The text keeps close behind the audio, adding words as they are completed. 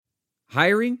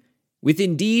Hiring? With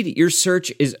Indeed, your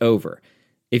search is over.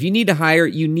 If you need to hire,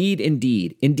 you need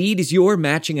Indeed. Indeed is your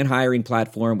matching and hiring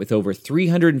platform with over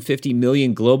 350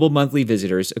 million global monthly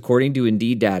visitors, according to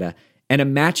Indeed data, and a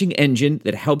matching engine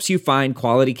that helps you find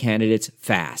quality candidates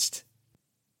fast.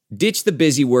 Ditch the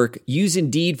busy work. Use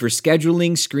Indeed for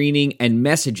scheduling, screening, and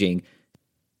messaging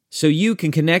so you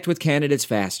can connect with candidates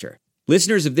faster.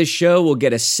 Listeners of this show will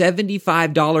get a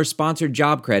 $75 sponsored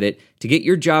job credit to get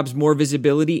your jobs more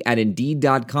visibility at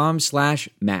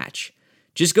Indeed.com/match.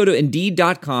 Just go to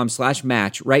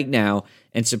Indeed.com/match right now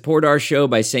and support our show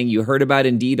by saying you heard about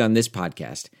Indeed on this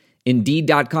podcast.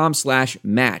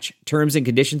 Indeed.com/match. Terms and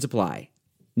conditions apply.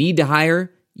 Need to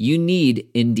hire? You need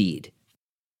Indeed.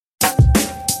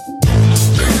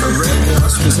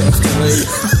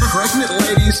 Pregnant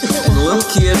ladies and little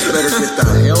kids better get the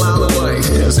hell out of the way,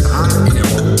 because I am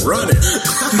running.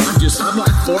 I'm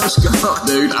like Forrest Gump,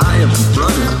 dude. I am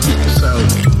running. So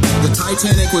the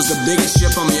Titanic was the biggest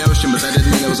ship on the ocean, but that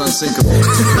didn't mean it was unsinkable.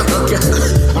 Okay.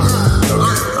 All right.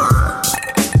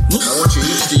 I want you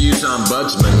each to use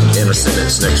ombudsman in a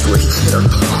sentence next week.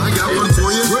 I got one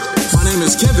for you. My name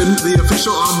is Kevin, the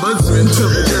official ombudsman of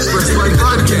the Just Press Play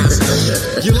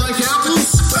podcast. You like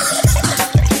apples?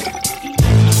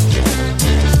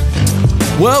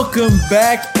 Welcome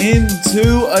back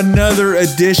into another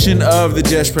edition of the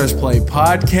Just Press Play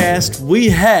podcast. We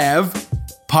have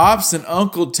Pops and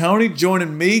Uncle Tony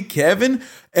joining me, Kevin.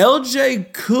 LJ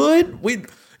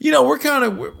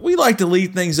we like to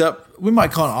lead things up. We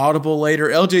might call an audible later.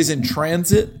 LJ's in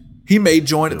transit. He may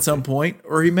join at some point,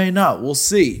 or he may not. We'll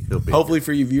see. Hopefully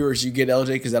for you viewers, you get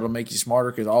LJ because that'll make you smarter,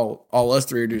 because all us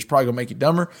three are doing is probably going to make you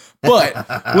dumber. But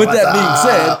with that being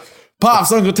said,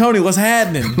 Pops, Uncle Tony, what's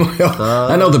happening?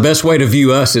 I know the best way to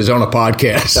view us is on a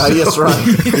podcast. Yes, right.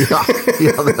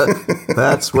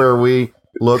 That's where we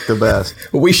look the best.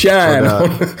 We shine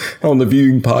on the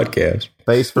viewing podcast.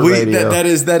 Face for radio. That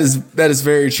is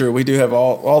very true. We do have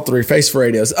all three face for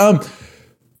radios.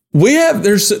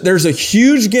 There's a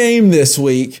huge game this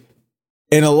week,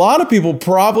 and a lot of people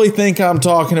probably think I'm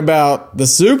talking about the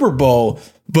Super Bowl,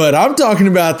 but I'm talking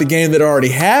about the game that already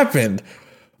happened.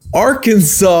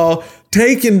 Arkansas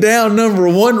taking down number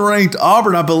 1 ranked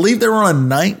Auburn. I believe they were on a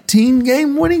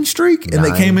 19-game winning streak, and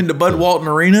they came into Bud Walton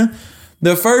Arena.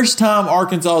 The first time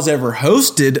Arkansas has ever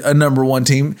hosted a number 1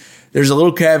 team. There's a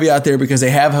little caveat there because they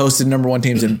have hosted number 1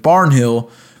 teams in Barnhill,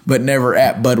 but never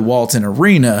at Bud Walton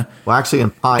Arena. Well, actually,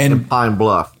 in Pine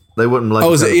Bluff. They wouldn't let.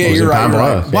 Oh, is it? Yeah, you're right.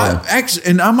 Bluff, right. Why, actually,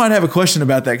 and I might have a question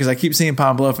about that because I keep seeing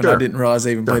Pine Bluff, and I didn't realize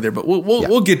they even played there. But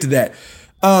we'll get to that.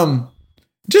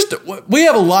 We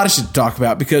have a lot of shit to talk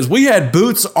about because we had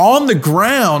boots on the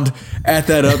ground at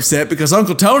that upset because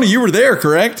Uncle Tony, you were there,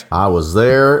 correct? I was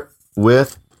there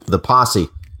with the posse.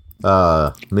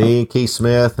 Me, Keith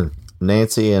Smith, and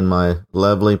Nancy, and my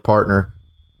lovely partner,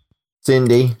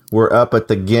 Cindy, were up at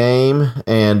the game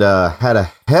and had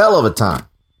a hell of a time.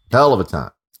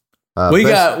 We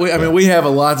have a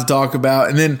lot to talk about,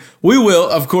 and then we will,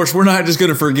 of course, we're not just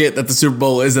going to forget that the Super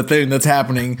Bowl is a thing that's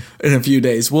happening in a few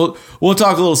days. We'll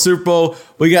talk a little Super Bowl.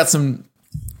 We got some,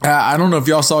 I don't know if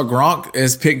y'all saw Gronk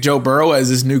has picked Joe Burrow as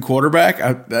his new quarterback.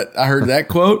 I heard that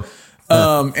quote.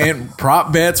 And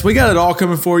prop bets. We got it all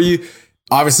coming for you.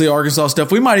 Obviously, Arkansas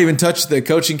stuff. We might even touch the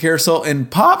coaching carousel,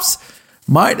 and Pops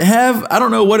might have, I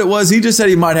don't know what it was. He just said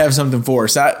he might have something for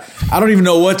us. I don't even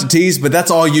know what to tease, but that's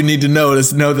all you need to know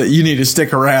is know that you need to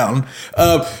stick around.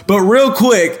 But real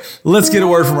quick, let's get a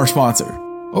word from our sponsor.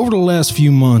 Over the last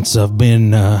few months, I've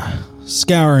been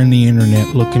scouring the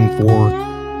internet looking for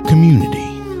community.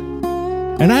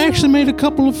 And I actually made a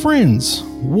couple of friends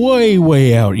way,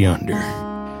 way out yonder.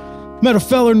 Met a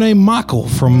feller named Michael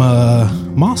from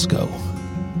Moscow.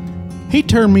 He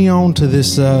turned me on to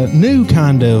this new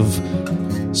kind of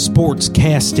sports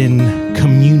casting,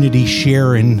 community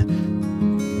sharing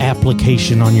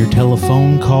application on your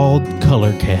telephone called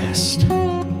Colorcast.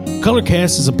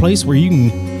 Colorcast is a place where you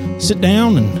can sit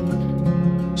down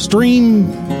and stream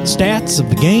stats of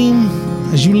the game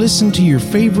as you listen to your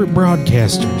favorite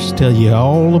broadcasters tell you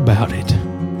all about it.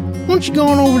 Why don't you go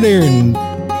on over there and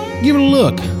give it a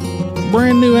look?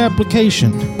 Brand new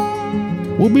application.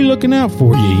 We'll be looking out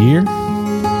for you here.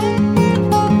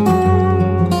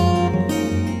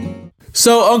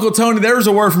 So, Uncle Tony, there was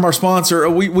a word from our sponsor.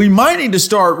 We might need to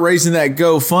start raising that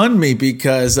GoFundMe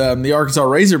because the Arkansas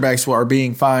Razorbacks are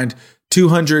being fined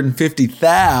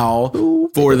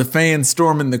 $250,000 for the fans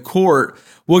storming the court.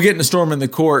 We'll get into storming the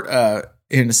court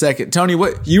in a second. Tony,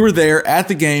 you were there at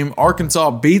the game.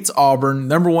 Arkansas beats Auburn,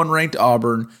 number 1 ranked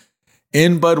Auburn,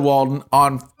 in Bud Walton.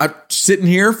 I'm sitting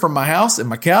here from my house and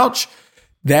my couch.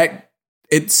 That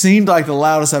it seemed like the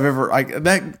loudest I've ever, like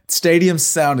that stadium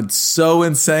sounded so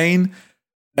insane.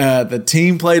 The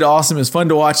team played awesome. It was fun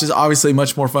to watch. It's obviously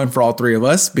much more fun for all three of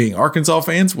us being Arkansas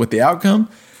fans with the outcome.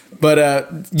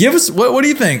 But give us, what do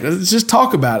you think? Let's just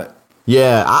talk about it.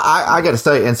 Yeah, I got to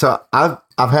say, and so I've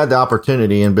had the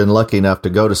opportunity and been lucky enough to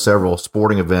go to several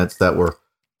sporting events that were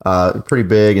pretty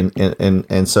big,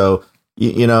 and so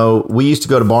you know, we used to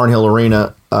go to Barnhill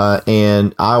Arena,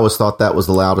 and I always thought that was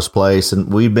the loudest place.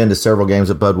 And we've been to several games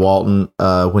at Bud Walton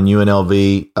when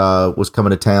UNLV was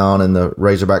coming to town and the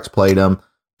Razorbacks played them.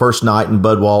 First night in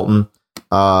Bud Walton,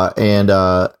 and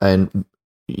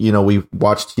you know, we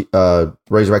watched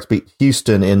Razorbacks beat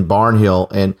Houston in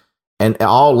Barnhill, and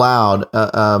all loud.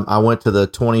 I went to the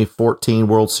 2014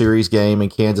 World Series game in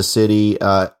Kansas City,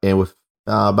 and with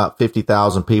about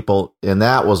 50,000 people, and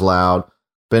that was loud.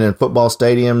 Been in football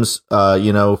stadiums,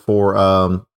 you know, for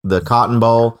the Cotton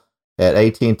Bowl at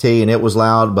AT&T, and it was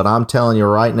loud. But I'm telling you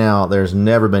right now, there's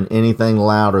never been anything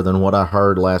louder than what I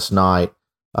heard last night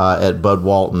at Bud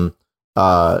Walton.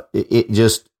 It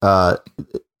just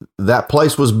that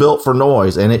place was built for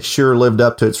noise, and it sure lived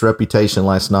up to its reputation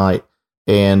last night.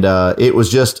 And it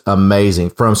was just amazing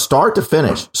from start to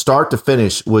finish. Start to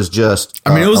finish was just.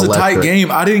 I mean, it was electric. a tight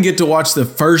game. I didn't get to watch the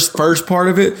first part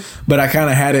of it, but I kind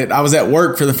of had it. I was at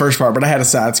work for the first part, but I had a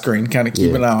side screen, kind of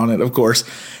keep an eye on it. Of course,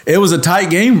 it was a tight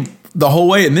game the whole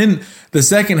way, and then the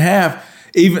second half,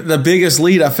 even the biggest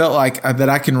lead I felt like that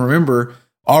I can remember.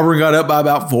 Auburn got up by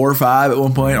about 4 or 5 at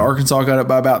one point. Arkansas got up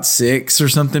by about 6 or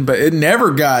something, but it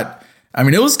never got. I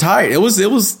mean, it was tight. It was.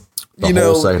 You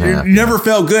know, you never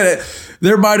felt good.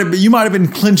 You might have been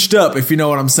clinched up, if you know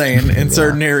what I'm saying, in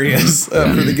certain areas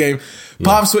for the game.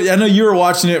 Pops, I know you were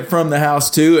watching it from the house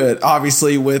too,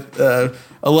 obviously with a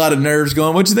lot of nerves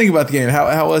going. What'd you think about the game?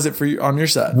 How was it for you on your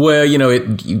side? Well, you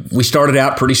know, we started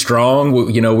out pretty strong.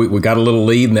 We got a little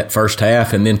lead in that first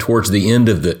half, and then towards the end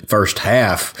of the first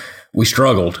half, we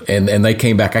struggled, and they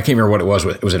came back. I can't remember what it was.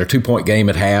 Was it a 2-point game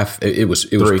at half? It was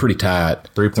pretty tight.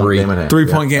 3-point game at half.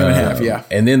 3-point game at half, yeah.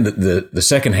 And then the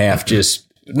second half, just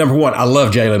number one, I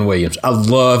love Jalen Williams. I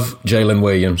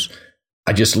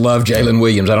just love Jalen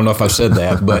Williams. I don't know if I've said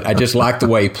that, but I just like the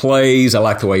way he plays. I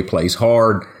like the way he plays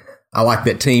hard. I like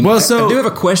that team. Well, so I do have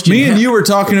a question. Me and you were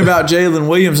talking about Jalen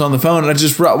Williams on the phone, and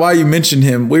while you mentioned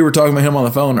him, we were talking about him on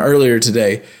the phone earlier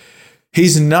today.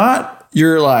 He's not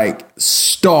your like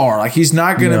star. Like he's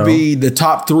not going to be the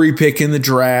top 3 pick in the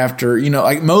draft, or, you know,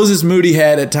 like Moses Moody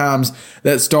had at times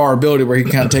that star ability where he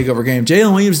can kind of take over a game.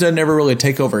 Jalen Williams doesn't ever really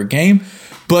take over a game,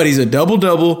 but he's a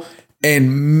double-double,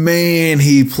 and man,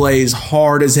 he plays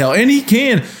hard as hell. And he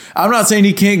can. I'm not saying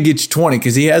he can't get you 20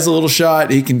 because he has a little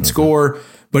shot. He can score,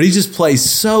 but he just plays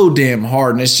so damn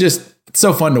hard, and it's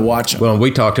so fun to watch him. Well,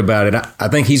 we talked about it. I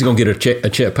think he's going to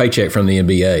get a paycheck from the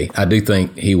NBA. I do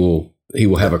think he will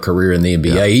have a career in the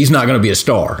NBA. Yeah. He's not going to be a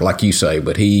star, like you say,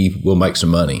 but he will make some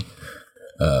money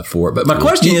for it. But my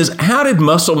question is, how did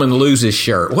Musselman lose his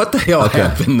shirt? What the hell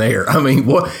happened there? I mean,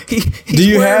 what? Do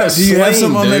you have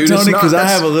some on that, Tony? Because I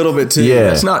have a little bit too.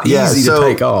 Yeah, it's not easy to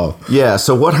take off. Yeah.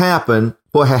 So what happened?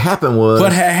 What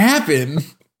happened?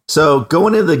 So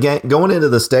going into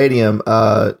the stadium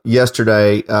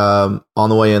yesterday, on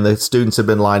the way in, the students had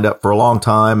been lined up for a long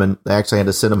time, and they actually had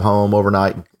to send them home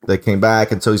overnight. They came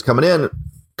back, and so he's coming in. A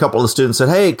couple of the students said,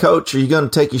 "Hey, coach, are you going to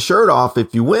take your shirt off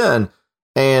if you win?"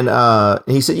 And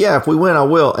he said, "Yeah, if we win, I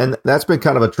will." And that's been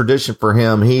kind of a tradition for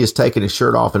him. He has taken his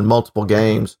shirt off in multiple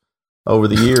games over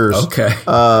the years. Okay,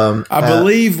 I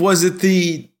believe, was it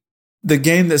the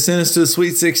game that sent us to the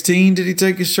Sweet 16? Did he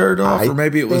take his shirt off, or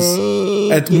maybe it was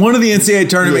at one of the NCAA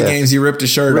tournament games? He ripped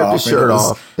his shirt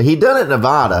off. He done it in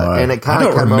Nevada, and it kind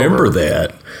of came remember over.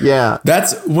 that. Yeah,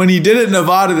 that's when he did it in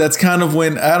Nevada. That's kind of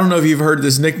when, I don't know if you've heard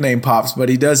this nickname, Pops, but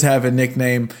he does have a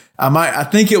nickname. I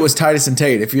think it was Titus and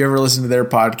Tate. If you ever listen to their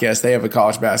podcast, they have a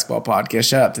college basketball podcast.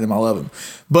 Shout out to them. I love them.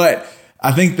 But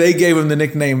I think they gave him the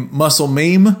nickname Muscle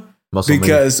Meme.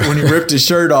 Because when he ripped his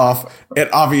shirt off,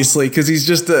 it obviously, because he's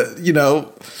just a,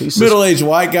 middle-aged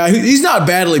white guy. He's not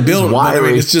badly built, but I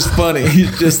mean, it's just funny.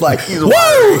 He's just like, woo!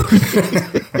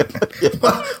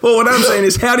 Well, what I'm saying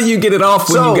is, how do you get it off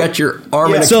when you got your arm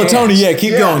in a cast? So, Tony,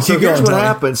 keep going. Here's what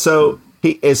happened. So,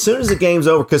 he, as soon as the game's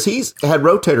over, because he's had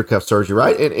rotator cuff surgery,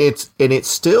 right? And it's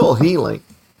still healing.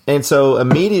 And so,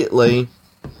 immediately,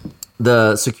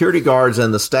 the security guards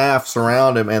and the staff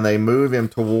surround him, and they move him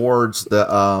towards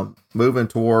the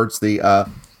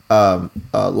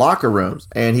locker rooms.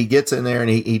 And he gets in there,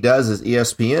 and he does his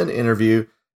ESPN interview,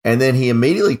 and then he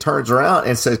immediately turns around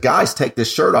and says, "Guys, take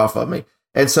this shirt off of me."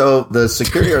 And so the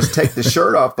security guards take the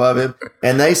shirt off of him,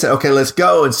 and they say, "Okay, let's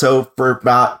go." And so for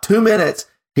about 2 minutes,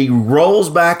 He rolls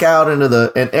back out and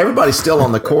everybody's still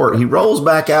on the court. He rolls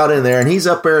back out in there, and he's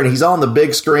up there, and he's on the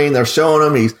big screen. They're showing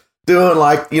him. He's doing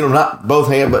like, not both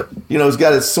hands, but, he's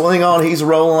got his sling on. He's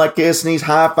rolling like this, and he's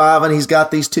high-fiving. He's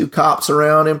got these two cops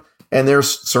around him, and they're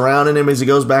surrounding him as he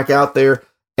goes back out there.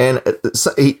 And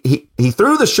so he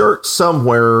threw the shirt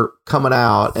somewhere coming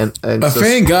out, and a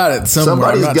fan got it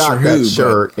somewhere. Somebody's got sure that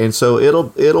shirt, and so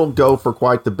it'll go for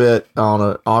quite the bit on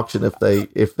an auction if they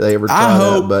ever try I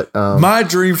hope that. But my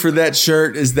dream for that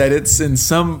shirt is that it's in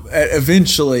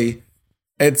eventually.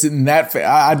 It's in that,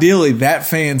 ideally, that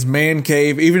fan's man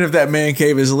cave, even if that man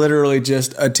cave is literally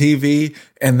just a TV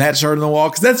and that shirt on the wall,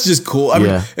 because that's just cool. I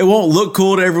mean, it won't look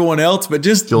cool to everyone else, but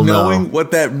just knowing what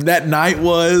that night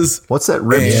was. What's that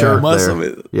ripped shirt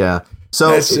there? Yeah. So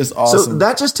that's just awesome. So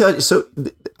that just tells you. So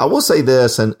I will say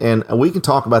this, and we can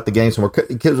talk about the games more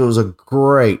because it was a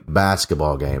great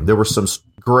basketball game. There were some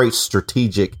great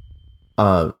strategic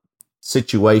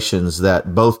situations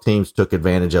that both teams took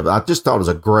advantage of. I just thought it was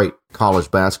a great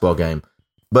college basketball game.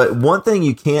 But one thing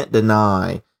you can't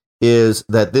deny is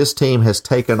that this team has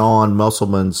taken on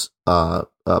Musselman's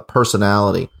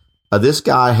personality. This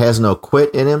guy has no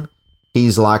quit in him.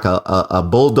 He's like a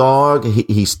bulldog.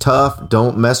 He's tough.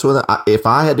 Don't mess with him. If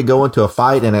I had to go into a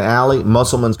fight in an alley,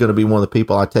 Musselman's going to be one of the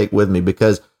people I take with me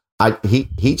because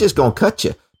he just going to cut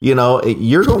you.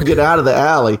 You're going to get out of the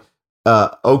alley.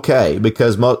 Okay,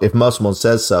 because if Musselman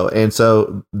says so. And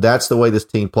so that's the way this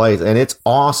team plays. And it's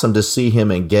awesome to see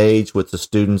him engage with the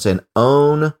students and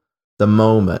own the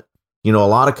moment. A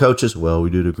lot of coaches, we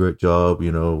did a great job.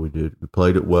 We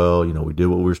played it well. We did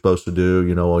what we were supposed to do.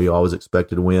 You always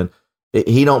expected to win.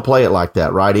 He don't play it like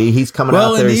that, right? He's coming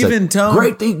out there. He's like,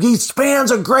 great. These fans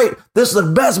are great. This is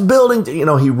the best building.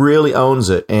 He really owns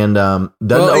it and doesn't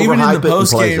overhype even in the it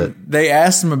post and plays game, it. they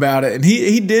asked him about it, and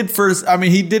he did first. I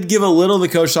mean, he did give a little of the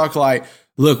coach talk, like,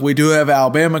 look, we do have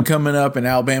Alabama coming up, and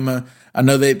Alabama, I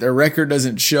know their record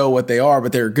doesn't show what they are,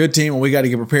 but they're a good team, and we got to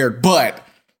get prepared. But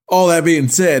all that being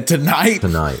said, tonight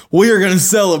we are going to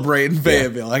celebrate in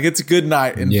Fayetteville. Like, it's a good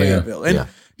night in Fayetteville, and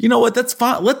you know what? That's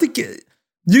fine. Let the kid.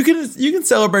 You can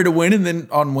celebrate a win, and then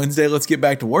on Wednesday, let's get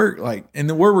back to work. And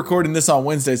then we're recording this on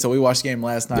Wednesday, so we watched the game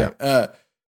last night. Yeah.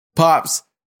 Pops,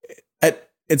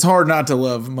 it's hard not to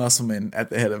love Musselman at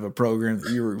the head of a program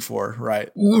that you root for, right?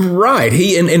 Right.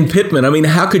 He and Pittman. I mean,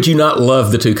 how could you not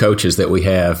love the two coaches that we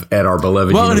have at our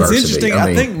beloved university? Well, and it's interesting.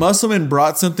 I think Musselman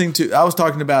brought something to. I was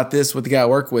talking about this with the guy I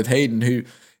work with, Hayden, who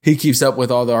he keeps up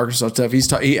with all the Arkansas stuff.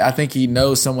 I think he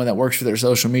knows someone that works for their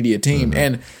social media team,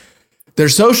 and their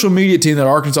social media team that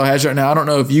Arkansas has right now, I don't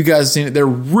know if you guys have seen it. They're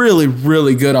really,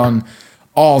 really good on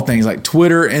all things like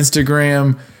Twitter,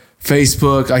 Instagram,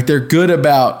 Facebook. Like, they're good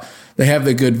about, they have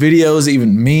the good videos,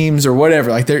 even memes or whatever.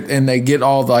 Like, they get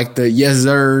all the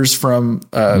yes-ers from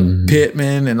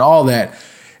Pittman and all that.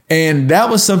 And that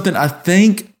was something I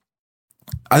think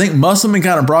Musselman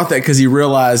kind of brought that because he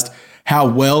realized how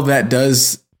well that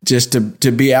does just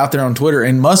to be out there on Twitter.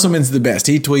 And Musselman's the best.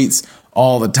 He tweets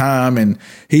all the time, and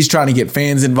he's trying to get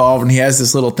fans involved. And he has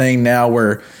this little thing now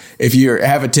where if you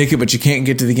have a ticket but you can't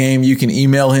get to the game, you can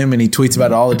email him, and he tweets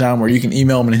about it all the time, where you can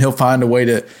email him and he'll find a way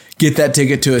to get that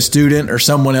ticket to a student or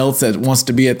someone else that wants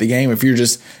to be at the game if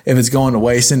it's going to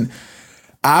waste. And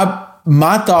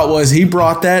my thought was he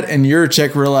brought that, and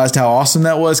Yurachek realized how awesome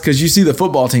that was, because you see the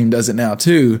football team does it now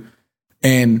too,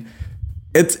 and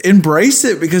it's embrace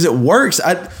it because it works.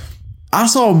 I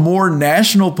saw more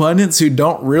national pundits who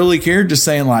don't really care, just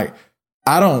saying like,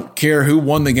 I don't care who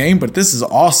won the game, but this is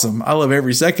awesome. I love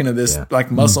every second of this, like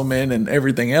Musselman and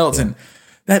everything else. And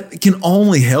that can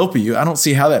only help you. I don't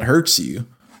see how that hurts you.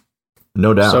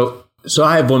 No doubt. So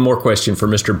I have one more question for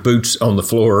Mr. Boots on the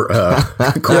floor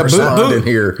correspondent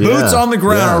here. Boots on the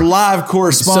ground, our live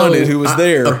correspondent who was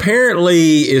there.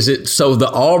 Apparently, is it so the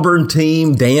Auburn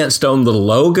team danced on the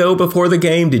logo before the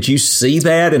game? Did you see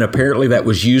that? And apparently that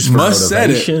was used for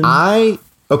motivation.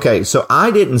 Okay, so I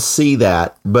didn't see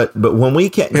that, but when we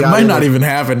got it might not even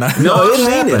happen. No, it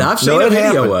happened. I've seen a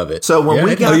video of it. So when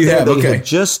we got there, they had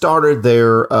just started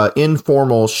their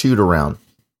informal shoot around,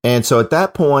 and so at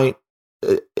that point.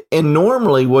 And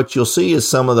normally what you'll see is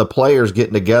some of the players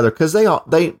getting together because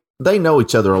they know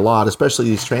each other a lot, especially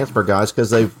these transfer guys,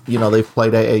 because they've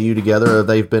played AAU together or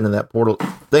they've been in that portal.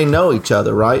 They know each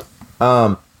other, right?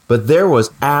 But there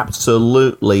was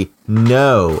absolutely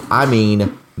no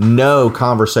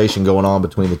conversation going on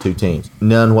between the two teams,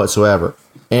 none whatsoever.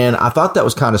 And I thought that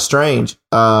was kind of strange.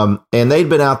 And they'd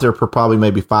been out there for probably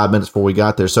maybe 5 minutes before we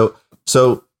got there. So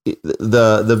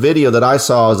the video that I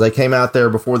saw is they came out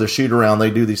there before the shoot around. They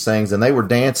do these things, and they were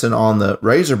dancing on the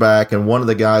Razorback, and one of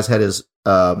the guys had his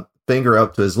finger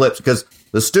up to his lips because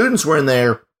the students were in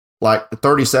there like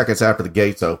 30 seconds after the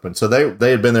gates opened. So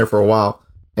they had been there for a while.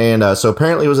 And so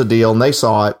apparently it was a deal, and they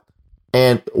saw it.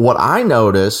 And what I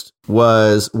noticed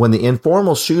was when the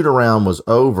informal shoot around was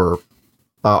over,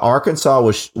 Arkansas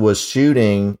was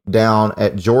shooting down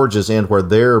at Georgia's end where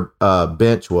their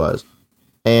bench was.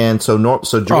 And so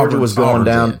Georgia was going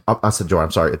down. I said Georgia.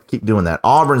 I'm sorry. I keep doing that.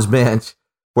 Auburn's bench,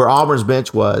 where Auburn's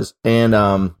bench was. And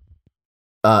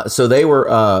so they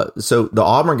were so the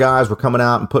Auburn guys were coming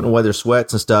out and putting away their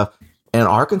sweats and stuff. And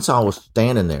Arkansas was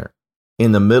standing there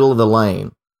in the middle of the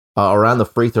lane around the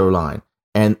free throw line.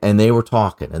 And they were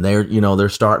talking, and they're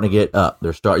starting to get up.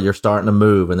 You're starting to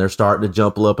move, and they're starting to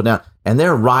jump up and down, and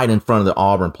they're right in front of the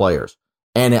Auburn players.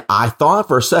 And I thought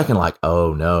for a second, like,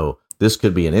 oh no, this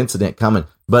could be an incident coming.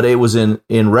 But it was in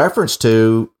reference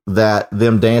to that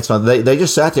them dancing on. They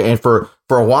just sat there, and for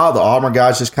a while, the Auburn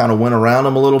guys just kind of went around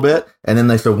them a little bit, and then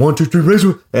they said 1, 2, 3, raise,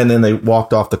 and then they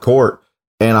walked off the court.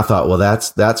 And I thought, well,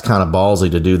 that's kind of ballsy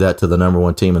to do that to the number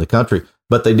one team in the country.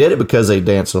 But they did it because they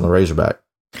danced on the Razorback.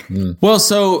 Well,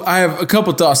 so I have a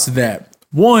couple thoughts to that.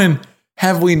 One,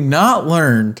 have we not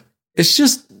learned? It's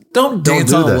just don't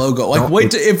dance on the logo. Like,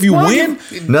 wait if you win,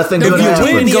 nothing good happens. If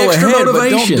you win, go extra ahead,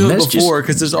 motivation. but don't do That's it before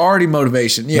because there's already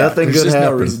motivation. Yeah, nothing there's good just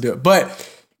happens. no reason to do it.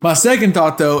 But my second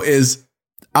thought though is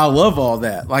I love all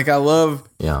that. Like I love,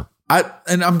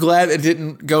 and I'm glad it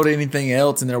didn't go to anything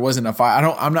else and there wasn't a fight.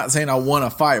 I'm not saying I want a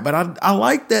fight, but I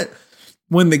like that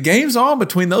when the game's on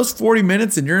between those 40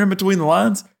 minutes and you're in between the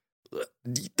lines.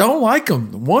 Don't like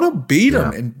them, want to beat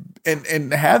them,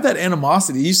 and have that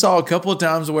animosity. You saw a couple of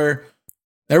times where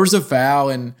there was a foul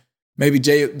and maybe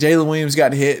Jalen Williams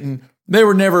got hit, and they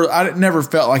were I never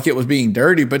felt like it was being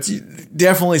dirty, but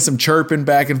definitely some chirping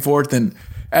back and forth. And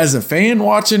as a fan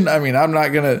watching, I mean, I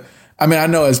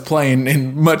know as playing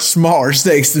in much smaller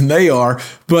stakes than they are,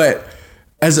 but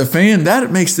as a fan, that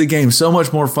makes the game so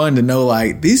much more fun to know,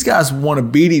 like, these guys want to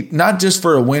beat, not just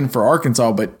for a win for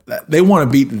Arkansas, but they want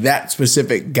to beat that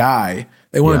specific guy.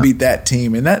 They want to beat that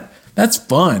team. And that's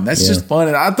fun. That's just fun.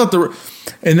 And I thought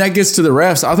and that gets to the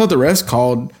refs. I thought the refs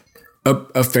called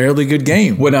a fairly good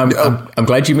game. Well, I'm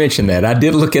glad you mentioned that. I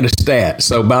did look at a stat.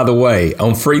 So, by the way,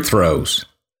 on free throws,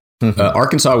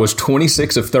 Arkansas was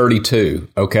 26 of 32.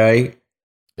 Okay.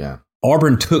 Yeah.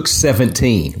 Auburn took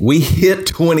 17. We hit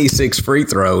 26 free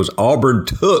throws. Auburn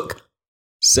took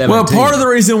 17. Well, part of the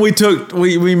reason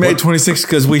we made 26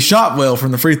 because we shot well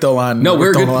from the free throw line. No,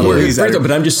 we're good. We're good free throw,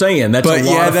 but I'm just saying that's a lot of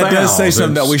fouls. That does say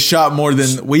something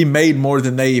that we made more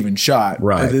than they even shot.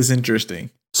 Right. That is interesting.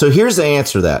 So here's the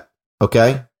answer to that.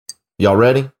 Okay, y'all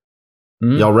ready?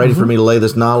 Y'all ready for me to lay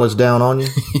this knowledge down on you?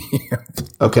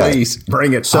 Okay, please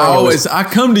bring it. So I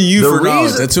come to you for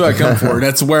knowledge. That's who I come for.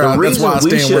 That's why I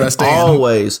stand where I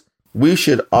stand. We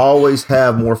should always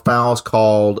have more fouls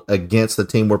called against the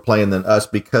team we're playing than us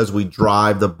because we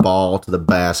drive the ball to the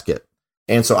basket.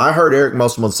 And so I heard Eric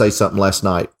Musselman say something last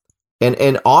night,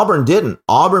 and Auburn didn't.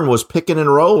 Auburn was picking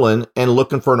and rolling and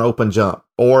looking for an open jump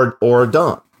or a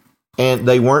dunk. And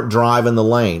they weren't driving the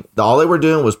lane. All they were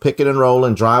doing was picking and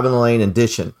rolling, driving the lane, and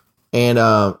dishing,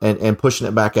 and pushing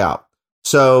it back out.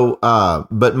 So,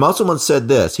 but Musselman said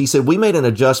this. He said, we made an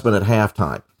adjustment at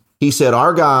halftime. He said,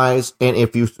 our guys, and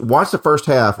if you watch the first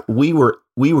half, we were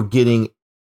getting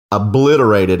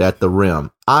obliterated at the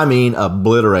rim. I mean,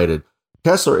 obliterated.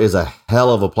 Kessler is a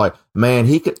hell of a player. Man,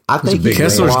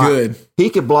 Kessler's good. He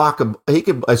could block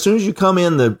as soon as you come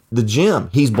in the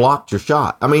gym, he's blocked your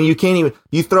shot. I mean, you can't even,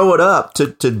 you throw it up to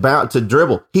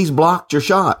dribble. He's blocked your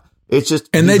shot. It's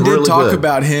just, and they did really talk good.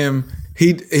 about him.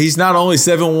 He's not only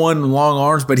 7'1" long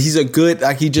arms, but he's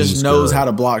he just knows how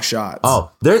to block shots.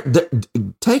 Oh,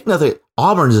 take nothing.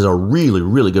 Auburn is a really,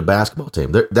 really good basketball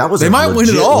team. They might win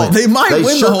it all. They might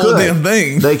win the whole damn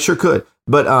thing. They sure could.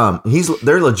 But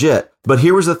they're legit. But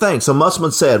here was the thing. So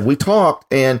Musselman said, we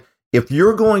talked, and if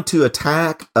you're going to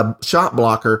attack a shot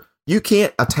blocker, you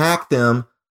can't attack them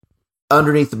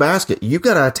underneath the basket. You've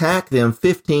got to attack them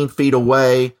 15 feet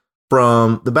away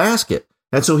from the basket.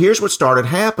 And so here's what started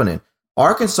happening.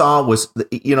 Arkansas was,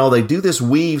 they do this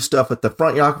weave stuff at the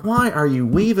front. You're like, why are you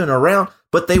weaving around?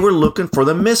 But they were looking for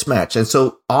the mismatch. And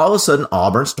so all of a sudden,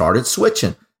 Auburn started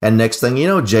switching. And next thing you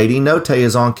know, J.D. Note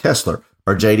is on Kessler.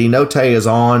 Or J.D. Note is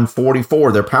on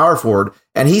 44, their power forward,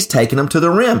 and he's taking them to the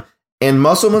rim. And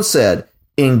Musselman said,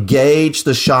 engage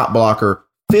the shot blocker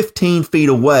 15 feet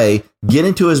away, get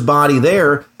into his body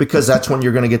there, because that's when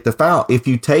you're going to get the foul. If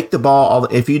you take the ball,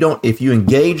 if you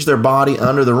engage their body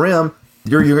under the rim,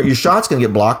 your shot's going to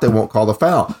get blocked. They won't call the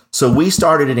foul. So we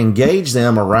started to engage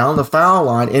them around the foul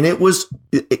line, and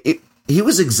he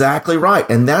was exactly right.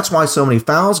 And that's why so many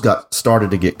fouls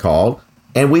started to get called.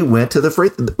 And we went to the free.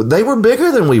 They were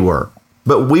bigger than we were.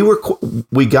 But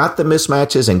we got the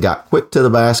mismatches and got quick to the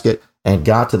basket and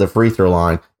got to the free throw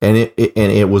line, and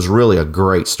it was really a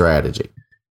great strategy.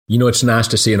 You know, it's nice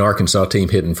to see an Arkansas team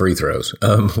hitting free throws.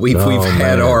 We've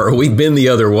been the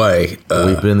other way.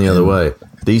 We've been the other way.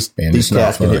 These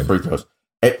cats can hit free throws.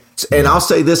 And I'll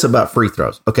say this about free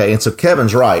throws. Okay, and so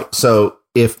Kevin's right. So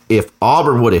if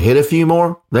Auburn would have hit a few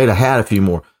more, they'd have had a few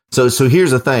more. So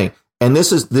here's the thing, and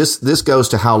this goes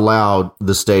to how loud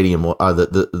the stadium,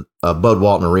 the Bud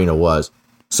Walton Arena was.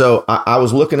 So I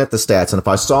was looking at the stats, and if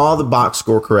I saw the box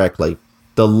score correctly,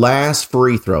 the last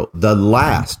free throw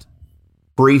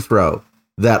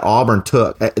that Auburn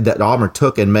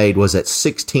took and made was at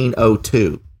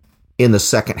 16:02 in the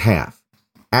second half.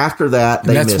 After that,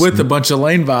 that's with a bunch of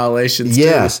lane violations.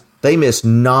 Yes, too. They missed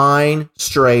 9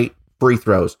 straight free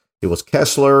throws. It was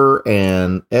Kessler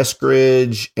and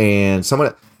Eskridge and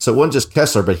someone. So it wasn't just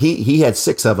Kessler, but he had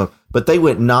 6 of them. But they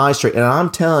went 9 straight, and I'm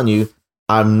telling you,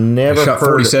 I've never shot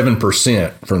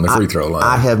 47% from the free throw line.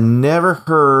 I have never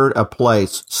heard a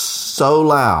place so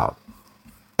loud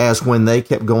as when they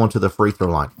kept going to the free throw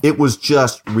line. It was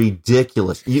just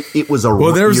ridiculous. It was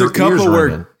there was a couple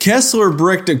where Kessler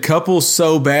bricked a couple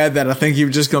so bad that I think he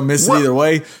was just going to miss it either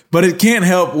way. But it can't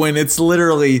help when it's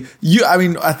literally you. I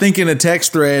mean, I think in a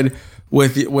text thread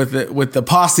with the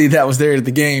posse that was there at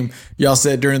the game, y'all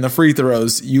said during the free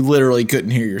throws you literally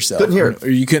couldn't hear yourself. Couldn't hear it.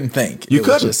 Or you couldn't think. You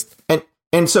couldn't.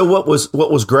 And so what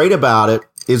was great about it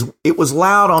is it was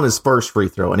loud on his first free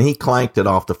throw, and he clanked it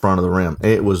off the front of the rim.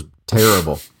 It was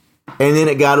terrible. And then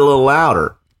it got a little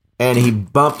louder, and he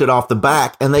bumped it off the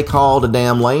back, and they called a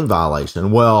damn lane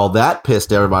violation. Well, that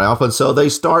pissed everybody off, and so they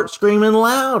start screaming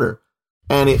louder,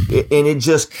 and it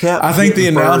just kept. I think the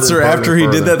announcer after he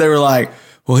did that, they were like,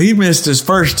 "Well, he missed his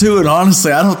first 2, and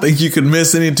honestly, I don't think you could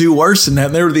miss any 2 worse than that."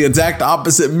 And they were the exact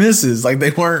opposite misses, like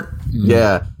they weren't.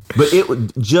 Yeah, but it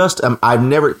was just I've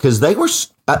never because they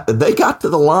got to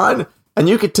the line, and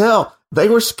you could tell they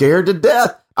were scared to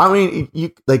death. I mean,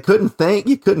 they couldn't think,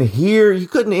 you couldn't hear, you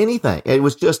couldn't anything. It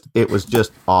was just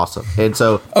awesome. And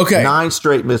so, 9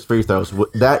 straight missed free throws.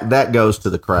 That goes to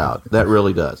the crowd. That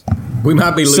really does. We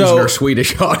might be losing our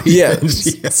Swedish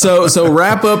audience. Yeah. So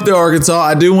wrap up the Arkansas.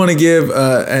 I do want to give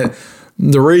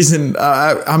the reason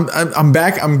I'm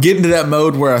back. I'm getting to that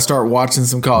mode where I start watching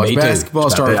some college basketball.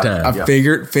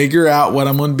 Figure out what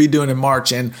I'm going to be doing in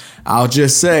March, and I'll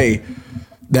just say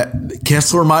that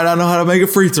Kessler might not know how to make a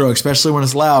free throw, especially when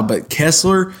it's loud, but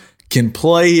Kessler can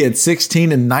play at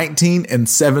 16 and 19 and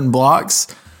 7 blocks.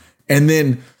 And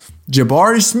then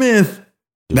Jabari Smith,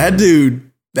 that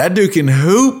dude can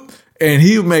hoop, and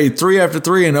he made 3 after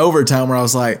 3 in overtime where I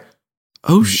was like,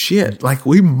 oh shit, like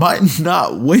we might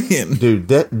not win. Dude,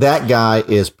 that guy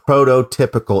is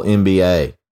prototypical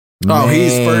NBA. Oh,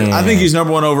 he's first. I think he's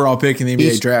number 1 overall pick in the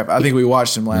NBA draft. I think we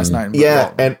watched him last night.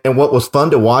 Yeah, and what was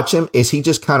fun to watch him is he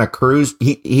just kind of cruised.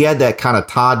 He had that kind of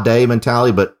Todd Day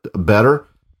mentality, but better.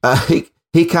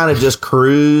 He kind of just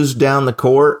cruised down the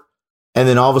court, and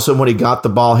then all of a sudden when he got the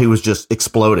ball, he was just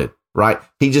exploded, right?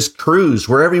 He just cruised.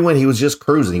 Wherever he went, he was just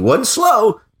cruising. He wasn't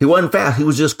slow. He wasn't fast. He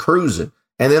was just cruising.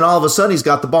 And then all of a sudden he's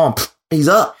got the ball, and he's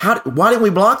up. Why didn't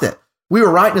we block that? We were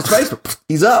right in his face, but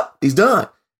he's up. He's done.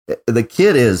 The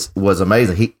kid was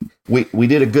amazing. We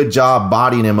did a good job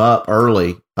bodying him up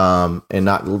early, and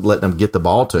not letting him get the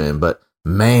ball to him. But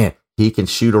man, he can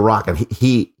shoot a rock, and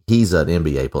he's an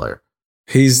NBA player.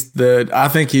 I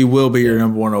think he will be your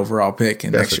number 1 overall pick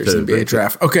in next year's NBA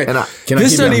draft. Okay,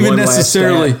 this doesn't even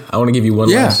necessarily. I want to give you one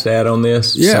last stat on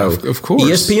this. Yeah, of course.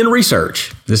 ESPN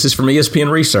research. This is from ESPN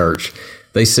research.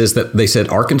 They said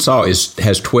Arkansas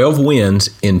has 12 wins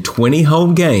in 20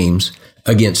 home games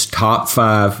against top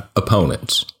 5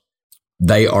 opponents.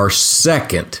 They are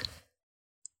second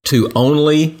to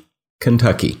only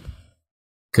Kentucky.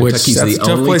 Kentucky's that's the a tough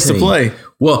only place team. to play.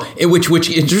 Well, which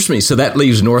interests me. So that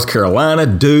leaves North Carolina,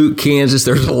 Duke, Kansas.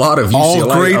 There's a lot of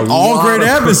UCLA, all great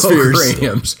atmospheres.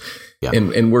 Programs. Yeah.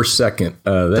 And we're second.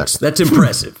 That's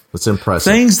impressive. It's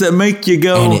impressive. Things that make you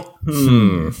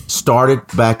go. Started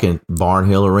back in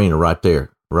Barnhill Arena, right there.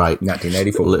 Right,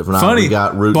 1984. Funny, we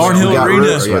got roots. Barnhill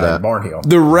Arena. For that. Barnhill.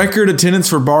 The record attendance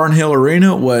for Barnhill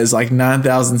Arena was like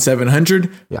 9,700.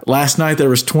 Yeah. Last night there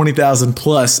was 20,000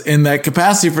 plus, and that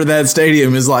capacity for that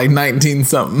stadium is like 19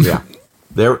 something. Yeah,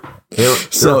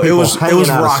 so it was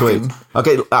rocking.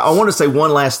 Okay, I want to say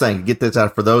one last thing. Get this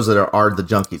out for those that are the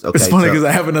junkies. Okay, it's funny because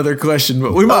I have another question,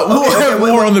 but we'll have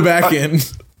more on the back end.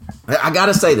 I got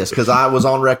to say this because I was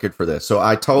on record for this. So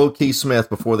I told Keith Smith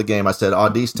before the game, I said,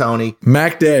 Audice Tony.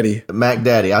 Mac Daddy.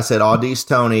 I said, Audice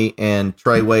Tony and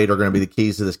Trey Wade are going to be the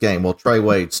keys to this game. Well, Trey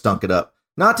Wade stunk it up.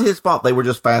 Not to his fault. They were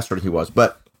just faster than he was.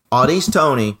 But Audice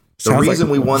Tony The reason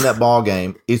we won that ball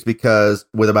game is because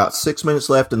with about 6 minutes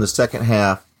left in the second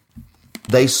half,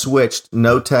 they switched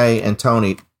Note and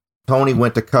Tony. Tony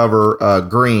went to cover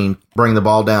Green, bring the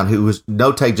ball down.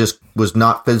 Note just was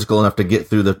not physical enough to get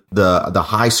through the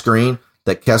high screen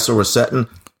that Kessler was setting.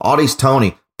 Audie's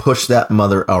Tony pushed that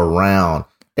mother around.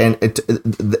 And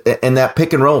that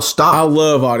pick and roll stopped. I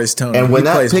love Audie's Tony. And when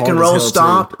that pick and roll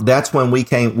stopped, that's when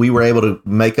we were able to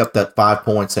make up that 5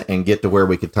 points and get to where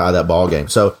we could tie that ball game.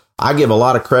 So I give a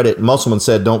lot of credit. Musselman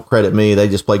said, "Don't credit me. They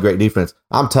just play great defense."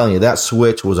 I'm telling you, that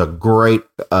switch was a great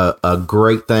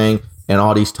thing. And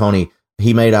Audie's Tony,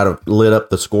 he lit up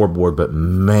the scoreboard. But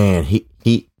man,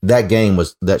 that game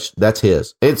was that's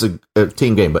his. It's a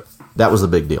team game, but that was the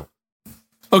big deal.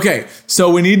 Okay,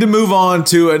 so we need to move on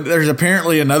to there's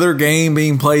apparently another game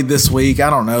being played this week. I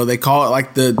don't know. They call it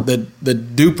like the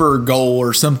duper goal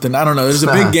or something. I don't know. It's a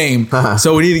big game,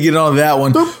 so we need to get on to that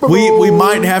one. We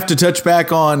might have to touch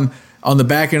back on the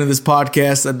back end of this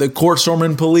podcast. The court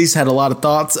storming police had a lot of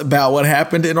thoughts about what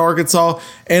happened in Arkansas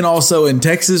and also in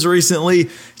Texas recently.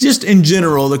 Just in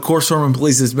general, the court storming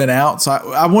police has been out. So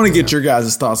I want to get your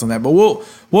guys' thoughts on that. But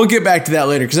we'll get back to that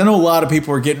later because I know a lot of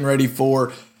people are getting ready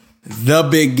for the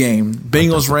big game,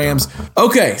 Bengals-Rams.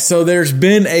 Okay, so there's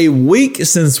been a week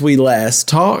since we last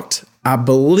talked. I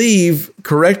believe,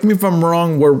 correct me if I'm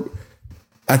wrong,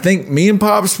 I think me and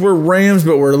Pops were Rams,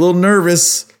 but we're a little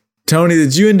nervous. Tony,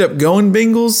 did you end up going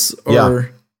Bengals? Or yeah.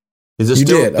 Is it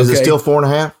still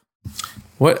 4.5?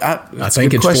 What? I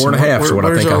think it's 4.5 is what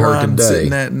I think I heard today.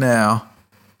 Sitting at now?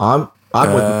 I'm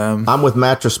with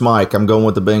Mattress Mike. I'm going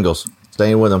with the Bengals.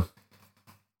 Staying with them.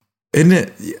 Isn't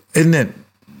it?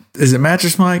 Is it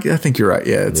Mattress Mike? I think you're right.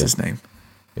 Yeah, it's his name.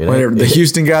 Whatever. The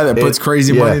Houston guy that puts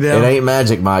crazy money down. It ain't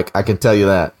Magic Mike. I can tell you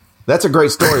that. That's a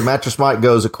great story. Mattress Mike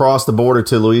goes across the border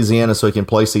to Louisiana so he can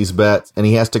place these bets, and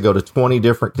he has to go to 20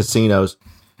 different casinos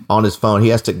on his phone. He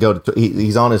has to go to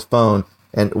he's on his phone,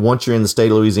 and once you're in the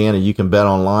state of Louisiana, you can bet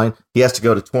online. He has to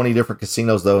go to 20 different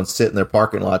casinos though and sit in their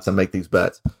parking lots and make these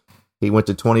bets. He went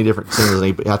to 20 different casinos,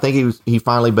 and I think he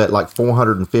finally bet like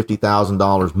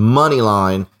 $450,000 money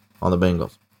line on the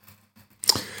Bengals.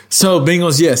 So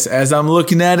Bengals, yes, as I'm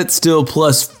looking at it, still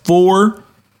 +4.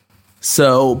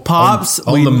 So Pops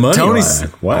on the money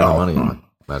line. Wow, money line.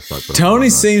 Tony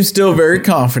seems still very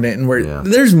confident, and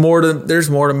there's more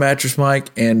to Mattress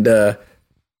Mike, and I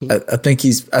think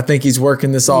he's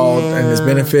working this all in his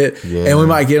benefit, and we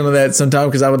might get into that sometime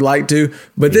because I would like to,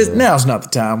 but now's not the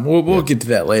time. We'll get to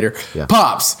that later. Yeah.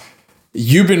 Pops,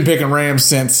 you've been picking Rams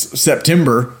since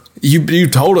September. You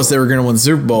told us they were going to win the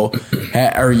Super Bowl.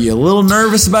 Are you a little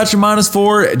nervous about your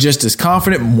 -4? Just as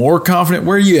confident, more confident?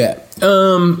 Where are you at?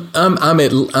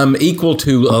 I'm equal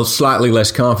to slightly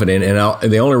less confident, and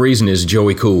the only reason is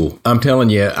Joey Cool. I'm telling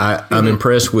you, I'm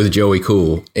impressed with Joey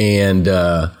Cool, and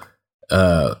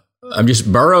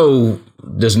Burrow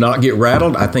does not get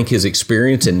rattled. I think his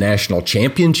experience in national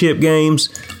championship games,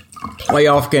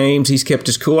 playoff games, he's kept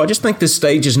his cool. I just think this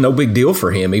stage is no big deal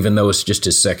for him, even though it's just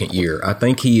his second year. I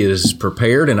think he is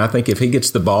prepared, and I think if he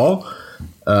gets the ball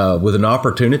with an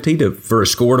opportunity for a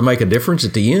score to make a difference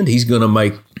at the end, he's going to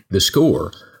make the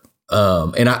score.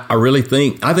 And I really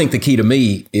think the key to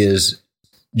me is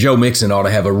Joe Mixon ought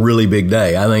to have a really big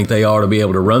day. I think they ought to be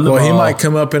able to run the ball. Well, he might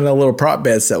come up in a little prop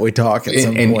bets that we talk at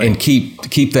some point. And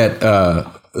keep that.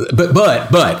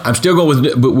 But I'm still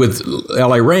going with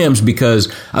LA Rams because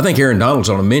I think Aaron Donald's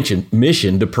on a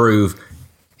mission to prove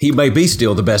he may be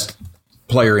still the best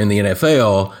player in the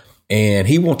NFL, and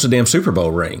he wants a damn Super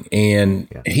Bowl ring. And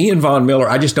he and Von Miller,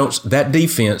 that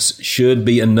defense should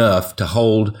be enough to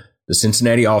hold the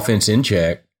Cincinnati offense in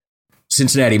check.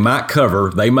 Cincinnati might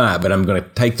cover, they might, but I'm going to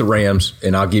take the Rams,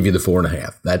 and I'll give you the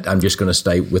 4.5. I'm just going to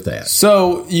stay with that.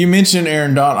 So you mentioned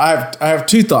Aaron Donald. I have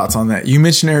two thoughts on that. You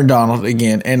mentioned Aaron Donald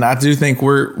again, and I do think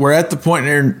we're at the point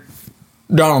in Aaron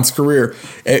Donald's career.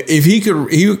 If he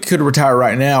could retire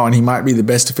right now, and he might be the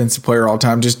best defensive player all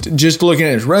time. Just looking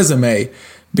at his resume,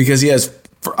 because he has,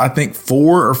 I think,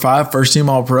 4 or 5 first team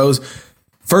All Pros,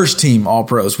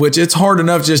 which it's hard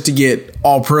enough just to get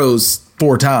All Pros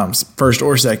 4 times, first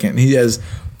or second. He has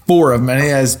 4 of them, and he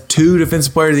has 2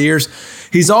 Defensive Player of the Years.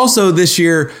 He's also this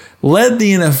year led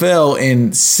the NFL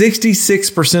in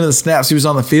 66% of the snaps he was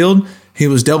on the field. He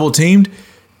was double teamed.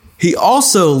 He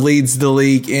also leads the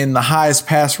league in the highest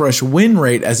pass rush win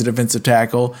rate as a defensive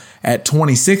tackle at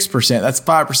 26%. That's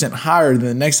 5% higher than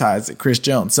the next highest at Chris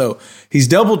Jones. So he's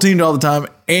double teamed all the time,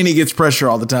 and he gets pressure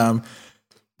all the time.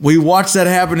 We watched that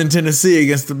happen in Tennessee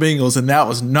against the Bengals, and that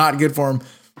was not good for him.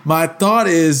 My thought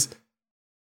is,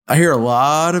 I hear a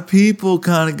lot of people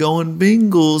kind of going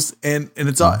Bengals, and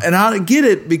it's all, and I get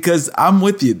it because I'm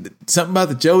with you. Something about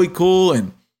the Joey Cool,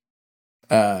 and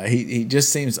He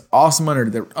just seems awesome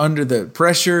under the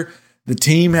pressure. The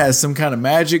team has some kind of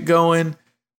magic going,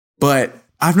 but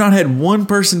I've not had one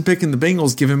person picking the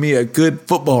Bengals giving me a good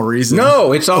football reason.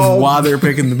 No, it's all of why they're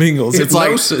picking the Bengals. It's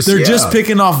like they're just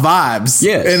picking off vibes.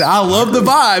 Yes. And I love the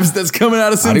vibes that's coming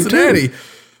out of Cincinnati.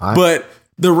 But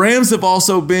the Rams have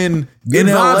also been in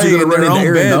LA in their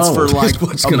own beds for like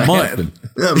a month.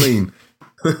 I mean,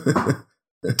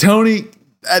 Tony,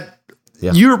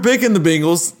 you're picking the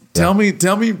Bengals. Tell me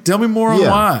more on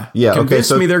why. Yeah.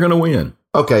 Convince me they're going to win.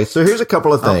 Okay, so here's a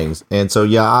couple of things. And so,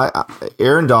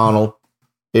 Aaron Donald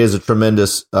is a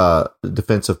tremendous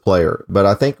defensive player. But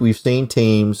I think we've seen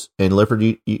teams, and Lifford,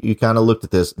 you kind of looked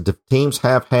at this. The teams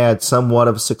have had somewhat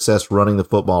of success running the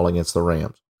football against the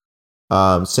Rams.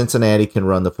 Cincinnati can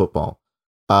run the football.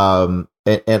 And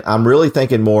I'm really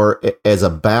thinking more as a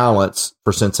balance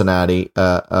for Cincinnati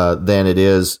than it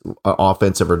is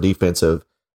offensive or defensive,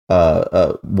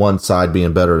 one side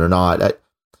being better or not.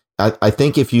 I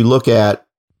think if you look at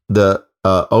the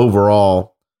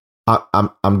overall,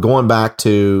 I'm going back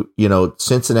to,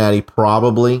 Cincinnati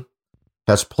probably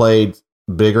has played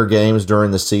bigger games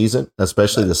during the season,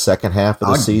 especially the second half of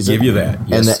the season. Give you that.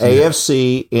 Yes, and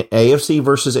the AFC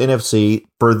versus NFC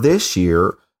for this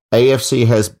year, AFC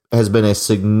has been a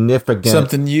significant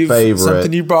favorite.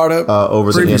 Something you brought up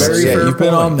over the NFC. You've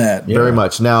been on that very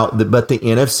much now, but the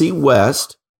NFC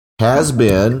West has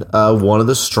been one of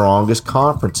the strongest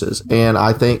conferences, and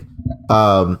I think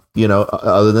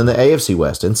other than the AFC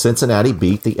West, and Cincinnati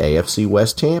beat the AFC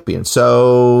West champion.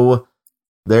 So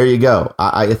there you go.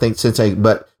 I think Cincinnati,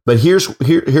 but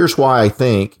here's why I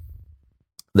think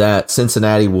that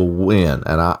Cincinnati will win,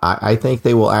 and I think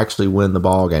they will actually win the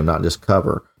ball game, not just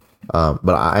cover.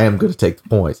 But I am going to take the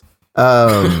points.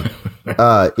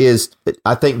 Is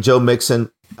I think Joe Mixon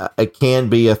can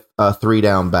be a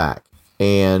 3-down back,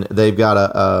 and they've got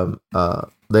a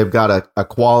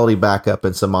quality backup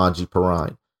in Samaje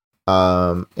Perine.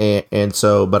 And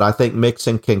so, but I think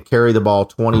Mixon can carry the ball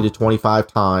 20 to 25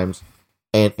 times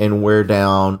and wear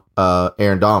down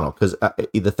Aaron Donald. Because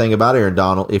the thing about Aaron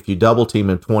Donald, if you double team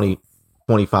him 20,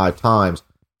 25 times,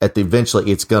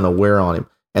 eventually it's going to wear on him.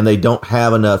 And they don't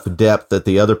have enough depth at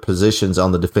the other positions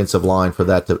on the defensive line for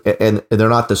that and they're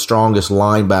not the strongest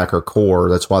linebacker core.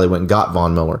 That's why they went and got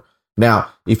Von Miller. Now,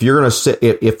 if you're going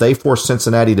to if they force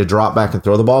Cincinnati to drop back and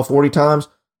throw the ball 40 times,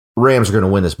 Rams are going to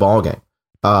win this ball game.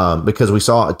 Because we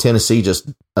saw Tennessee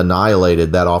just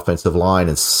annihilated that offensive line,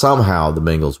 and somehow the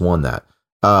Bengals won that.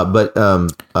 I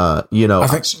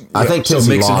think so.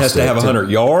 Mixon has to have 100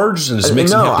 yards, and does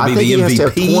Mixon have to be the MVP? Has to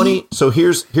have 20. So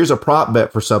here's a prop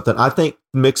bet for something. I think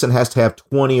Mixon has to have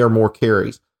 20 or more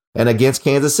carries, and against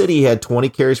Kansas City, he had 20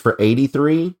 carries for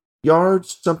 83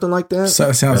 yards, something like that.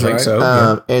 So sounds right.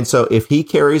 So, And so if he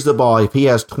carries the ball, if he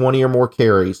has 20 or more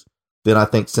carries, then I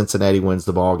think Cincinnati wins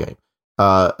the ball game.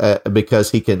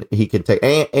 Because he can take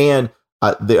and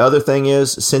the other thing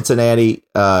is Cincinnati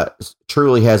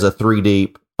truly has a 3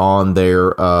 deep on their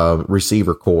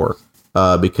receiver core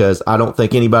because I don't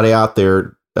think anybody out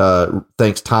there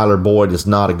thinks Tyler Boyd is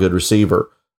not a good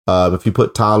receiver. If you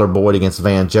put Tyler Boyd against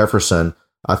Van Jefferson,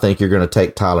 I think you're going to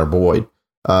take Tyler Boyd.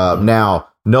 Now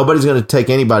nobody's going to take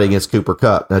anybody against Cooper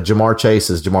Kupp. Now Jamar Chase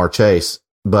is Jamar Chase,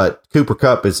 but Cooper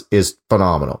Kupp is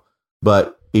phenomenal.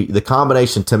 But the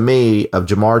combination to me of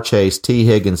Jamar Chase, T.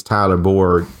 Higgins, Tyler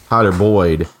Boyd,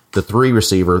 the 3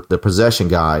 receiver, the possession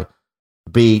guy,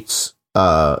 beats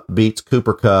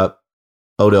Cooper Kupp,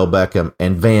 Odell Beckham,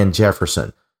 and Van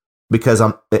Jefferson. Because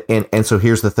so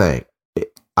here's the thing.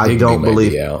 I don't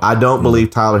believe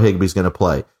Tyler Higbee's going to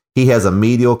play. He has a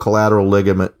medial collateral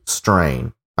ligament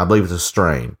strain. I believe it's a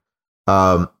strain.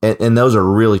 And those are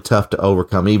really tough to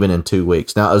overcome even in 2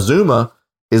 weeks. Now Azuma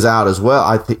is out as well.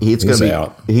 I think he's going to be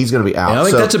out. He's going to be out. And I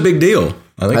think that's a big deal.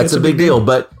 That's a big deal.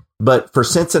 But for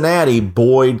Cincinnati,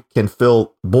 Boyd can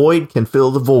fill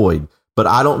the void. But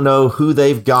I don't know who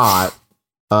they've got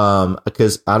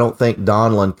because I don't think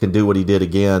Donlin can do what he did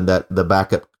again. That the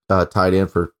backup tight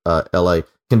end for LA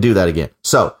can do that again.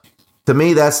 So to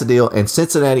me, that's the deal. And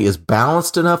Cincinnati is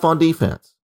balanced enough on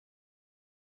defense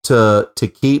to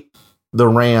keep the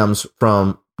Rams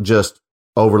from just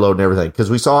overloading everything, because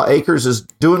we saw Akers is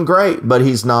doing great, but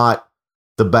he's not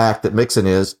the back that Mixon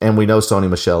is, and we know Sony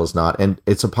Michel is not. And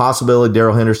it's a possibility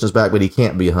Darrell Henderson is back, but he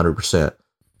can't be 100%.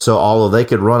 So although they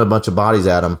could run a bunch of bodies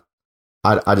at him,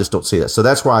 I just don't see that. So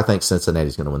that's why I think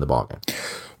Cincinnati's going to win the ball game.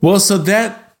 Well, so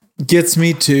that gets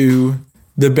me to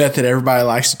the bet that everybody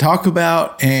likes to talk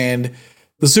about, and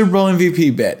the Super Bowl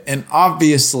MVP bet. And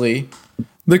obviously,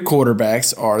 the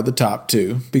quarterbacks are the top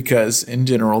 2 because, in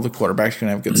general, the quarterbacks are going to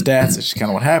have good stats. It's just kind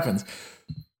of what happens.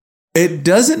 It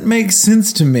doesn't make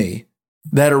sense to me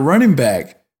that a running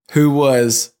back who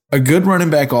was a good running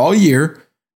back all year,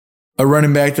 a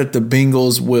running back that the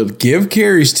Bengals will give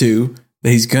carries to,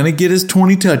 that he's going to get his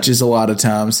 20 touches a lot of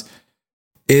times,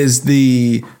 is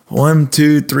the 1,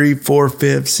 2, 3, 4,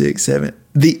 5, 6, 7,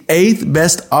 the 8th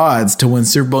best odds to win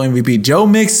Super Bowl MVP. Joe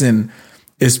Mixon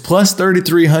is plus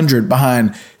 3,300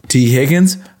 behind T.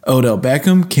 Higgins, Odell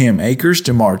Beckham, Cam Akers,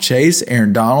 Jamar Chase,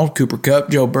 Aaron Donald, Cooper Kupp,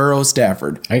 Joe Burrow,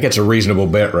 Stafford. I think that's a reasonable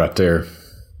bet right there.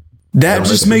 That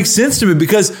just makes sense to me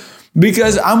because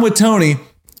I'm with Tony.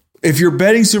 If you're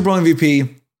betting Super Bowl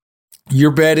MVP,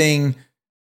 you're betting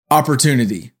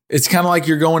opportunity. It's kind of like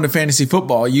you're going to fantasy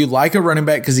football. You like a running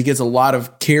back because he gets a lot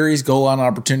of carries, goal line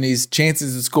opportunities,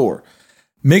 chances to score.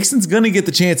 Mixon's going to get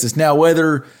the chances. Now,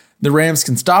 whether the Rams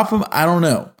can stop him, I don't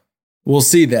know. We'll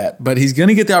see that. But he's going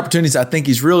to get the opportunities. I think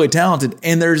he's really talented.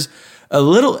 And there's a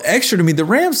little extra to me. The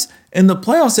Rams in the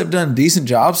playoffs have done a decent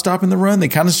job stopping the run. They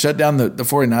kind of shut down the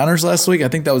 49ers last week. I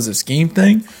think that was a scheme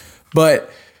thing.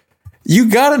 But you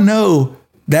got to know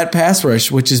that pass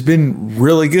rush, which has been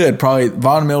really good. Probably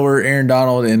Von Miller, Aaron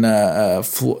Donald, and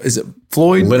is it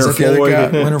Floyd? Leonard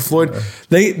Floyd. Leonard Floyd.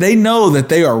 They know that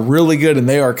they are really good, and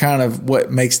they are kind of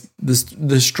what makes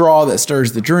the straw that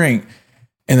stirs the drink.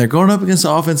 And they're going up against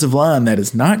an offensive line that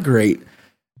is not great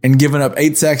and giving up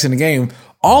 8 sacks in a game.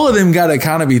 All of them got to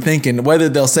kind of be thinking, whether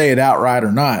they'll say it outright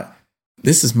or not,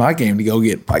 this is my game to go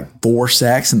get like 4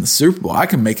 sacks in the Super Bowl. I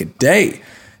can make a day.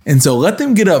 And so let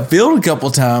them get upfield a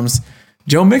couple times.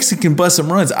 Joe Mixon can bust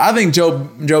some runs. I think Joe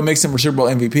Mixon for Super Bowl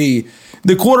MVP.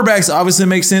 The quarterbacks obviously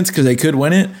make sense because they could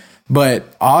win it.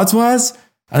 But odds-wise,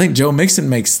 I think Joe Mixon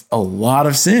makes a lot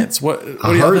of sense. What do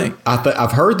you think?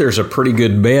 I've heard there's a pretty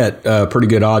good bet, pretty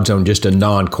good odds on just a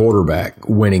non-quarterback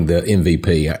winning the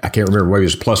MVP. I can't remember whether it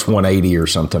was plus 180 or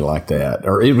something like that.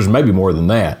 Or it was maybe more than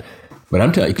that. But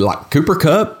I'm telling you, like Cooper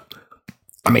Kupp,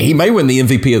 I mean, he may win the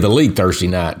MVP of the league Thursday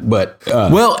night. But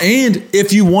well, and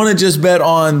if you want to just bet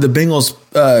on the Bengals'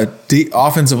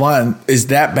 offensive line, is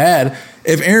that bad?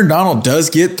 If Aaron Donald does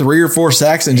get 3 or 4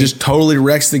 sacks and just totally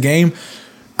wrecks the game,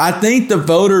 I think the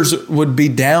voters would be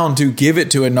down to give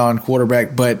it to a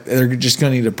non-quarterback, but they're just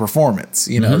going to need a performance.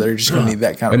 You know, they're just going to need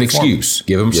that kind of excuse.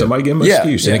 Give them somebody, give them an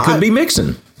excuse. And it could be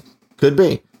Mixon. Could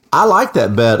be. I like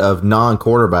that bet of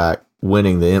non-quarterback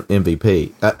winning the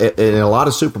MVP. In a lot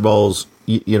of Super Bowls,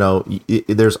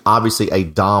 there's obviously a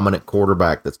dominant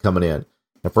quarterback that's coming in.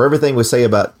 And for everything we say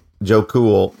about Joe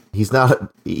Cool, he's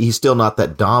still not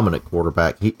that dominant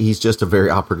quarterback. He's just a very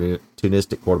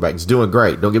opportunistic quarterback. He's doing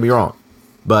great. Don't get me wrong.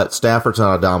 But Stafford's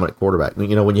not a dominant quarterback.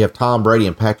 When you have Tom Brady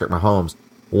and Patrick Mahomes,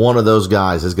 one of those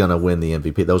guys is going to win the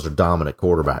MVP. Those are dominant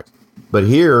quarterbacks. But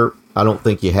here, I don't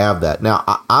think you have that. Now,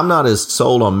 I'm not as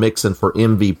sold on Mixon for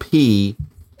MVP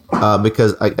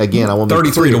because, again, I want to be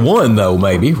 33 to 1, though,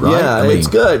 maybe, right? Yeah, it's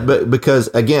good. But because,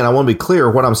 again, I want to be clear.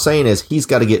 What I'm saying is he's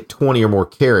got to get 20 or more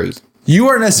carries. You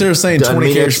weren't necessarily saying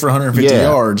 20 carries for 150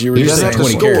 yards. You were just saying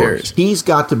 20 carries. He's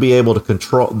got to be able to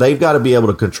control. They've got to be able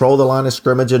to control the line of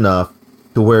scrimmage enough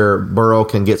to where Burrow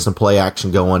can get some play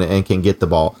action going and can get the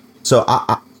ball. So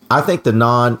I think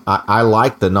I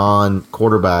like the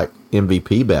non-quarterback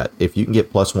MVP bet. If you can get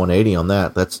plus 180 on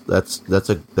that, that's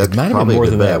probably more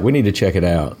than that. We need to check it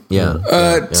out.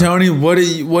 Yeah. Tony, what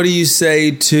do you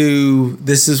say to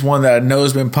this? Is one that I know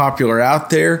has been popular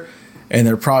out there, and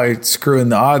they're probably screwing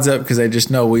the odds up because they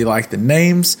just know we like the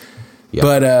names. Yep.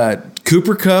 But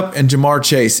Cooper Kupp and Jamar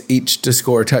Chase each to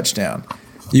score a touchdown.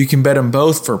 You can bet them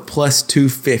both for plus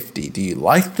 250. Do you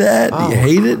like that? Do you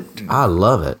hate it? I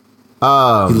love it. You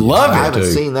love it. I haven't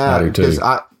seen that because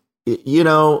I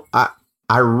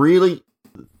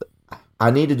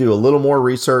need to do a little more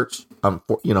research. I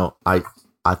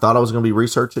thought I was going to be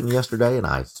reresearching yesterday, and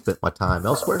I spent my time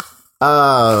elsewhere.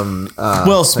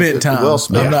 Well spent time. Well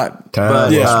spent. I'm not.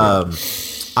 But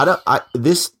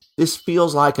this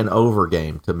feels like an over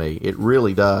game to me. It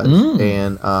really does.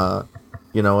 And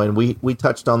and we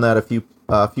touched on that a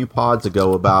few pods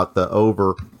ago about the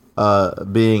over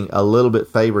being a little bit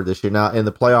favored this year. Now in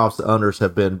the playoffs, the unders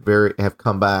have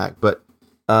come back, but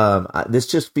this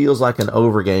just feels like an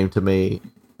over game to me.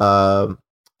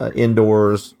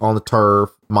 Indoors on the turf,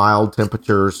 mild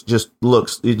temperatures,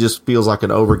 it just feels like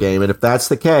an over game. And if that's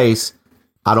the case,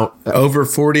 I don't over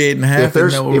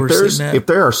 48.5. If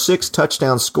there are 6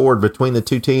 touchdowns scored between the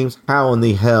two teams, how in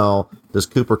the hell does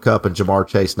Cooper Kupp and Jamar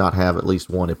Chase not have at least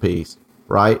one apiece?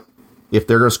 Right? If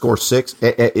they're going to score 6,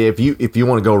 if you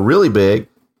want to go really big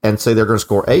and say they're going to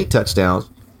score 8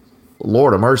 touchdowns,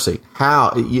 Lord of mercy,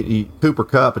 how Cooper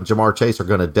Kupp and Jamar Chase are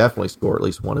going to definitely score at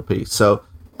least one apiece. So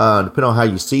depending on how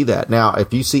you see that. Now,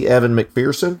 if you see Evan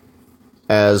McPherson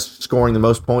as scoring the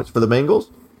most points for the Bengals,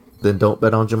 then don't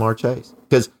bet on Jamar Chase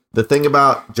because the thing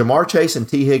about Jamar Chase and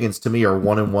T. Higgins to me are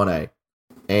 1 and 1A,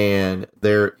 and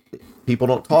people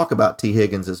don't talk about T.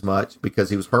 Higgins as much because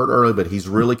he was hurt early, but he's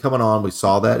really coming on. We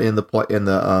saw that in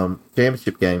the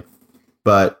championship game.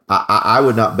 But I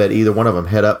would not bet either one of them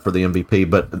head up for the MVP.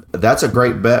 But that's a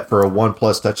great bet for a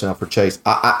 1+ touchdown for Chase.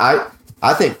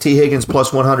 I think T. Higgins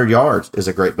plus 100 yards is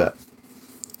a great bet.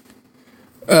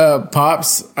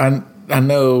 Pops, I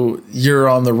know you're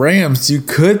on the Rams. You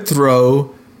could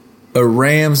throw a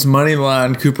Rams money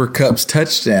line Cooper Kupp's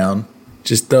touchdown.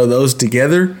 Just throw those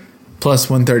together, plus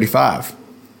 135.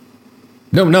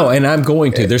 No, and I'm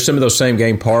going to. There's some of those same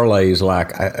game parlays.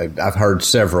 Like I've heard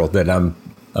several that I'm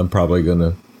probably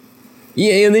gonna.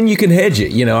 Yeah, and then you can hedge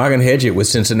it. I can hedge it with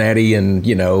Cincinnati, and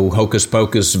hocus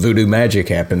pocus, voodoo magic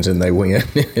happens, and they win.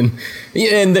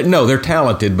 No, they're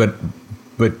talented, but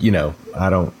I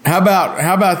don't. How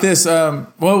about this?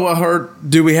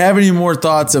 Do we have any more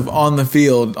thoughts of on the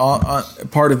field, on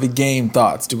part of the game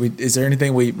thoughts? Is there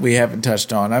anything we haven't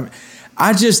touched on?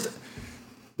 I just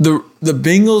the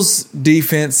Bengals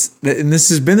defense, and this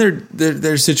has been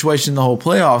their situation the whole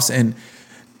playoffs, and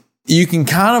you can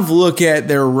kind of look at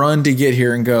their run to get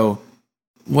here and go,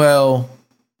 well,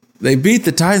 they beat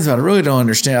the Titans, but I really don't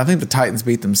understand. I think the Titans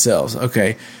beat themselves.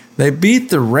 Okay, they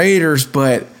beat the Raiders,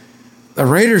 but the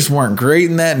Raiders weren't great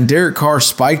in that, and Derek Carr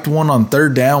spiked one on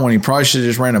 3rd down when he probably should have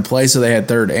just ran a play, so they had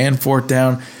 3rd and 4th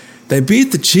down. They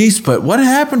beat the Chiefs, but what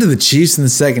happened to the Chiefs in the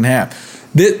second half?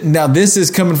 Now, this is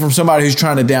coming from somebody who's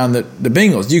trying to down the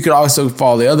Bengals. You could also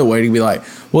fall the other way to be like,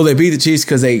 well, they beat the Chiefs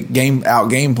because they game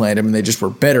planned them and they just were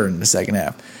better in the second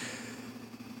half.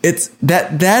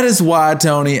 That is why,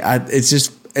 Tony,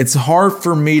 it's hard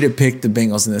for me to pick the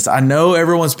Bengals in this. I know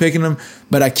everyone's picking them,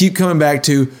 but I keep coming back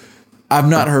to I've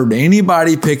not heard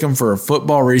anybody pick them for a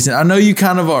football reason. I know you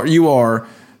kind of are,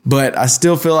 but I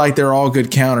still feel like they're all good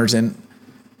counters, and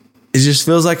it just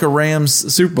feels like a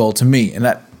Rams Super Bowl to me. And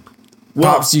that.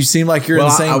 Pops, you seem like you're in the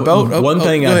same boat. One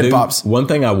thing Pops. One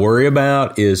thing I worry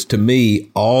about is, to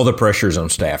me, all the pressure's on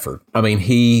Stafford. I mean,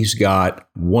 he's got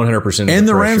 100% and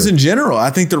the Rams in general. I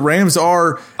think the Rams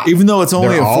are, even though it's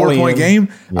only a 4-point game,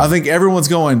 I think everyone's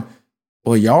going,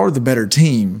 well, y'all are the better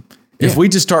team. If we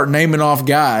just start naming off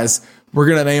guys, we're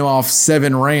going to name off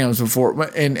 7 Rams before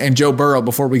and Joe Burrow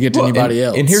before we get to anybody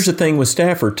else. And here's the thing with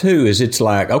Stafford too, is it's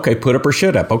like, okay, put up or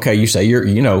shut up. Okay, you say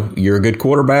you're a good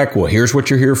quarterback. Well, here's what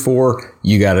you're here for.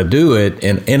 You got to do it,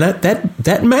 and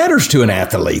that matters to an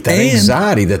athlete. That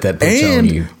anxiety that puts on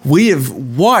you. We have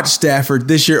watched Stafford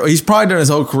this year. He's probably done his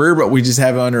whole career, but we just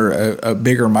have it under a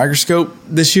bigger microscope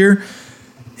this year.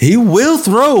 He will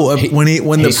throw when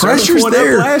the pressure's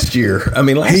there. Last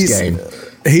game.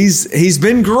 He's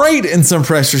been great in some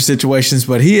pressure situations,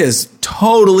 but he has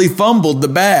totally fumbled the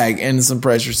bag in some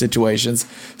pressure situations.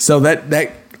 So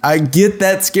that I get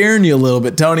that scaring you a little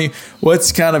bit. Tony,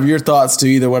 what's kind of your thoughts to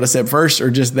either what I said first or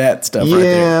just that stuff right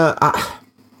there? Yeah,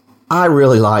 I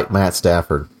really like Matt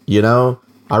Stafford. I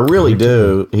really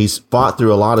do. He's fought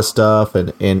through a lot of stuff,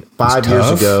 and 5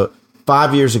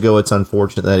 years ago, it's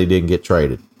unfortunate that he didn't get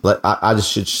traded. I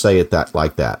just should say it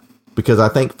like that. Because I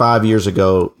think 5 years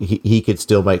ago, he could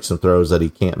still make some throws that he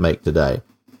can't make today.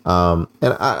 And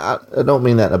I don't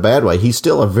mean that in a bad way. He's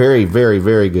still a very, very,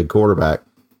 very good quarterback.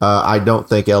 I don't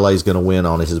think LA is going to win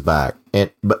on his back.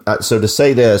 So to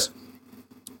say this,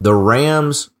 the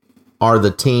Rams are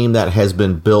the team that has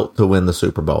been built to win the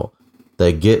Super Bowl.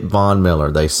 They get Von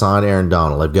Miller. They sign Aaron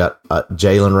Donald. They've got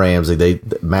Jalen Ramsey.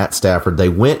 Matt Stafford. They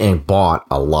went and bought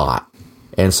a lot.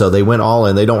 And so they went all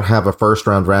in. They don't have a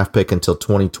first-round draft pick until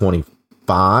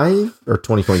 2025 or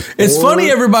 2024. It's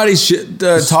funny everybody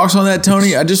talks on that,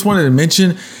 Tony. I just wanted to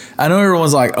mention, I know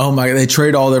everyone's like, oh my God, they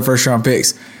trade all their first-round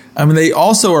picks. I mean, they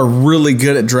also are really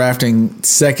good at drafting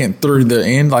second through the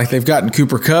end. Like they've gotten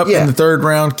Cooper Kupp in the 3rd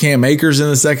round, Cam Akers in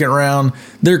the 2nd round.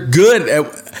 They're good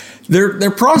at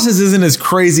their process isn't as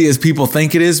crazy as people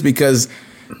think it is, because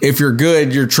if you're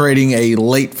good, you're trading a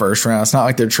late first round. It's not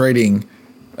like they're trading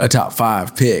a top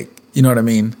 5 pick. You know what I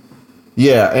mean?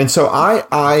 Yeah. And so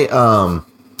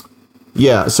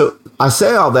so I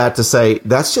say all that to say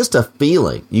that's just a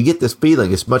feeling. You get this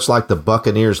feeling. It's much like the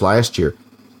Buccaneers last year.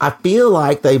 I feel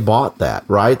like they bought that,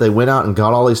 right? They went out and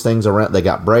got all these things around. They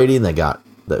got Brady, and they got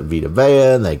the Vita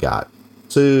Vea, and they got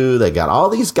Sue. They got all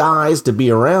these guys to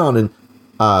be around.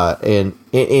 And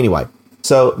anyway,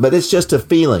 so, but it's just a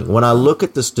feeling. When I look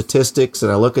at the statistics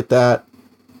and I look at that,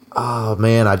 oh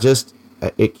man,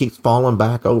 it keeps falling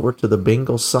back over to the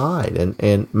Bengals side,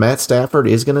 and Matt Stafford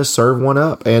is going to serve one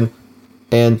up. So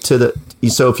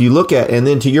if you look at, and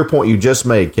then to your point you just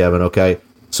made, Kevin, okay.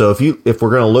 So if we're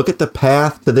going to look at the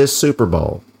path to this Super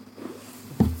Bowl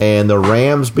and the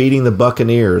Rams beating the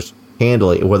Buccaneers,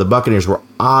 handily, where the Buccaneers were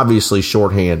obviously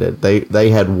shorthanded. They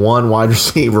had one wide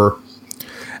receiver.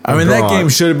 I mean, that game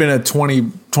should have been a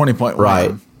 20 point win.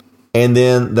 Right. And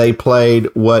then they played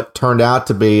what turned out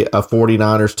to be a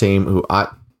 49ers team who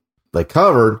they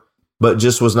covered, but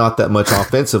just was not that much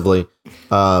offensively.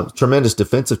 Tremendous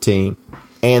defensive team.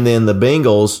 And then the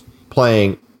Bengals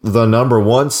playing the number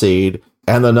 1 seed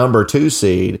and the number 2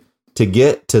 seed to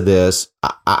get to this.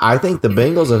 I think the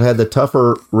Bengals have had the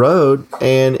tougher road.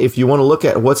 And if you want to look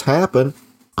at what's happened,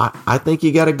 I think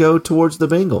you got to go towards the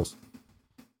Bengals.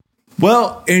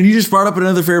 Well, and you just brought up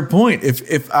another fair point.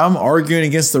 If I'm arguing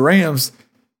against the Rams,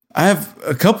 I have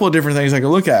a couple of different things I could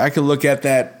look at. I could look at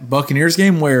that Buccaneers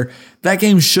game where that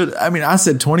game I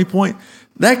said 20 point.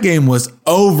 That game was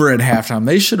over at halftime.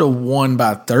 They should have won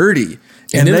by 30.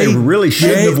 And then they really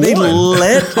shouldn't have won.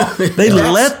 They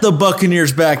let the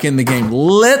Buccaneers back in the game.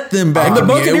 Let them back in the game.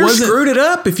 The Buccaneers screwed it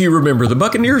up, if you remember. The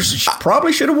Buccaneers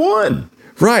probably should have won.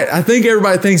 Right. I think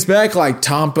everybody thinks back like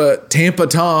Tampa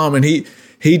Tom, and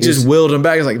he just willed him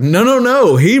back. It's like,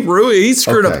 no. He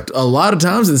screwed up a lot of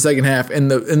times in the second half. And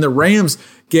the Rams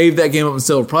gave that game up in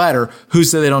silver platter. Who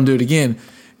said they don't do it again?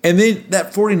 And then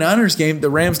that 49ers game, the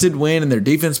Rams did win and their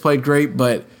defense played great.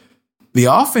 But the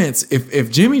offense,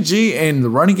 if Jimmy G and the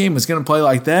running game is going to play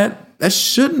like that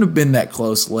shouldn't have been that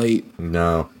close late.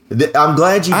 No. I'm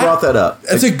glad you brought that up.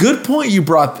 That's a good point you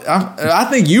brought. I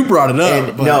think you brought it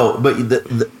up. But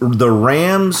the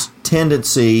Rams'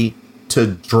 tendency to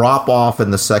drop off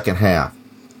in the second half.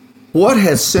 What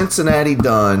has Cincinnati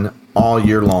done all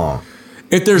year long?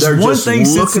 If there's one thing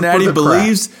Cincinnati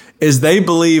believes is they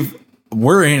believe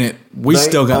we're in it. We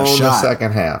still got a shot. The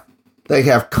second half. They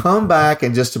have come back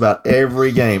in just about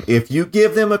every game. If you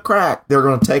give them a crack, they're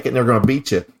going to take it and they're going to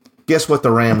beat you. Guess what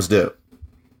the Rams do?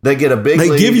 They get a big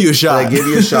lead. They give you a shot. They give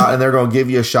you a shot, and they're going to give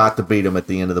you a shot to beat them at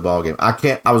the end of the ballgame.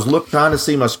 I was trying to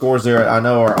see my scores there. I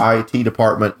know our IT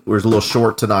department was a little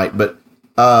short tonight, but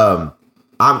I'm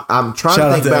trying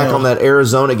to think back on that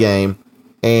Arizona game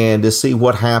and to see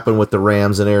what happened with the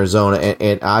Rams in Arizona.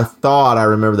 And I thought I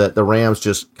remember that the Rams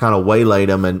just kind of waylaid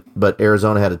them, but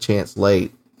Arizona had a chance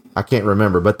late. I can't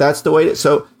remember, but that's the way it is.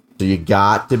 So you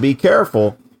got to be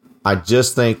careful. I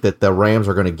just think that the Rams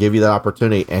are going to give you that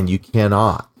opportunity, and you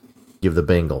cannot give the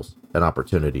Bengals an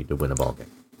opportunity to win a ball game.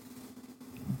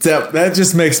 That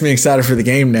just makes me excited for the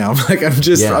game now. I'm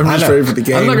just ready for the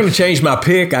game. I'm not going to change my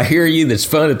pick. I hear you. That's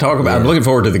fun to talk about. I'm looking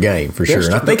forward to the game for sure.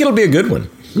 And I think it'll be a good one.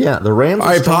 Yeah, the Rams. All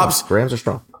right, Pops. Rams are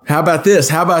strong. How about this?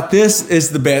 How about this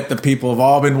is the bet that people have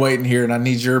all been waiting here, and I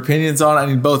need your opinions on it. I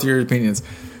need both your opinions.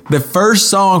 The first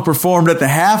song performed at the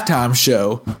halftime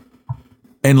show,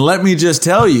 and let me just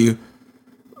tell you,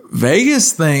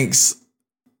 Vegas thinks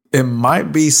it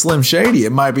might be Slim Shady.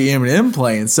 It might be Eminem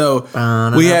playing. So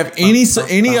we have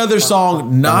any other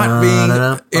song not being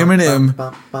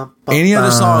Eminem. Any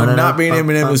other song not being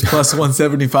Eminem is plus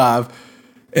 175.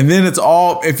 And then it's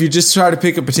all, if you just try to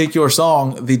pick a particular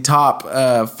song, the top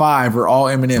 5 are all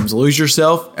Eminems. Lose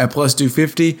Yourself at plus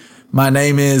 250. My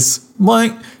Name Is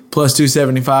blank plus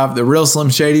 275. The Real Slim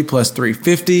Shady plus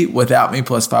 350. Without Me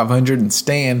plus 500. And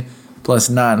Stan plus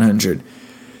 900.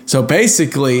 So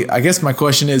basically, I guess my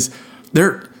question is,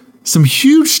 there are some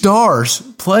huge stars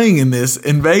playing in this,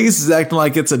 and Vegas is acting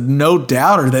like it's a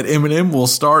no-doubter that Eminem will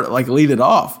lead it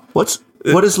off. What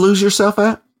is Lose Yourself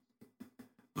at?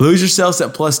 Lose Yourself's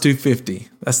at plus 250.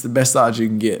 That's the best odds you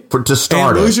can get. To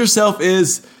start Lose Yourself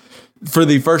is, for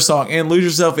the first song, and Lose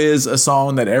Yourself is a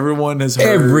song that everyone has heard.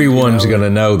 Everyone's going to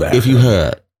know that. If you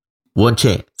had one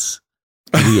chance,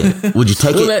 would you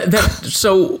take it?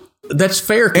 That's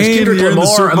fair because And Kendrick you're in the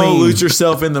Lamar. Super Bowl, Lose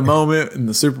Yourself in the moment in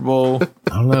the Super Bowl.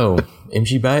 I don't know.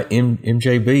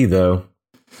 MJB though.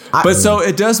 But so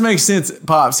it does make sense,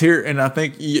 Pops, here, and I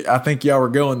think y'all were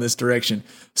going this direction.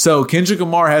 So Kendrick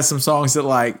Lamar has some songs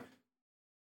that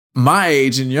my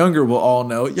age and younger will all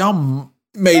know. Y'all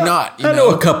may not. I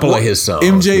know a couple of his songs.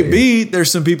 MJB,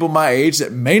 there's some people my age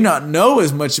that may not know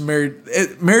as much Mary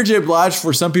J. Blige.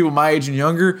 For some people my age and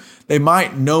younger, they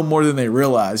might know more than they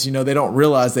realize. They don't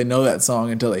realize they know that song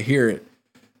until they hear it.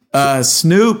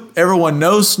 Snoop, everyone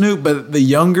knows Snoop, but the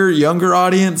younger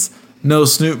audience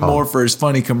knows Snoop more for his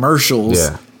funny commercials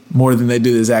more than they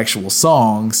do his actual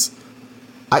songs.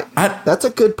 That's a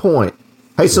good point.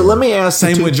 Hey, so let me ask.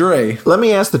 Same with Dre. Let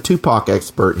me ask the Tupac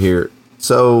expert here.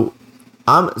 So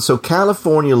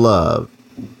California Love.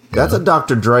 That's a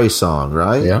Dr. Dre song,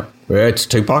 right? Yeah, it's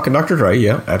Tupac and Dr. Dre.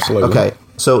 Yeah, absolutely. Okay,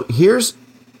 so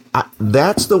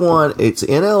that's the one. It's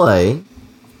in L.A.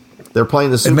 They're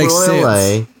playing the Super Bowl in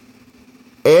L.A.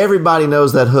 Everybody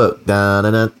knows that hook.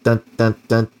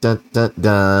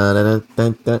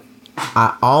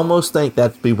 I almost think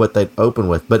that'd be what they'd open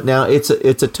with. But now it's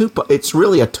a Tupac. It's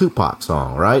really a Tupac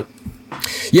song, right?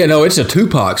 Yeah, no, it's a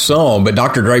Tupac song, but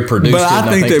Dr. Dre produced But it. I And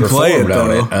think they play it, performed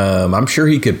on though. it. I'm sure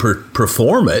he could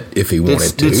perform it if he wanted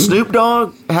to. Did Snoop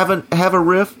Dogg have a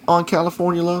riff on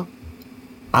California Love?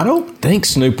 I don't think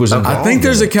Snoop was involved. I think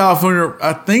there's in a it.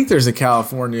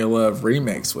 California Love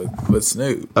remix with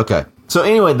Snoop. Okay. So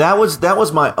anyway, that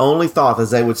was my only thought,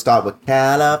 is they would start with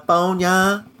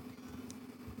California,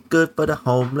 good for the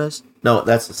homeless. No,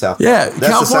 that's the South. Yeah, that's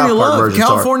California the South Park Love. version, sorry.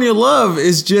 California Love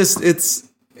is just it's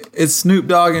Snoop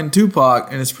Dogg and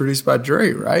Tupac, and it's produced by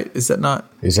Dre, right? Is that not?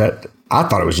 Is that? I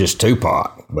thought it was just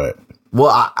Tupac, but Well,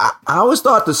 I always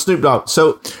thought the Snoop Dogg.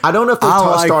 So I don't know if they I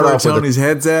like start where off with Tony's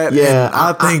head's at. Yeah, and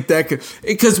I think that could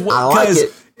because I like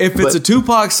it, if it's but- a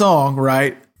Tupac song,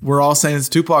 right? We're all saying it's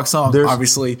a Tupac song. There's-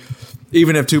 Obviously,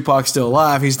 even if Tupac's still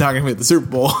alive, he's not going to be at the Super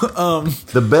Bowl.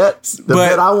 the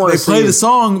bet I want they to play see the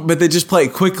song, but they just play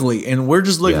it quickly, and we're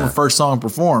just looking Yeah. for first song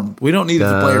performed. We don't need it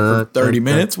to play it for 30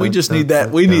 minutes. We just need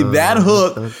that. We need that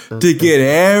hook to get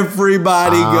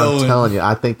everybody I'm going. telling you,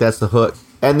 I think that's the hook.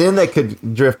 And then they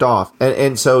could drift off.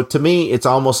 And so to me, it's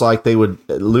almost like they would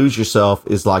Lose Yourself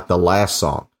is like the last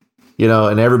song,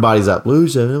 and everybody's up,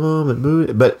 lose it a moment, move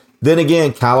it. But then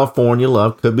again, California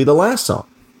Love could be the last song.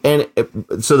 And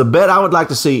so the bet I would like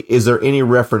to see, is there any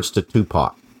reference to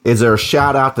Tupac? Is there a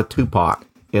shout out to Tupac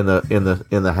in the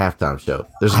halftime show?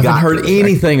 There's I haven't heard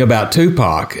anything about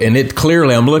Tupac, and it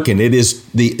clearly I'm looking. It is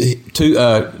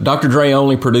Dr. Dre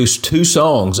only produced 2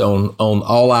 songs on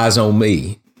All Eyes on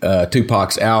Me,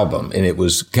 Tupac's album, and it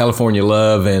was California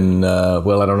Love and I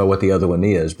don't know what the other one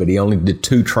is, but he only did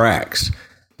 2 tracks.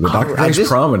 But Dr. Dre's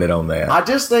prominent on that. I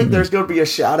just think there's going to be a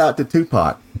shout out to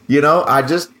Tupac.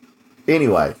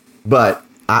 Anyway, but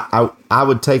I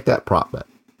would take that prop bet.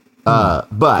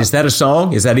 But Is that a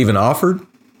song? Is that even offered,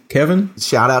 Kevin?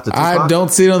 shout out to Tupac. I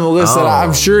don't see it on the list. Oh.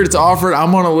 I'm sure it's offered.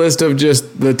 I'm on a list of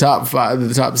just the top 5,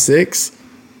 the top 6,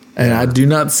 and I do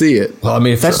not see it. Well, I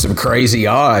mean, if that's some crazy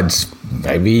odds,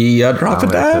 maybe drop a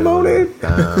dime on it.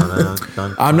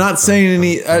 I'm not saying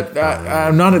any.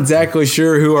 I'm not exactly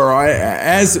sure who are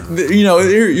as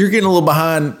you're getting a little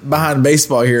behind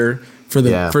baseball here for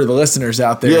the listeners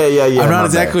out there. Yeah. I'm not my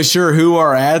exactly sure who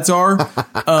our ads are.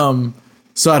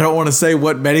 So I don't want to say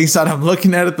what betting site I'm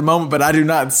looking at the moment, but I do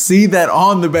not see that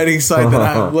on the betting site that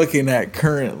I'm looking at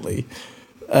currently.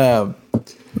 How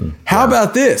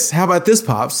about this? How about this,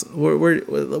 Pops? Where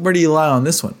do you lie on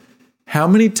this one? How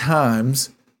many times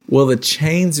will the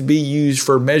chains be used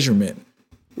for measurement?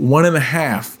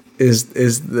 1.5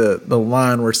 is the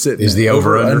line we're sitting. Is at. the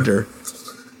over-under? Under.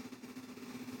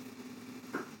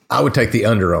 I would take the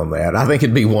under on that. I think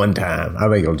it'd be one time. I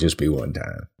think it'll just be one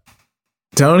time.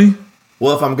 Tony?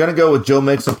 Well, if I'm going to go with Joe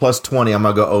Mixon plus 20, I'm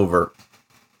going to go over.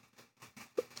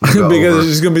 Because there's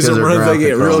just going to be some runs that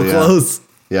get real close.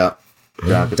 Yeah.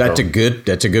 That's a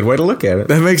good way to look at it.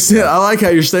 That makes sense. I like how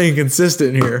you're staying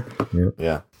consistent here.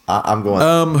 Yeah. I'm going.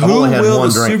 I've who only had will one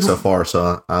the drink Super- so far,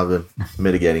 so I've been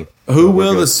mitigating. Who So we're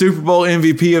will good. the Super Bowl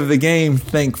MVP of the game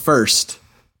think first?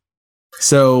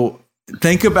 So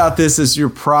think about this as you're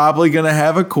probably going to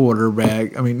have a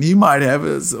quarterback. I mean, you might have.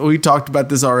 We talked about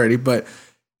this already, but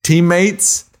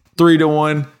teammates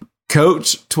 3-1,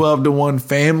 coach 12-1,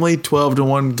 family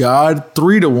 12-1, God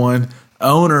 3-1,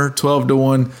 owner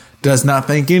 12-1. Does not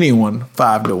think anyone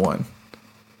 5-1.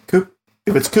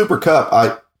 If it's Cooper Kupp,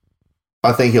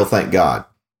 I think he'll thank God.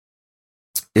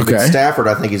 If Okay. it's Stafford,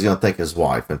 I think he's going to thank his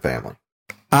wife and family.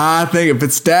 I think if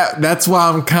it's that's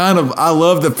why I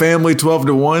love the family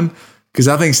 12-1 because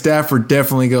I think Stafford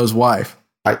definitely goes wife.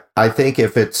 I think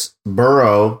if it's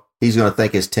Burrow, he's going to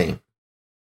thank his team.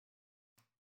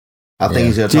 I think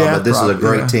he's going to talk about this is a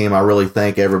great team. I really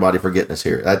thank everybody for getting us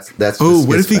here. That's. Oh, just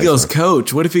what his if he face goes on it.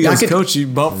 coach? What if he goes could- coach? You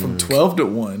bump from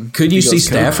 12-1. Could you If he see goes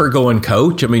coach. Stafford going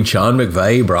coach? I mean, Sean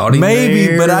McVay brought him Maybe,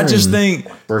 there, but I just and- think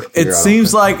First year, it I don't seems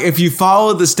think like if you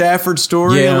follow the Stafford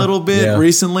story Yeah, a little bit yeah.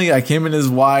 recently, like him and his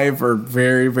wife are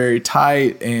very, very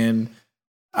tight, and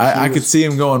I could see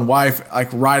him going wife like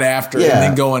right after, and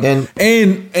then going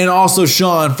and also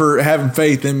Sean for having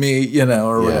faith in me,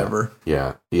 or whatever.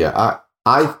 Yeah.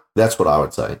 I that's what I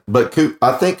would say. But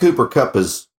I think Cooper Kupp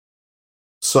is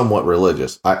somewhat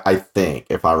religious. I think,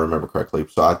 if I remember correctly.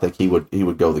 So I think he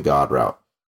would go the God route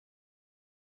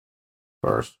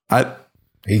first.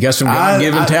 He got some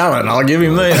God-given talent. I'll give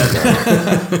him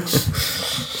that.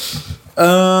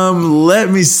 Let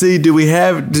me see. Do we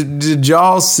have? Did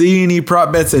y'all see any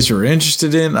prop bets that you're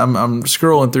interested in? I'm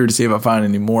scrolling through to see if I find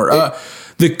any more.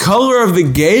 The color of the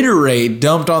Gatorade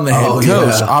dumped on the head coach.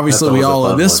 yeah. Obviously, That's we always a all fun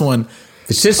love this one. one.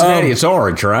 If it's Cincinnati, it's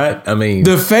orange, right? I mean,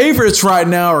 The favorites right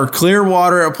now are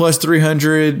Clearwater at plus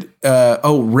 300.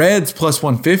 Reds plus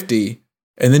 150.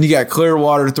 And then you got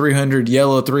Clearwater 300,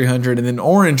 Yellow 300, and then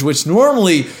Orange, which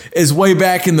normally is way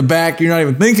back in the back. You're not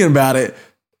even thinking about it.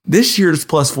 This year's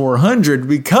plus 400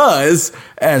 because,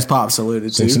 as Pops alluded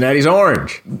to, Cincinnati's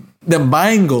orange. the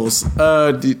Bengals.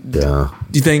 Do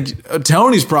you think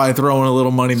Tony's probably throwing a little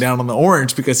money down on the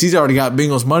Orange because he's already got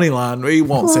Bengals money line? He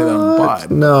won't say that on the pod.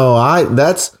 No,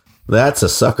 that's a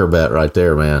sucker bet right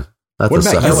there, man. That's What a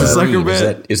about sucker yellow bet. sucker green?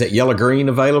 bet? Is that yellow green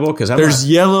available? Because There's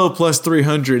Yellow plus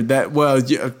 300. I forget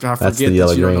that the you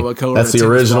yellow don't know green. what color That's the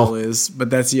tennis original. ball is,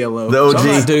 but that's Yellow. The So I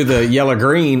might OG. do the yellow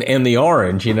green and the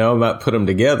orange. I might put them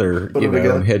together.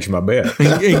 And hedge my bet.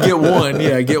 and get one.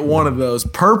 Yeah, get one of those.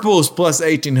 Purple's plus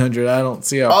 1,800. I don't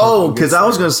see how. Oh, purple because gets I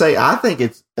was there. going to say, I think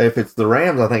if it's the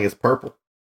Rams, I think it's purple.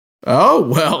 Oh,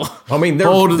 well. I mean,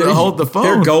 Hold the phone.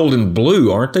 They're gold and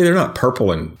blue, aren't they? They're not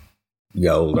purple and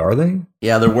gold, are they?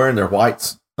 Yeah, they're wearing their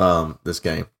whites this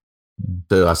game.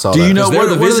 Dude, I saw Do that. you know they're what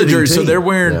the are the visiting jerseys? So team. they're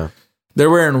wearing Yeah. they're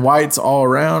wearing whites all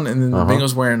around, and then the Uh-huh.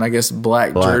 Bengals wearing, I guess,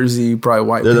 black Black. jersey, probably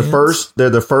white. They're the pants. first.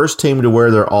 They're the first team to wear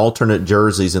their alternate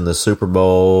jerseys in the Super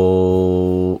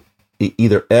Bowl,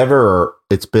 either ever or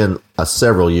it's been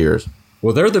several years.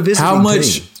 Well, they're the visiting How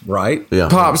much- team, right? Yeah,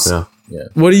 Pops. Yeah.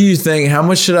 What do you think? How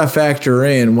much should I factor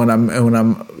in when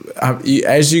I'm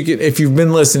as you get, if you've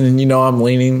been listening, you know I'm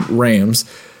leaning Rams.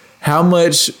 How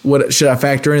much what should I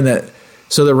factor in that?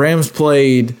 So the Rams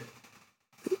played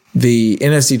the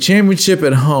NFC Championship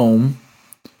at home,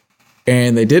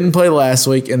 and they didn't play last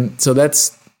week, and so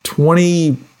that's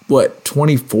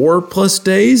 24 plus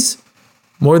days,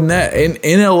 more than that in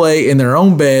LA in their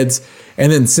own beds,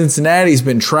 and then Cincinnati's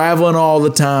been traveling all the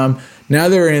time. Now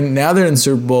they're in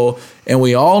Super Bowl, and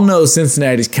we all know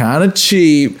Cincinnati's kind of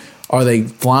cheap. Are they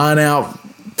flying out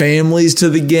families to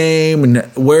the game and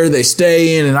where they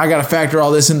stay in? And I got to factor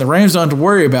all this in. The Rams don't have to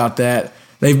worry about that.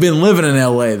 They've been living in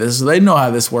LA. They know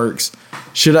how this works.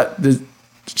 Should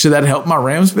that help my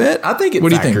Rams bet? I think it What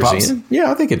do you think, factors Pops? in.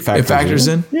 Yeah, I think it factors, factors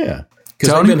in? Yeah.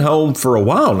 Because Tony? they've been home for a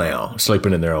while now,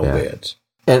 sleeping in their own beds.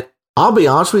 And I'll be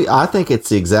honest with you, I think it's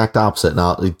the exact opposite.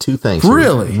 Now, two things.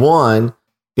 Really? One,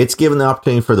 it's given the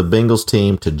opportunity for the Bengals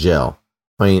team to gel.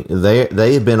 I mean,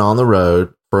 they have been on the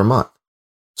road for a month.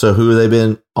 So who have they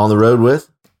been on the road with?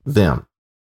 Them.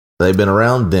 They've been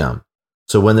around them.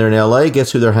 So when they're in LA,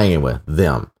 guess who they're hanging with?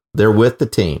 Them. They're with the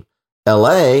team.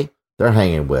 LA, they're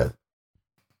hanging with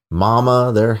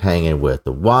mama, they're hanging with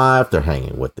the wife, they're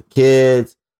hanging with the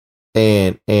kids.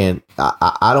 And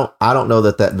I don't know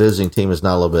that visiting team is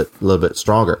not a little bit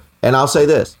stronger. And I'll say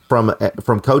this, from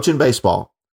coaching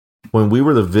baseball, when we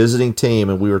were the visiting team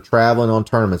and we were traveling on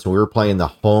tournaments and we were playing the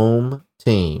home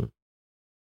team,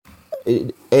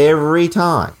 every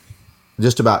time,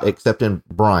 just about except in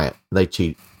Bryant, they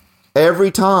cheat.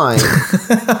 Every time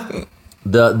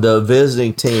the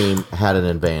visiting team had an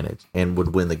advantage and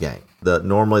would win the game.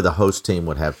 Normally the host team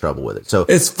would have trouble with it. So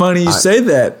It's funny you say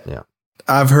that. yeah.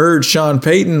 I've heard Sean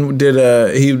Payton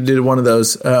did one of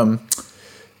those.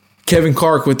 Kevin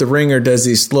Clark with the Ringer does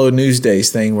these slow news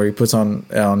days thing where he puts on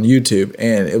YouTube,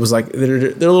 and it was like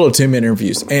they're little 10-minute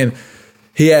interviews, and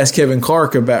he asked Kevin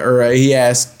Clark he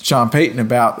asked Sean Payton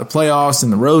about the playoffs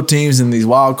and the road teams and these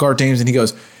wild card teams, and he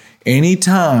goes,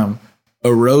 anytime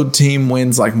a road team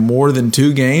wins like more than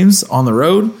 2 games on the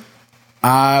road,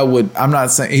 I'm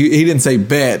not saying he didn't say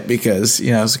bet because,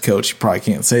 as a coach, you probably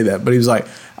can't say that, but he was like,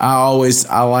 I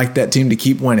like that team to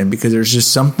keep winning because there's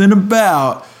just something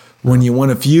about when you win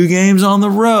a few games on the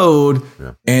road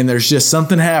and there's just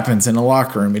something happens in the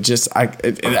locker room. It just, I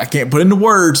can't put into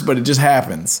words, but it just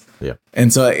happens. Yeah.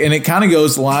 And it kind of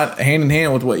goes hand in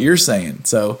hand with what you're saying.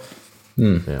 So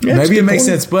That's maybe a it good makes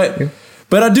point. sense,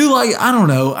 but I do like, I don't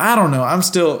know. I'm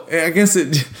still, I guess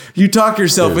you talk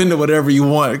yourself into whatever you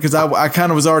want because I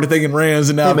kind of was already thinking Rams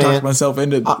and now I've talked myself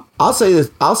into. I'll say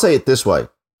this. I'll say it this way: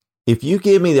 if you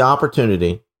give me the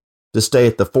opportunity to stay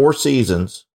at the Four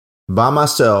Seasons by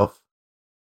myself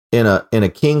in a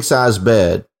king size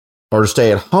bed, or to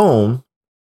stay at home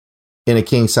in a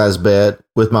king size bed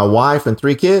with my wife and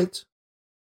 3 kids,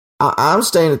 I'm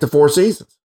staying at the Four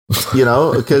Seasons.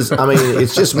 Because I mean,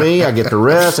 it's just me. I get to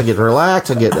rest. I get to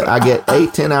relax. I get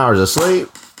 8-10 hours of sleep.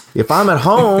 If I'm at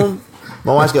home,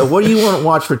 my wife's go, "What do you want to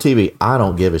watch for TV?" I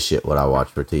don't give a shit what I watch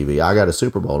for TV. I got a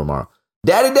Super Bowl tomorrow.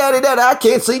 Daddy, I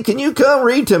can't sleep. Can you come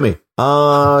read to me?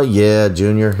 Yeah,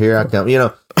 Junior, here I come.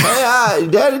 Hey,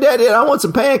 Daddy, I want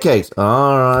some pancakes.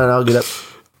 All right, I'll get up.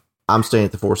 I'm staying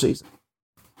at the Four Seasons.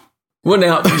 Well,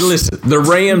 now, listen, the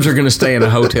Rams are going to stay in a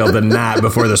hotel the night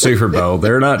before the Super Bowl.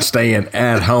 They're not staying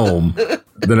at home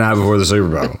the night before the Super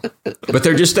Bowl. But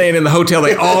they're just staying in the hotel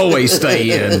they always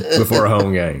stay in before a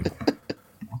home game.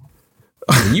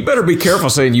 You better be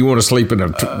careful saying you want to sleep in a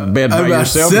bed by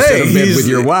yourself instead of bed with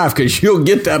your wife, because you'll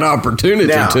get that opportunity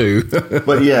to.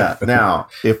 But yeah, now,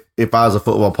 if I was a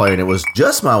football player and it was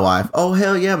just my wife, oh,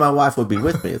 hell yeah, my wife would be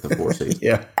with me at the Four Seasons.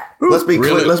 Yeah. Let's be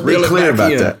clear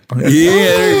about that. Yeah,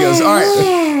 there he goes. All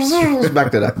right. Let's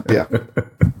back that up. Yeah.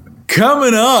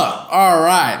 Coming up. All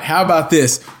right. How about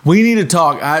this? We need to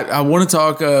talk. I want to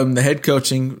talk the head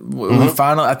coaching. We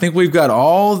finally, I think we've got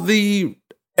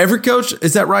every coach.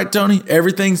 Is that right, Tony?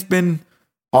 Everything's been,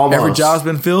 Almost. every job's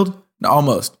been filled? No,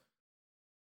 almost.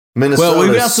 Minnesota, Well,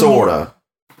 we've got some sort of.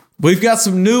 We've got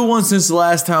some new ones since the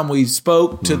last time we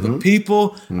spoke to the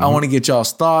people. I want to get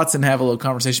y'all's thoughts and have a little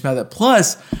conversation about that.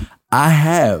 Plus, I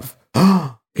have,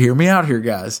 hear me out here,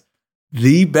 guys,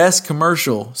 the best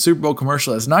commercial, Super Bowl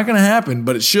commercial. It's not going to happen,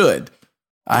 but it should.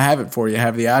 I have it for you. I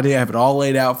have the idea. I have it all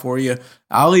laid out for you.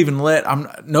 I'll even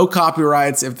no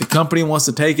copyrights. If the company wants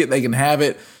to take it, they can have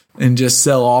it and just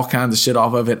sell all kinds of shit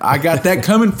off of it. I got that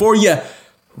coming for you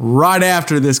right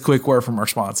after this quick word from our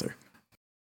sponsor.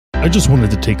 I just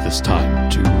wanted to take this time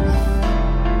to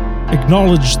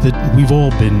acknowledge that we've all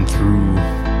been through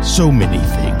so many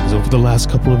things over the last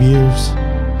couple of years.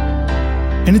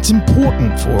 And it's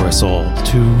important for us all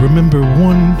to remember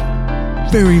one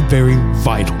very, very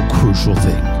vital, crucial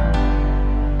thing.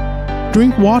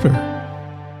 Drink water.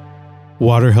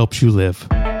 Water helps you live.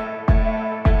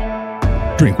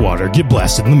 Drink water. Get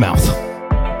blasted in the mouth.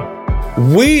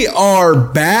 We are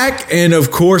back, and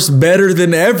of course, better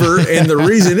than ever. And the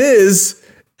reason is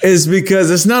because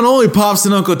it's not only Pops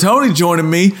and Uncle Tony joining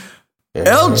me.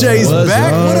 LJ's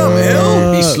back. What up,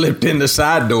 L? He slipped in the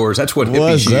side doors. That's what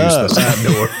hippies use, the side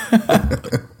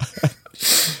door.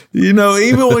 You know,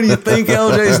 even when you think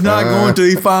LJ's not going to,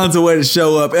 he finds a way to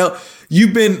show up.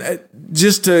 You've been,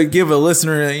 just to give a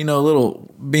listener, a little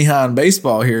behind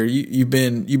baseball here. You've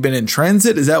been in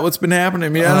transit. Is that what's been happening? I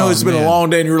mean, I know it's been a long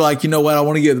day, and you're like, you know what? I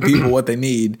want to give the people what they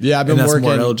need. Yeah, I've been working.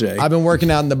 LJ. I've been working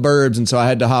out in the burbs, and so I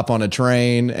had to hop on a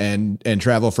train and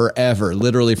travel forever,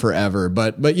 literally forever.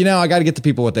 But I got to get the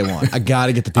people what they want. I got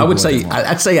to get the people.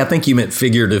 I think you meant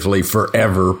figuratively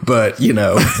forever, but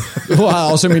Well, I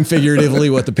also mean figuratively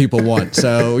what the people want.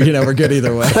 So we're good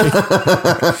either way.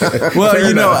 Well,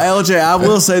 LJ, I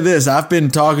will say this: I've been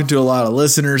talking to a lot of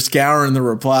listeners, scouring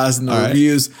the replies and the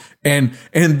reviews, and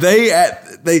they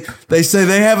say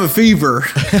they have a fever,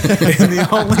 and the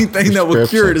only thing that will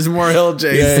cure it is more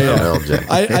LJ. Yeah.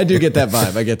 I do get that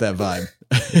vibe. I get that vibe.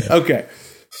 Okay.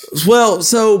 Well,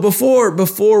 so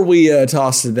before we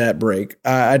tossed to that break,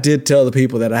 I did tell the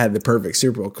people that I had the perfect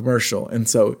Super Bowl commercial, and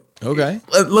so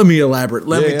let me elaborate.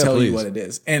 Let me tell you what it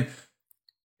is, and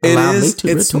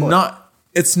it's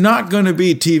not going to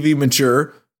be TV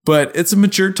mature. But it's a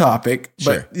mature topic.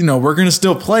 Sure. But, we're going to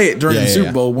still play it during the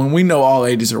Super Bowl when we know all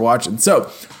ages are watching. So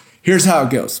here's how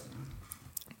it goes.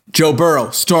 Joe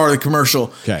Burrow, star of the commercial.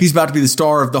 Okay. He's about to be the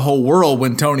star of the whole world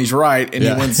when Tony's right and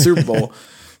he wins the Super Bowl.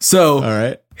 So all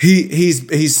right.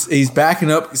 he's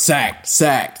backing up,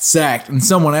 sacked. And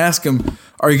someone asked him,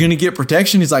 are you going to get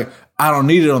protection? He's like, I don't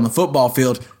need it on the football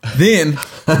field. Then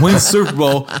wins Super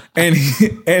Bowl. And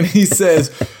he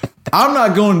says, I'm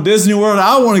not going to Disney World.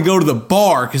 I want to go to the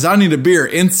bar because I need a beer.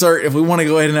 Insert, if we want to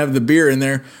go ahead and have the beer in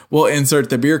there, we'll insert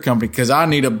the beer company because I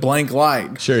need a blank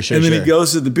light. Sure. And then he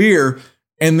goes to the beer,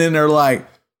 and then they're like,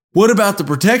 what about the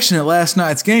protection at last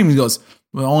night's game? He goes,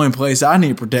 well, the only place I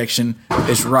need protection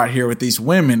is right here with these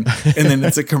women. And then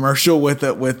it's a commercial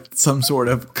with some sort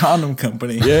of condom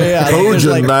company. Yeah. There's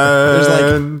like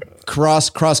cross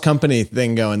company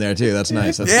thing going there too. That's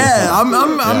nice.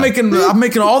 I'm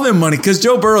making all them money because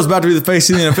Joe Burrow's about to be the face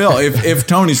of the NFL. If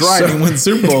Tony's right and wins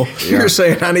the Super Bowl, you're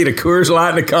saying I need a Coors Light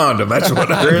and a condom. That's what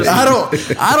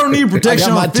I don't need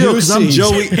protection on the field because I'm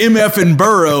Joey MF and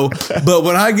Burrow. But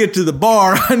when I get to the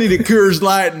bar, I need a Coors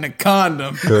Light and a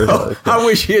condom. I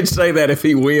wish he'd say that if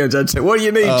he wins. I'd say, what do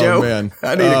you need, Joe? Man.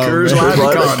 I need a Coors Light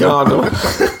and a condom.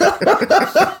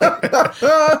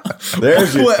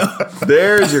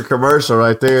 There's your commercial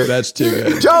right there. That's too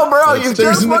good. Joe Burrow, you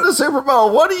just won the Super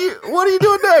Bowl. What are you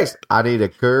doing next? I need a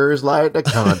Coors Light and a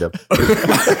condom.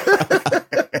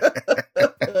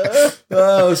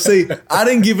 Oh, see, I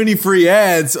didn't give any free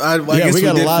ads. I guess we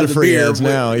got a lot of free beer, ads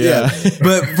now. Yeah.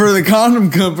 But for the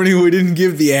condom company, we didn't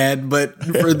give the ad. But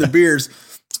for the beers,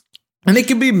 and it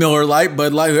can be Miller Lite,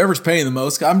 Bud Light, whoever's paying the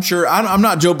most. I'm sure I'm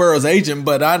not Joe Burrow's agent,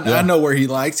 but I know where he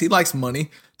likes. He likes money.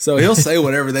 So he'll say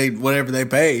whatever they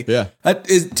pay. Yeah.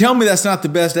 Tell me that's not the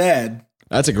best ad.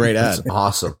 That's a great ad.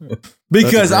 Awesome.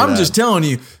 Because I'm ad. just telling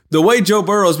you, the way Joe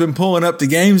Burrow's been pulling up to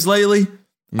games lately,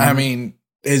 I mean,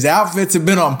 his outfits have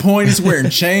been on point. He's wearing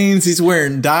chains, he's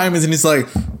wearing diamonds, and he's like,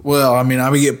 well, I mean, I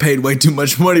would get paid way too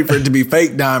much money for it to be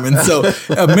fake diamonds. So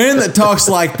a man that talks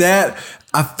like that,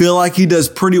 I feel like he does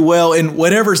pretty well in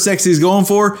whatever sex he's going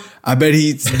for. I bet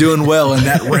he's doing well in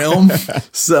that realm.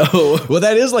 So, Well,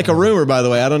 that is like a rumor, by the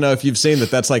way. I don't know if you've seen that.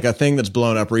 That's like a thing that's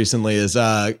blown up recently. Is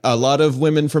a lot of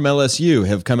women from LSU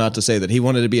have come out to say that he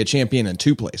wanted to be a champion in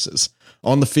 2 places,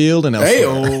 on the field and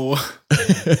elsewhere.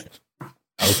 hey,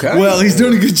 Okay. well, he's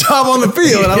doing a good job on the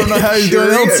field. I don't know how he's Sure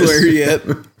doing is. elsewhere yet.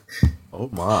 Oh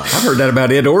my. I've heard that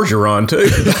about Ed Orgeron too.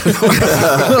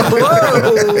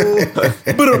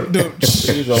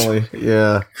 He's only,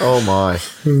 yeah. Oh my.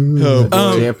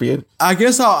 Champion. I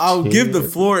guess I'll give the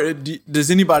floor.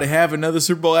 Does anybody have another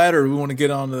Super Bowl ad, or do we want to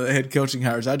get on to the head coaching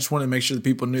hires? I just want to make sure that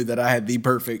people knew that I had the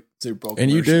perfect Super Bowl.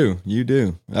 And you commercial. do. You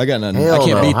do. I got nothing. Hell I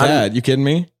can't no. beat How do that. You kidding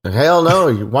me? Hell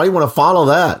no. Why do you want to follow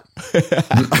that?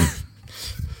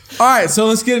 All right, so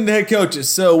let's get into head coaches.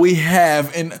 So we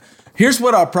have, and here's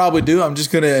what I'll probably do. I'm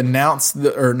just going to announce,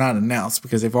 or not announce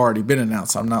because they've already been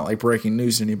announced. I'm not like breaking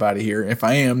news to anybody here. If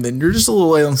I am, then you're just a little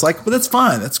late on the cycle, but that's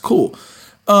fine. That's cool.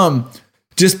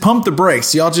 Just pump the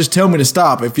brakes. Y'all just tell me to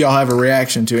stop if y'all have a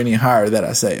reaction to any hire that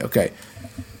I say. Okay.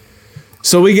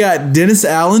 So we got Dennis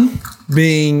Allen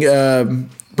being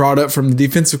brought up from the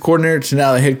defensive coordinator to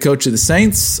now the head coach of the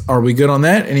Saints. Are we good on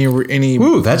that? Any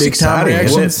Ooh, that's big time exciting,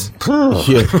 isn't reactions?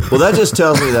 Yeah. Well, that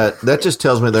just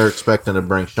tells me they're expecting to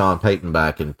bring Sean Payton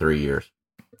back in 3 years.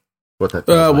 What that?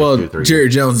 Well, 2-3 Jerry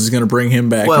years. Jones is going to bring him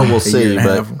back. Well, in we'll a year see, and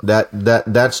a but half.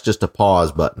 that's just a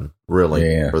pause button, really.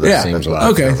 Yeah. for this. Yeah. Seems That's what like-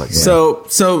 it Okay, sounds like.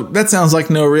 so that sounds like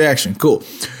no reaction. Cool.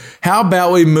 How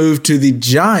about we move to the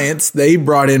Giants? They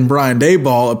brought in Brian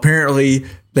Daboll. Apparently,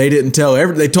 they didn't tell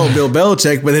they told Bill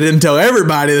Belichick, but they didn't tell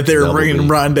everybody that they were bringing in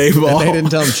Brian Daboll. They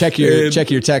didn't tell him check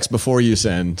your text before you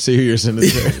send. See who you're sending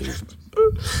to.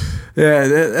 Yeah,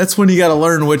 that's when you got to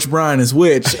learn which Brian is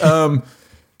which.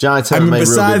 Giants haven't made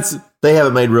besides- they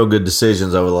haven't made real good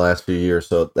decisions over the last few years,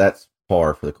 so that's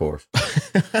par for the course.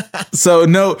 So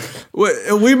no,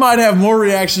 we might have more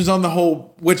reactions on the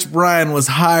whole which Brian was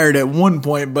hired at one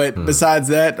point, but besides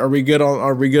that, are we good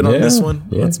on this one?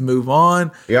 Yeah. Let's move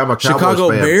on. Yeah, I'm a Cowboys Chicago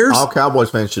fan. Bears? All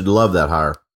Cowboys fans should love that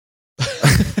hire.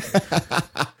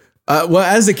 Well,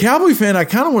 as a Cowboy fan, I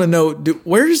kind of want to know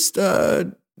where's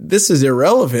this is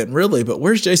irrelevant, really, but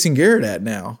where's Jason Garrett at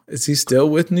now? Is he still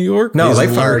with New York? No, He's they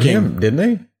fired lurking. him, didn't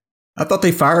they? I thought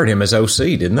they fired him as OC,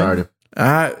 didn't they? Fired him.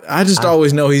 I just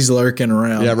always know he's lurking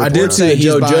around. Yeah, I did reports say say he's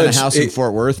Joe buying Judge. a house in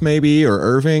Fort Worth, maybe, or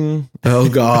Irving. Oh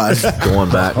God! Going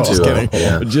back Just to kidding.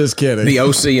 yeah. Just kidding. The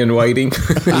OC in waiting.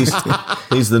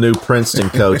 He's the new Princeton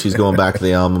coach. He's going back to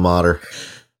the alma mater.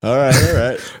 All right.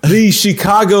 The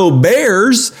Chicago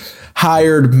Bears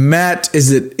hired Matt.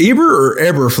 Is it Eber or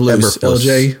Eberflus? Eberflus.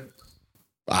 LJ.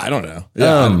 I don't know.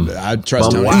 Yeah, I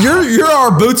trust him. wow. You're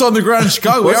our boots on the ground in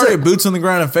Chicago. We What's already it? had boots on the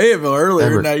ground in Fayetteville earlier.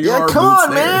 Ever. Now you're Yeah, our come boots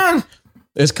on, there. man.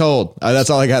 It's cold. That's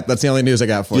all I got. That's the only news I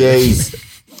got for you. Jeez.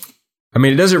 I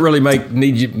mean, it doesn't really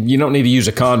you don't need to use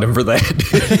a condom for that.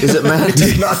 Is it Matt?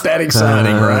 It's not that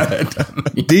exciting,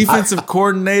 right? Defensive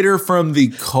coordinator from the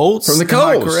Colts. From the Am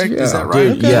I Colts, correct? yeah. Is that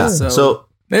right? Dude, yeah. So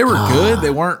they were good. They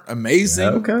weren't amazing.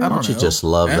 Okay. I don't don't you know. just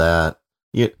love Yeah. that?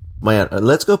 Man,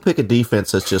 let's go pick a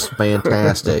defense that's just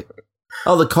fantastic.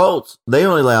 Oh, the Colts, they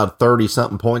only allowed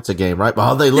 30-something points a game, right?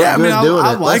 Oh, they look Yeah, I good mean, doing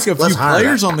I it. like a few Let's hire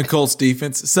players that. on the Colts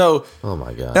defense. So Oh,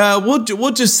 my God.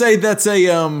 we'll just say that's a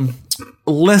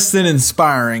less than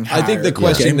inspiring hire. I think the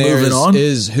question Okay, there moving on.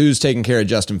 is who's taking care of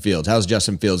Justin Fields? How's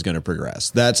Justin Fields going to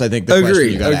progress? That's, I think, the question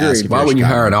Agreed, you got to agreed. ask. if Why you're wouldn't you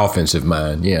Chicago. hire an offensive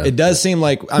mind? Yeah. It does seem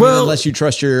like, I mean, Well- unless you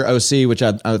trust your OC, which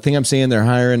I think I'm seeing they're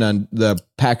hiring on the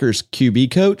Packers QB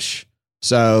coach.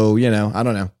 So, I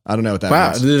don't know. I don't know what that Wow,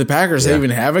 means. do the Packers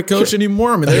even have a coach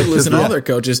anymore? I mean, they're losing all their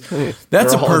coaches.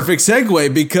 That's a perfect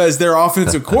segue because their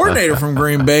offensive coordinator from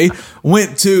Green Bay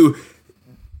went to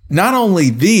not only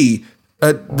the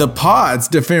Pods,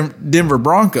 Denver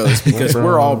Broncos, because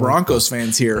we're all Broncos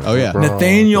fans here. Oh, yeah.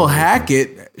 Nathaniel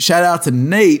Hackett, shout out to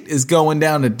Nate, is going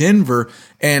down to Denver.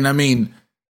 And I mean,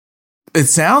 it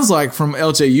sounds like from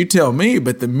LJ, you tell me,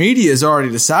 but the media has already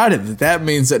decided that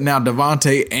means that now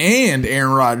Devontae and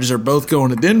Aaron Rodgers are both going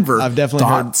to Denver. I've definitely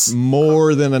heard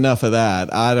more than enough of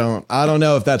that. I don't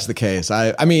know if that's the case.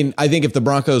 I mean, I think if the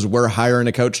Broncos were hiring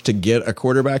a coach to get a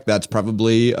quarterback, that's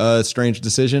probably a strange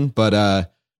decision, but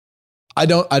I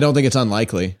don't think it's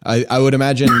unlikely. I would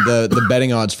imagine the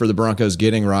betting odds for the Broncos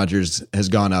getting Rodgers has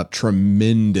gone up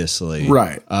tremendously.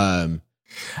 Right.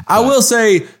 I will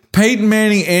say Peyton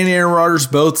Manning and Aaron Rodgers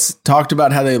both talked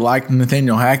about how they liked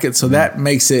Nathaniel Hackett, so that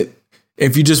makes it.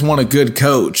 If you just want a good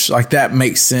coach, like that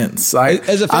makes sense.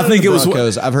 As a fan of the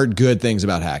Broncos, I've heard good things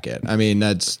about Hackett. I mean,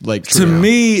 that's like true. To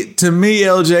me,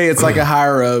 LJ, it's like a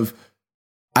hire of.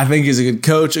 I think he's a good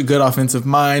coach, a good offensive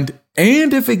mind,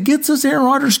 and if it gets us Aaron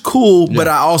Rodgers, cool. Yeah. But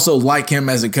I also like him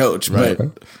as a coach. Right.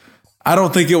 But I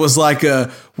don't think it was like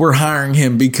we're hiring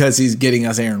him because he's getting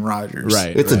us Aaron Rodgers.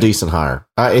 Right. It's a decent hire.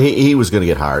 He was going to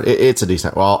get hired. It's a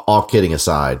decent. Well, all kidding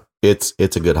aside, it's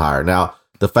a good hire. Now,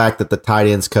 the fact that the tight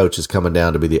ends coach is coming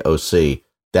down to be the OC,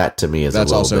 that to me is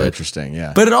that's a little also bit interesting.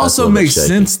 Yeah, but it also makes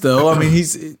sense though. I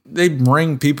mean, they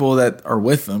bring people that are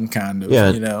with them, kind of.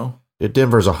 Yeah, you know.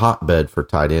 Denver's a hotbed for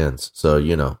tight ends, so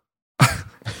you know.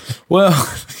 Well,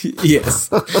 yes.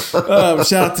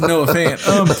 Shout out to Noah Fant.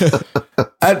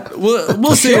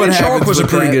 We'll see what happens. Sharp was a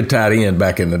pretty good tight end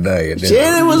back in the day.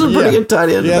 Shannon was a pretty good tight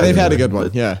end. Yeah, they've had a good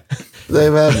one. Yeah,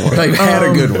 they've had one. They've had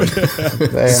a good one.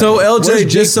 So LJ,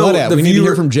 just so we need to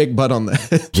hear from Jake Butt on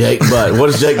that. Jake Butt. What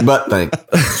does Jake Butt think?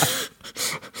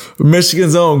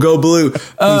 Michigan's own, go blue.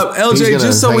 LJ,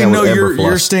 just so we know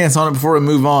your stance on it before we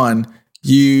move on.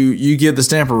 You give the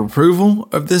stamp of approval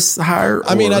of this hire?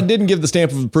 I mean, I didn't give the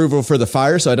stamp of approval for the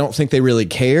fire, so I don't think they really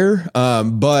care.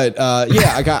 But I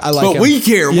like but him. We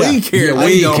care. Yeah. We care. Yeah,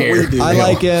 we care. We do. I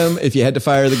like him. If you had to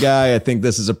fire the guy, I think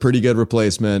this is a pretty good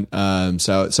replacement.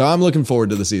 So I'm looking forward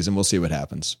to the season. We'll see what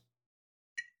happens.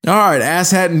 All right,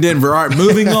 asshat in Denver. All right,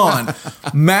 moving on.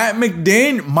 Mike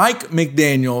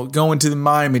McDaniel going to the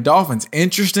Miami Dolphins.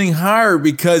 Interesting hire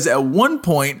because at one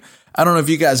point, I don't know if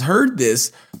you guys heard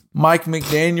this, Mike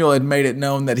McDaniel had made it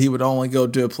known that he would only go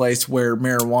to a place where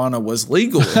marijuana was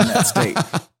legal in that state.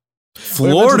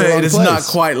 Florida, it is not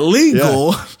quite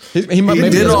legal. Yeah. He might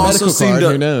maybe have a medical card.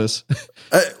 Who knows?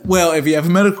 Well, if you have a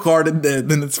medical card,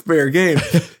 then it's fair game.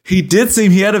 He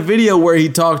had a video where he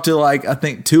talked to I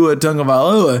think Tua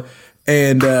Tagovailoa,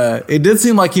 and it did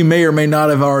seem like he may or may not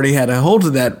have already had a hold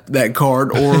of that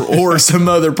card or some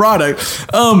other product.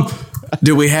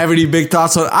 Do we have any big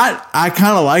thoughts on it? I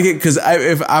kind of like it because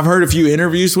I've heard a few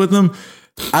interviews with him.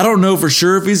 I don't know for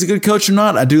sure if he's a good coach or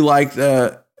not. I do like he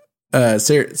was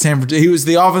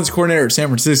the offense coordinator at San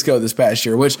Francisco this past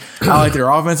year, which I like their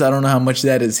offense. I don't know how much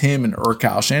that is him or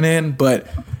Kyle Shanahan, but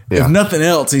if nothing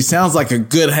else, he sounds like a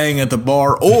good hang at the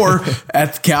bar or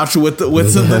at the couch with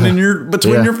something in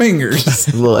between your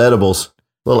fingers. little edible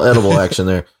action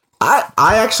there. I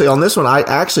actually on this one, I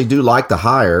actually do like the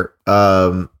hire.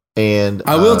 And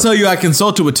I will tell you, I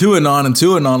consulted with Tuanon, and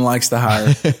Tuanon likes the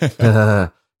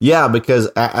hire. Yeah,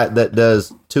 because that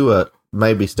does Tua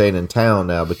maybe staying in town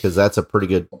now because that's a pretty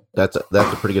good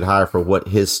hire for what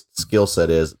his skill set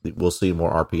is. We'll see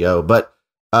more RPO, but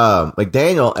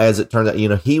McDaniel, as it turns out,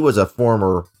 he was a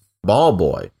former ball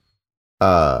boy.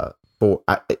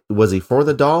 Was he for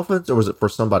the Dolphins or was it for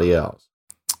somebody else?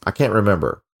 I can't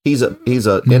remember. He's a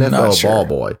NFL ball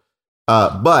boy,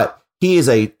 but. He is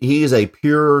a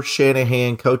pure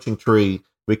Shanahan coaching tree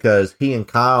because he and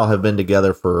Kyle have been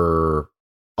together for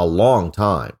a long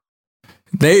time.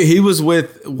 He was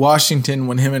with Washington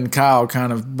when him and Kyle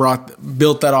kind of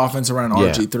built that offense around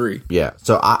RG3. Yeah.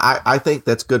 So I think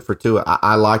that's good for Tua.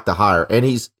 I like the hire. And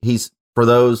he's for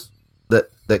those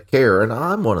that care, and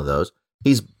I'm one of those,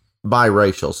 he's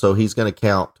biracial. So he's going to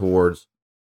count towards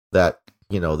that,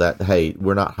 hey,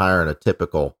 we're not hiring a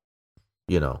typical,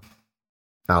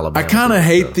 Alabama. I kind of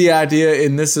hate the idea,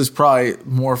 and this is probably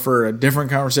more for a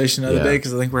different conversation the other day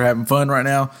because I think we're having fun right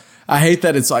now. I hate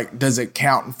that it's like, does it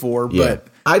count for? But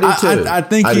I do too. I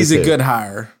think he's a good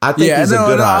hire. I think he's a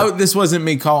good hire. This wasn't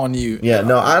me calling you. Yeah,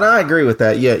 no, and I agree with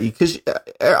that. Yeah, because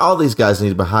all these guys need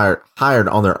to be hired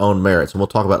on their own merits, and we'll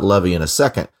talk about Lovey in a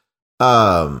second.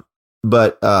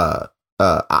 But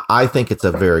I think it's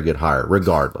a very good hire,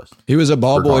 regardless. He was a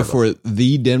ball boy for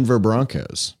the Denver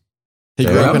Broncos. He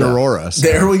grew up in Aurora. So.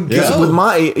 There we go.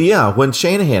 With when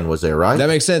Shanahan was there, right? That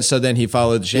makes sense. So then he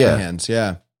followed the Shanahans.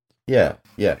 Yeah.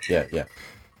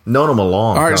 Known him a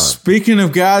long time. All right, speaking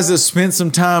of guys that spent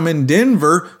some time in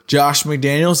Denver, Josh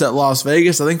McDaniels at Las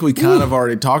Vegas. I think we kind of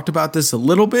already talked about this a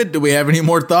little bit. Do we have any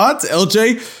more thoughts?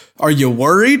 LJ, are you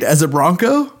worried as a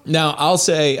Bronco? Now, I'll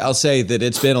say that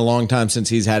it's been a long time since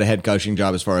he's had a head coaching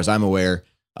job as far as I'm aware.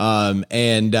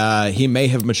 And he may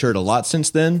have matured a lot since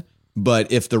then.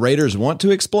 But if the Raiders want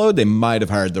to explode, they might have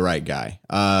hired the right guy.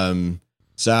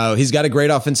 So he's got a great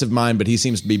offensive mind, but he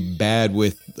seems to be bad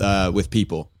with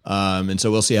people. And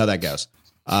so we'll see how that goes.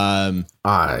 I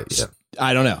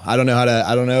don't know. I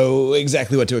don't know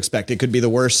exactly what to expect. It could be the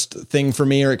worst thing for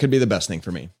me, or it could be the best thing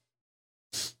for me.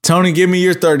 Tony, give me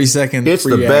your 30 seconds. It's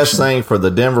the best thing for the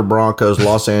Denver Broncos,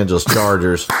 Los Angeles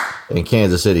Chargers, and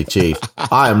Kansas City Chiefs.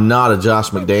 I am not a Josh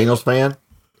McDaniels fan.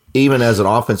 Even as an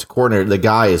offensive coordinator, the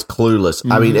guy is clueless.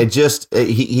 I mean,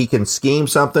 he can scheme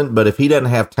something, but if he doesn't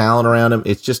have talent around him,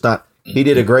 it's just not. He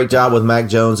did a great job with Mac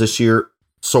Jones this year,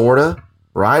 sorta.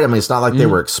 Right? I mean, it's not like they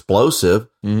were explosive.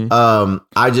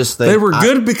 I just think they were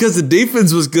good because the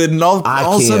defense was good, and all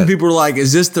of a sudden people were like,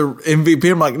 "Is this the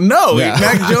MVP?" I'm like, "No,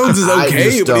 Mac Jones is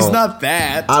okay, but he's not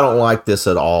that." I don't like this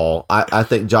at all. I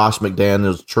think Josh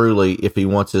McDaniels truly, if he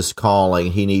wants his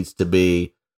calling, he needs to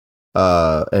be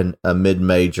a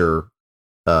mid-major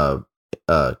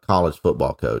college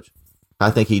football coach.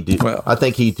 I think he'd do. Well, I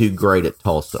think he'd do great at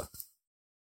Tulsa.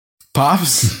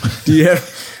 Pops, do you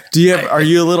have? Are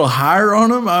you a little higher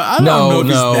on him? I don't know if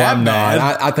he's that I'm bad.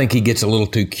 not. I think he gets a little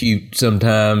too cute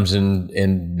sometimes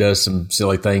and does some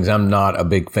silly things. I'm not a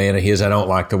big fan of his. I don't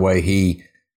like the way he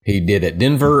did at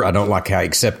Denver. I don't like how he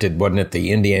accepted, wasn't it,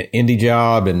 the Indy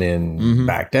job and then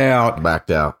backed out.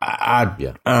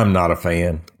 I'm not a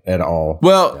fan at all.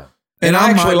 Well, and I I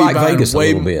actually might be like Vegas a way,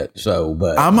 little bit. So,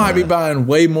 but I might be buying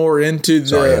way more into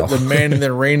the Man in the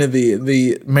Arena.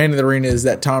 The Man in the Arena is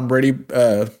that Tom Brady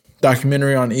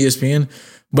documentary on ESPN.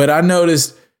 But I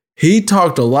noticed he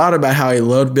talked a lot about how he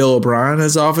loved Bill O'Brien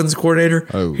as offensive coordinator.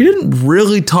 Oh. He didn't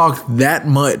really talk that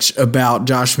much about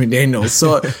Josh McDaniels.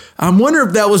 So I'm wondering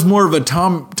if that was more of a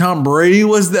Tom Brady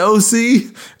was the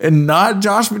OC and not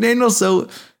Josh McDaniels. So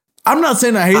I'm not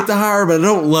saying I hate the hire, but I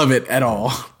don't love it at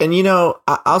all. And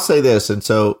I'll say this, and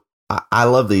so I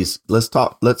love these. Let's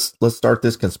talk. Let's start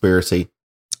this conspiracy.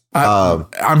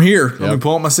 I'm here. Let me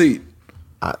pull up my seat.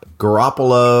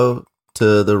 Garoppolo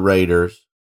to the Raiders,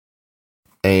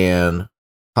 and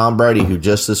Tom Brady, who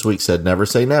just this week said never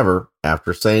say never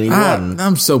after saying he wasn't.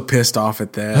 I'm so pissed off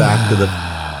at that.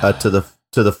 Back to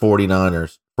the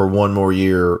 49ers for one more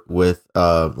year with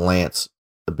Lance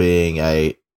being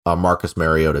a Marcus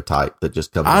Mariota type that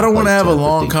just comes. I don't want to have a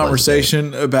long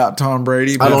conversation about Tom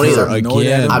Brady. I don't either.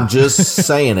 Again, I'm just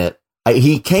saying it.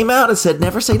 He came out and said,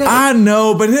 never say never. I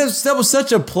know, but that was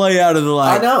such a play out of the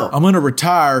I know. I'm going to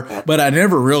retire, but I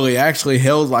never really actually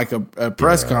held like a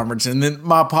press conference. And then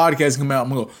my podcast come out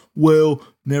and I'm going to go, well,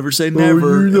 never say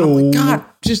never. And I'm like, God,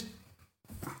 just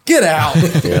get out.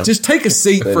 Just take a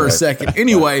seat for a second.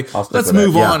 Anyway, let's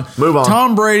move on. Move on.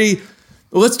 Tom Brady.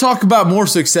 Let's talk about more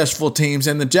successful teams.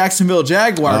 And the Jacksonville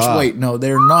Jaguars, wait, no,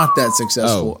 they're not that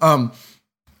successful.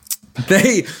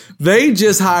 They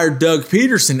just hired Doug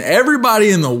Peterson. Everybody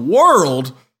in the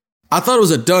world, I thought it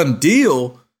was a done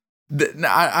deal.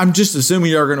 I'm just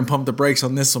assuming you're going to pump the brakes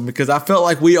on this one because I felt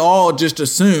like we all just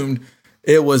assumed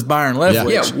it was Byron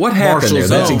Leftwich. Yeah, what happened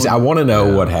there? I want to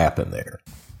know what happened there.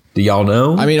 Do y'all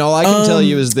know? I mean, all I can tell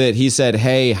you is that he said,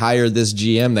 hey, hire this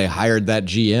GM. They hired that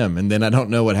GM. And then I don't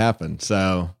know what happened.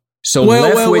 So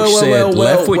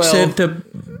Leftwich said to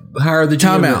hire the GM.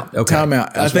 Time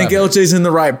out. I think LJ's in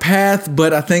the right path,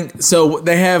 but I think so.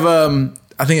 They have,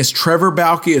 I think it's Trevor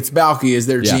Baalke. It's Baalke is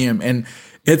their GM. And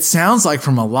it sounds like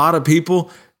from a lot of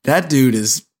people, that dude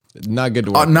is not good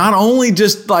to work. Not only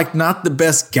just like not the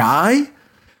best guy,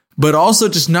 but also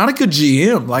just not a good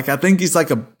GM. Like, I think he's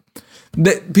like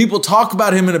that people talk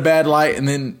about him in a bad light, and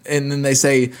then they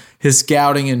say his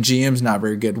scouting and GM's not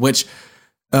very good. Which,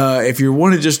 if you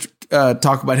want to just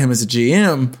talk about him as a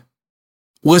GM,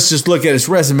 let's just look at his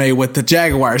resume with the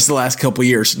Jaguars the last couple of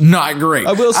years. Not great.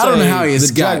 I will say, I don't know how he is.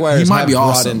 The Jaguars he might be brought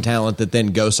awesome. in talent that then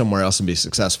go somewhere else and be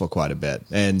successful quite a bit.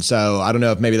 And so I don't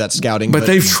know if maybe that's scouting, but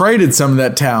they've traded some of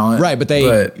that talent, right? But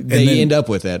they end up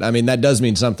with it. I mean, that does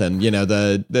mean something. You know,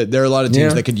 there are a lot of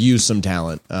teams that could use some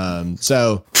talent.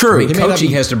 So true. I mean,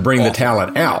 coaching has to bring the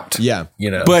talent out. Yeah,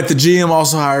 you know. But the GM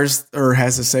also hires or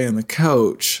has to say in the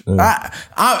coach.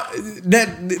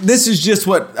 This is just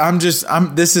what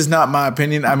this is not my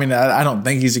opinion. I mean, I don't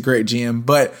think he's a great GM,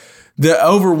 but the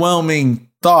overwhelming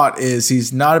thought is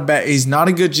he's not a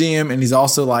good GM, and he's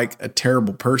also like a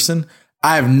terrible person.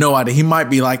 I have no idea. He might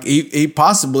be like he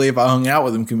possibly, if I hung out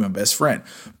with him, could be my best friend.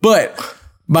 But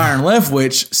Byron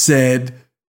Leftwich said,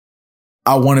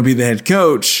 "I want to be the head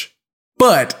coach."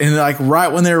 But and like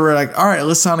right when they were like, "All right,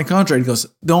 let's sign a contract," he goes,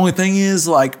 "The only thing is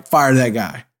like fire that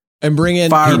guy and bring in."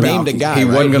 Fire he named a guy. He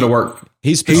wasn't going to work.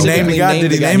 He named a guy.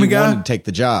 Did he name a guy? Wanted to take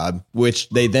the job, which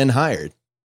they then hired.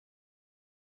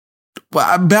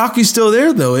 Well, Baalke's still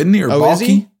there though, isn't he? Or Baalke? Is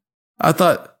he? I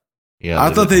thought. Yeah,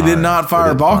 I thought they did not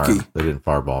fire Baalke. They didn't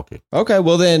fire Baalke. Okay,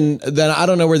 well then I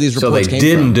don't know where these reports came from. So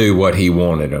they didn't do what he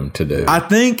wanted them to do. I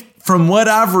think from what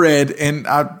I've read, and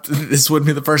this wouldn't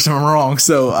be the first time I'm wrong.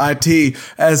 So IT,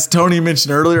 as Tony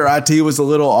mentioned earlier, IT was a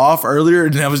little off earlier,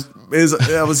 and that was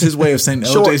his way of saying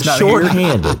LJ's not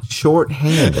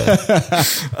shorthanded.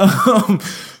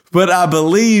 But I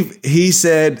believe he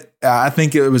said I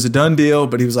think it was a done deal,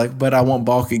 but he was like, but I want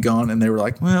Balky gone. And they were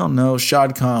like, well, no.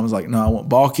 Shad Khan was like, no, I want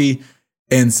Balky.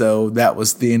 And so that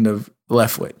was the end of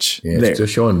Leftwich. Yeah, it's still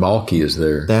showing Balky is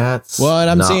there. That's Well, and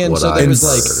I'm not seeing, what so I there was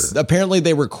heard. like, apparently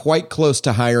they were quite close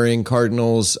to hiring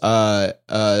Cardinals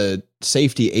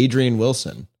safety Adrian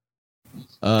Wilson.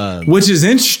 Which is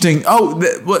interesting.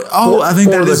 I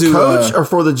think for that the is who, coach or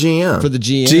for the GM. For the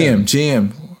GM.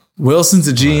 GM. Wilson's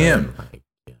a GM.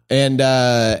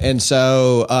 And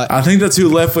so I think that's who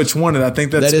Leftwich wanted. I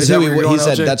think that is that who where you're he going,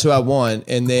 said. LJ? That's who I want.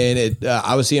 And then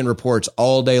I was seeing reports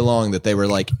all day long that they were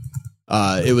like,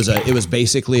 it was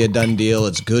basically a done deal.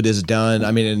 It's good as done.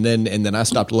 I mean, and then I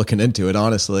stopped looking into it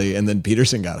honestly. And then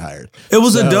Peterson got hired. It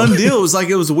was a done deal.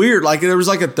 It was weird. Like there was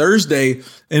like a Thursday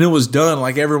and it was done.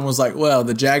 Like everyone was like, well,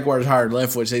 the Jaguars hired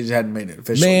Leftwich. They just hadn't made it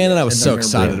official. Man, yet. and I was so they're gonna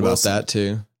excited bring about Wilson. that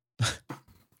too.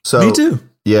 So Me too.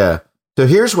 Yeah. So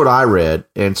here's what I read,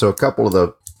 and so a couple of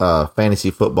the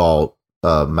fantasy football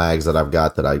mags that I've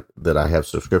got that I have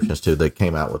subscriptions to that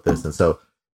came out with this, and so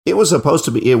it was supposed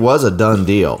to be. It was a done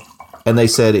deal, and they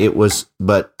said it was,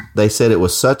 but they said it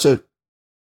was such a.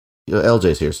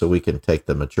 LJ's here, so we can take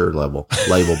the mature label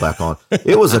back on.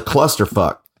 It was a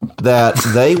clusterfuck that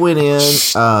they went in.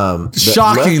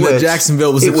 Shocking that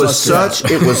Jacksonville was. It was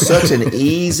such an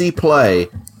easy play.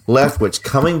 Leftwich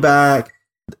coming back,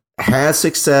 had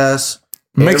success.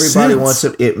 Makes Everybody sense. wants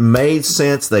it. It made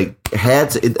sense. They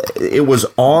had to, it was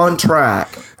on track.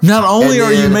 Not only And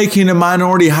are you then- making a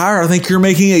minority hire, I think you're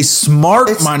making a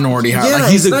smart minority hire.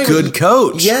 Like he's it's a not good even-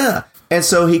 coach. Yeah. And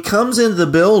so he comes into the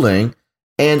building,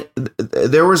 and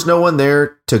there was no one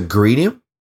there to greet him.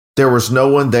 There was no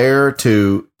one there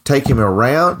to take him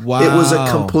around. Wow. It was a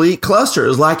complete cluster. It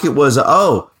was like it was,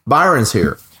 oh, Byron's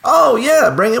here. Oh, yeah,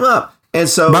 bring him up. And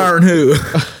so Byron who?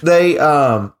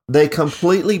 they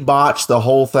completely botched the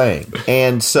whole thing.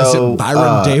 And so Is it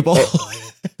Byron Dable?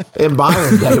 And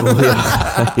Byron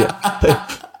Dable,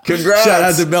 yeah. Congrats. Shout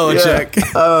out to Belichick.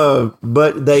 Yeah.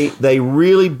 But they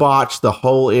really botched the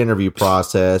whole interview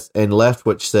process, and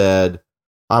Leftwich said,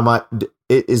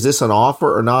 is this an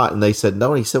offer or not? And they said no,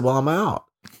 and he said, well, I'm out.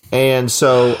 And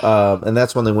so and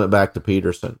that's when they went back to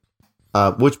Peterson.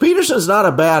 Which Peterson's not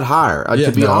a bad hire,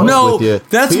 to be honest with you.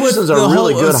 That's Peterson's what a the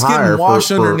really whole, good it's hire getting washed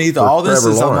for underneath all this.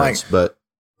 Trevor Is I'm Lawrence, like, but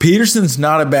Peterson's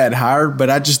not a bad hire, but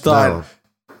I just thought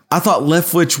I thought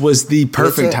Leftwich was the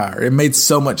perfect hire. It made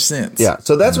so much sense. yeah.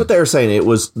 So that's what they were saying. It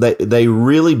was they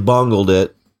really bungled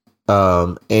it,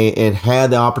 and had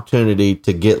the opportunity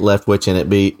to get Leftwich and it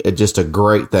be just a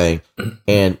great thing,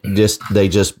 and they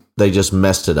just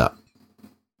messed it up.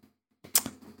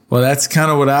 Well, that's kind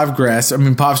of what I've grasped. I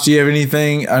mean, Pops, do you have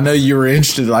anything? I know you were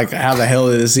interested, like, how the hell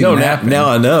did this even happen? Now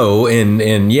I know,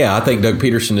 and yeah, I think Doug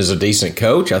Peterson is a decent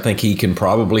coach. I think he can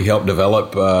probably help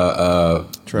develop the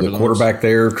quarterback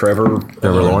there, Trevor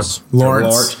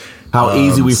Lawrence. How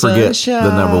easy we forget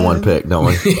the number one pick, don't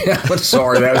we? Yeah,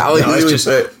 sorry,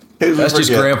 that's just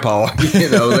Grandpa.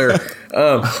 They're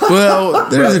Well,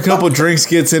 there's a couple drink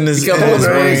skits in his couple of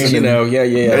brain.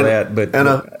 that. But And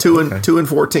a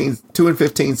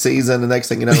 2-15 season. The next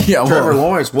thing you know, Yeah, Trevor well,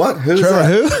 Lawrence. What? Who's that?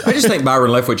 Who? I just think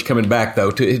Byron Leftwich coming back though.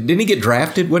 Didn't he get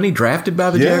drafted? Wasn't he drafted by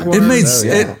the Jaguars? It made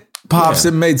yeah. Pops.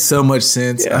 It made so much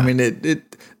sense. Yeah. I mean, it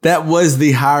that was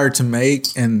the hire to make,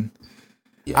 and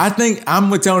I think I'm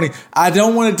with Tony. I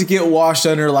don't want it to get washed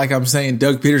under like I'm saying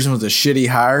Doug Peterson was a shitty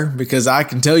hire, because I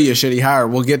can tell you a shitty hire.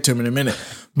 We'll get to him in a minute,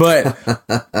 but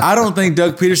I don't think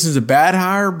Doug Peterson's a bad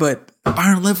hire. But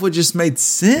Byron Leftwich just made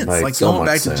sense. Made so going much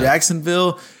back sense. to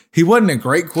Jacksonville. He wasn't a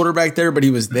great quarterback there, but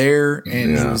he was there,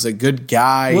 and he was a good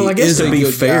guy. Well, I guess He is to a be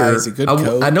good fair, guy. He's a good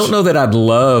coach. I don't know that I'd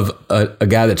love a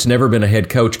guy that's never been a head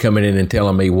coach coming in and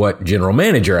telling me what general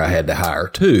manager I had to hire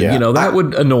too. Yeah. That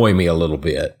would annoy me a little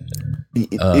bit.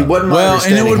 It wasn't my Well,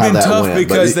 and it understanding would how have been that tough went,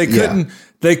 because but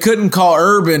they couldn't call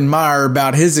Urban Meyer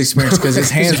about his experience because his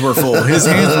hands were full. His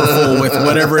hands were full with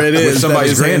whatever it is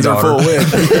somebody's that his hands are full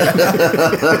with.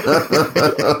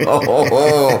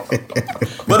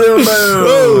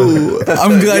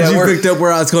 I'm glad you picked up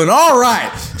where I was going. All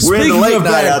right, We're in the speaking late of night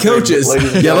bad out there, coaches,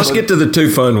 ladies and Yeah, let's gentlemen. get to the two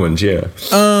fun ones. Yeah,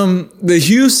 the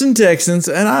Houston Texans,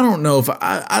 and I don't know if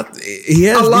he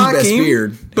has like the best him,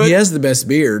 beard. but- He has the best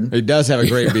beard. He does have a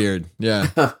great beard. Yeah.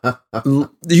 The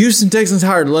Houston Texans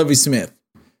hired Lovie Smith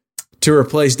to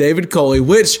replace David Coley,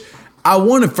 which I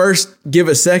want to first give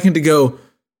a second to go.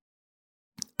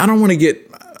 I don't want to get,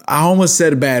 I almost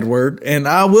said a bad word, and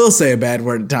I will say a bad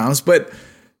word at times, but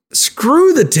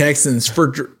screw the Texans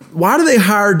why do they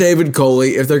hire David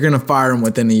Coley if they're going to fire him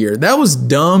within a year? That was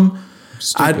dumb.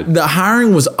 The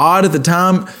hiring was odd at the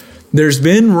time. There's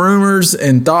been rumors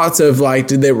and thoughts of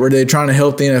like, were they trying to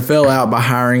help the NFL out by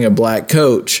hiring a black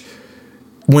coach?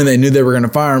 when they knew they were going to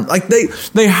fire him. Like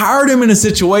they hired him in a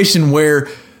situation where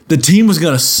the team was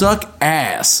going to suck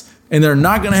ass and they're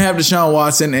not going to have Deshaun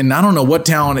Watson. And I don't know what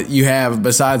talent you have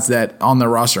besides that on the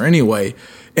roster anyway.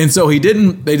 And so they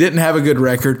didn't have a good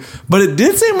record, but it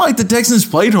did seem like the Texans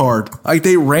played hard. Like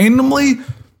they randomly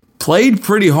played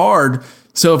pretty hard.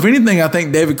 So if anything, I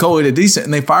think David Coley did decent,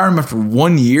 and they fired him after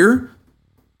 1 year.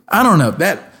 I don't know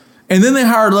that. And then they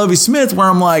hired Lovie Smith, where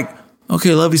I'm like,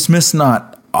 okay, Lovie Smith's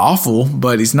not awful,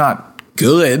 but he's not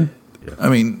good. I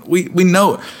mean, we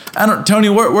know. I don't, Tony.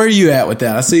 Where are you at with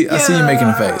that? I see you making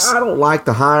a face. I don't like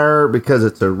the hire because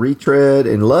it's a retread,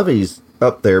 and Lovey's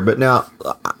up there. But now,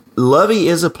 Lovey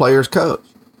is a player's coach,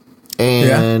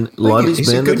 and Lovey's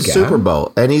been to the Super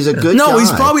Bowl, and he's a good guy. No,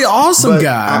 he's probably an awesome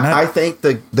guy. I think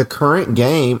the current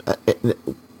game.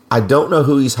 I don't know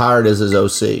who he's hired as his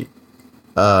OC,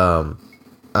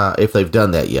 if they've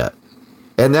done that yet,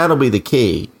 and that'll be the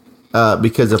key.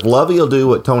 Because if Lovey will do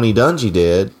what Tony Dungy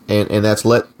did, and that's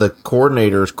let the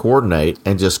coordinators coordinate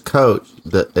and just coach,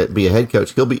 be a head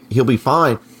coach, he'll be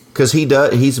fine because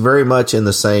he's very much in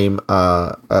the same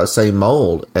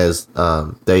mold as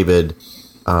David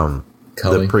Kelly.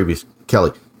 The previous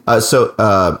Kelly.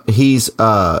 So he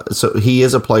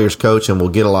is a player's coach and will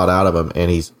get a lot out of him, and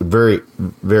he's very,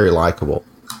 very likable.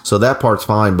 So that part's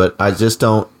fine, but I just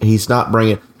don't. He's not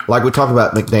bringing, like we talked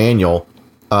about McDaniel.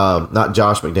 Not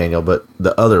Josh McDaniel, but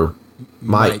the other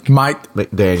Mike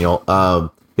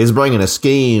McDaniel is bringing a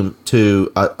scheme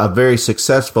to a very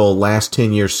successful last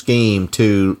 10-year scheme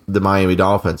to the Miami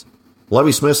Dolphins.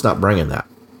 Lovie Smith's not bringing that.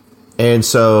 And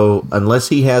so unless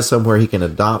he has somewhere he can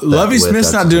adopt that Lovie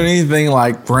Smith's not doing anything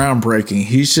like groundbreaking.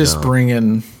 He's just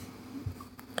bringing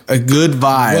a good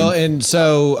vibe. Well, and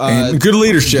so and good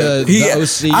leadership. The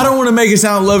OC, I don't want to make it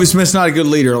sound Lovie Smith's not a good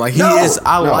leader. Like he is.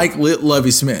 I like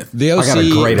Lovie Smith. The OC I got a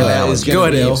great is Go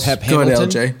ahead, going L. to be Pep Go ahead,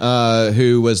 Hamilton, LJ.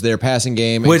 who was their passing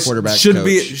game Which and quarterback should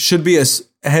coach. should be a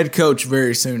head coach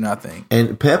very soon, I think.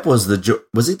 And Pep was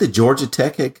he the Georgia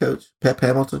Tech head coach? Pep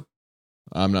Hamilton?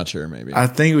 I'm not sure. Maybe I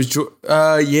think it was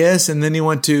yes, and then he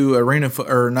went to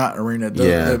AFL,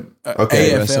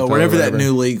 whatever that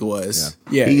new league was.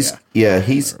 He's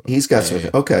got some.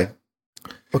 Okay.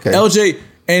 LJ,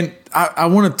 and I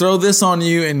want to throw this on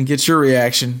you and get your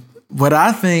reaction. What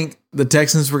I think the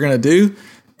Texans were going to do,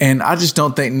 and I just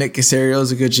don't think Nick Caserio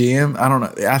is a good GM. I don't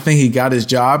know. I think he got his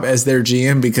job as their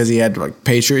GM because he had like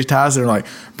Patriot ties. They're like,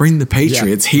 bring the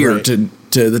Patriots here to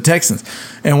the Texans,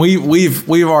 and we've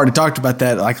already talked about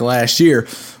that like last year,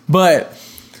 but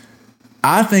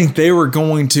I think they were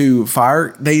going to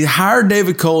fire. They hired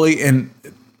David Coley, and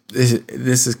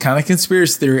this is kind of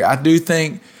conspiracy theory. I do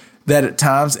think that at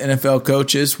times NFL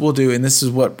coaches will do, and this is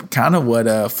what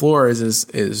Flores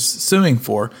is suing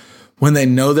for. When they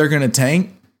know they're going to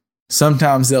tank,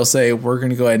 sometimes they'll say, we're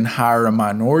going to go ahead and hire a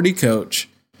minority coach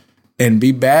and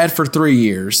be bad for 3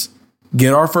 years,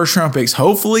 get our first round picks,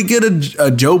 hopefully get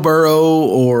a Joe Burrow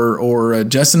or a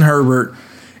Justin Herbert,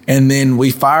 and then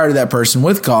we fire that person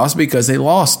with cost because they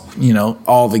lost,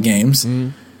 all the games.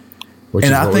 And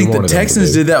I think the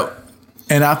Texans did that.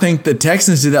 And I think the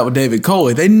Texans did that with David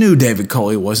Coley. They knew David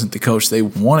Coley wasn't the coach they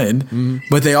wanted,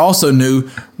 but they also knew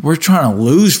we're trying to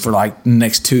lose for like the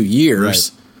next 2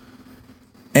 years. Right.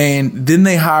 And then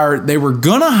I think they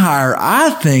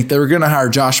were going to hire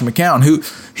Josh McCown, who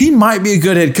he might be a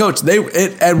good head coach.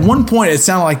 At one point, it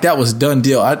sounded like that was a done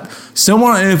deal.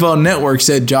 Someone on NFL Network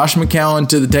said Josh McCown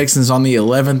to the Texans on the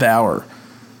 11th hour.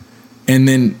 And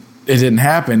then it didn't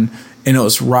happen. And it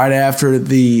was right after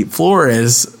the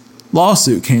Flores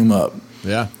lawsuit came up.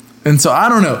 Yeah. And so I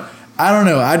don't know.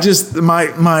 I just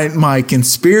my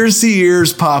conspiracy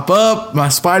ears pop up, my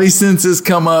spidey senses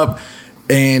come up,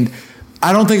 and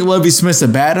I don't think Lovie Smith's a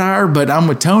bad hire, but I'm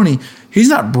with Tony. He's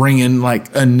not bringing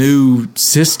like a new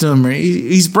system.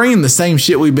 He's bringing the same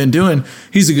shit we've been doing.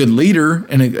 He's a good leader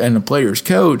and a player's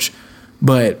coach,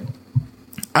 but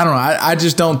I don't know. I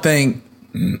just don't think.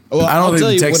 Well, I don't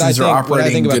think the Texans are operating what I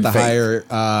think in about good the faith.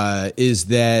 hire is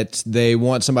that they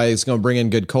want somebody that's going to bring in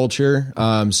good culture,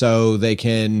 so they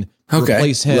can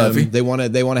replace him. Lovey. They want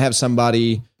to have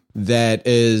somebody that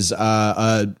is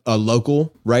a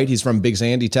local, right? He's from Big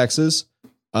Sandy, Texas.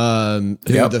 So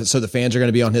the fans are going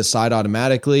to be on his side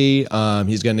automatically. They're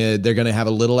going to have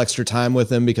a little extra time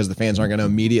with him because the fans aren't going to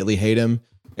immediately hate him.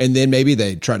 And then maybe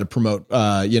they try to promote,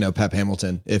 Pep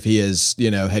Hamilton if he is,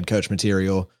 head coach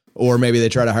material. Or maybe they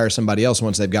try to hire somebody else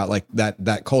once they've got like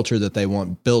that culture that they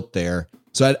want built there.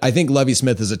 So I think Lovie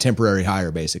Smith is a temporary hire,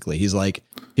 basically.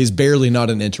 He's barely not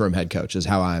an interim head coach is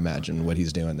how I imagine what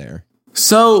he's doing there.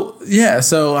 So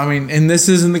I mean, and this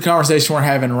isn't the conversation we're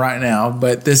having right now,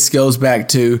 but this goes back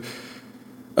to,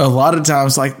 a lot of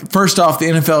times, like, first off, the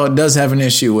NFL does have an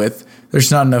issue with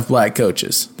there's not enough black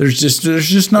coaches. There's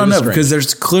just not enough because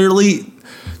there's clearly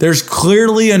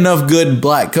enough good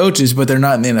black coaches, but they're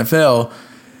not in the NFL.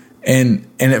 And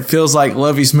it feels like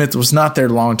Lovie Smith was not their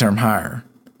long-term hire.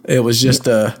 It was just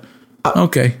hold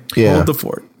the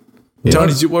fort. Yeah.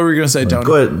 Tony, what were you going to say, Tony?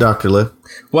 Go ahead, Dr. Liv.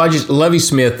 Well, Lovie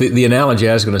Smith, the analogy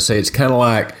I was going to say, it's kind of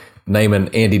like naming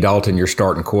Andy Dalton your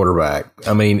starting quarterback.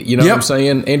 I mean, you know what I'm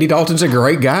saying? Andy Dalton's a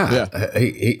great guy. Yeah.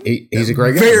 He's a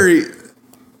great guy.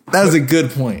 That's a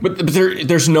good point. But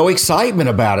there's no excitement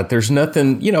about it. There's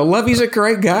nothing, Lovey's a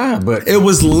great guy, but it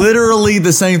was literally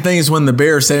the same thing as when the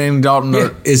Bears said Andy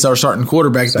Dalton is our starting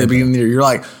quarterback at the beginning of the year. You're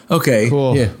like, okay,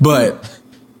 cool. Yeah. But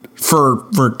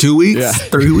for 2 weeks,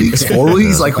 3 weeks, 4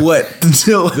 weeks, like what?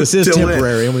 This is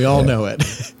temporary, and we all know it.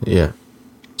 Yeah.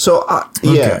 So,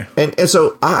 and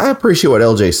so I appreciate what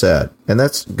LJ said, and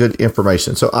that's good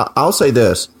information. So I'll say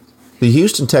this. The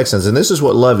Houston Texans, and this is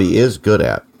what Lovey is good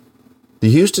at, the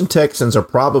Houston Texans are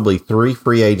probably 3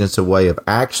 free agents away of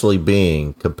actually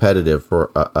being competitive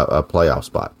for a playoff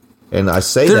spot. And I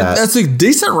say that's a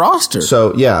decent roster.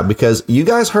 So, yeah, because you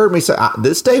guys heard me say,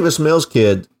 this Davis Mills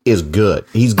kid is good.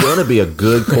 He's going to be a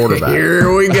good quarterback.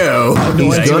 Here we go.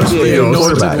 He's going to be a good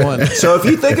quarterback. So if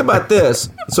you think about this,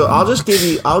 so I'll just give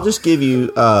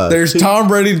you. There's Tom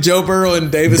Brady, Joe Burrow,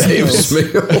 and Davis Mills.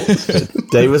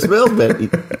 Davis Mills, man.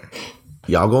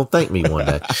 Y'all gonna thank me one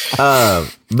day.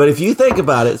 But if you think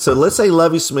about it, so let's say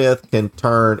Lovie Smith can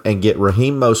turn and get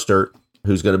Raheem Mostert,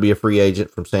 who's going to be a free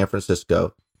agent from San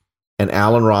Francisco, and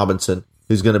Allen Robinson,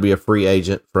 who's going to be a free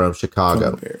agent from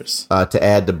Chicago, to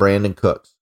add to Brandon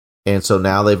Cooks. And so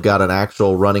now they've got an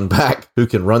actual running back who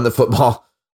can run the football,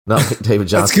 not like David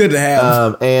Johnson. That's good to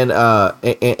have. And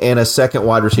a second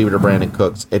wide receiver to Brandon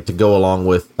Cooks to go along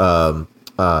with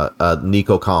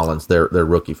Nico Collins, their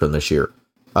rookie from this year.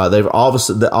 They've all of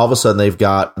a sudden they've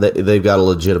got a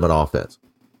legitimate offense,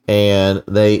 and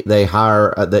they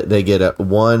hire they get a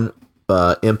one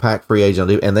impact free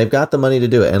agent, and they've got the money to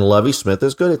do it. And Lovie Smith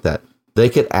is good at that. They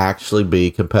could actually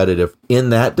be competitive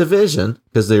in that division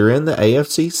because they're in the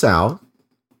AFC South.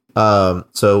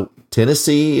 So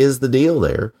Tennessee is the deal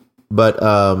there, but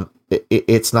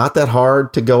it's not that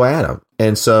hard to go at them.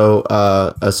 And so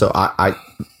I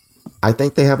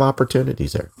think they have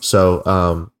opportunities there.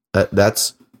 So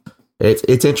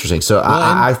it's interesting. So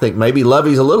I think maybe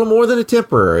Lovey's a little more than a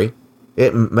temporary.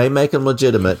 It may make them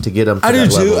legitimate to get them. I do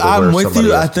too. I'm with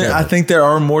you. I think there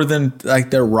are more than like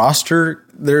their roster.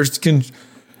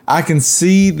 I can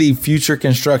see the future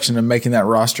construction of making that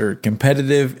roster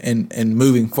competitive and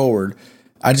moving forward.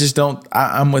 I just don't.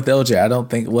 I'm with LJ. I don't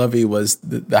think Lovey was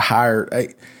the hire.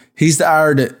 He's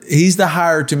the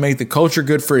hire to make the culture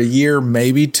good for a year,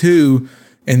 maybe 2,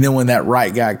 and then when that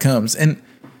right guy comes and.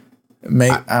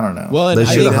 I don't know. Well, they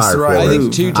should have hired Flores.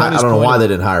 I think I don't know why they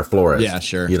didn't hire Flores. Yeah,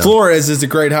 sure. Flores is a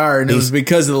great hire, and it was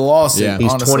because of the lawsuit. Yeah.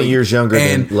 He's 20 years younger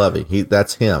than Lovey.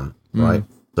 That's him, right?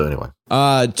 So anyway,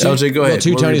 LJ, go ahead.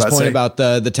 To Tony's point about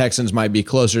the Texans might be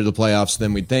closer to the playoffs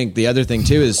than we'd think. The other thing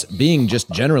too is being just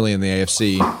generally in the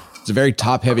AFC. It's a very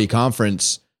top-heavy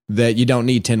conference that you don't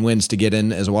need 10 wins to get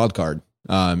in as a wild card.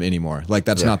 Anymore. Like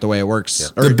that's not the way it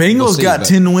works. Yeah. The Bengals got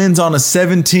 10 wins on a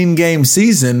 17-game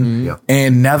season,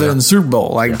 and now they're in the Super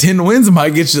Bowl. Like 10 wins might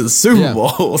get you to the Super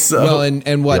Bowl. So well,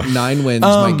 and what 9 wins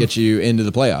might get you into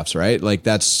the playoffs, right? Like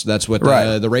that's what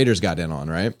the Raiders got in on,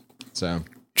 right? So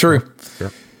true.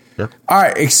 Yeah. All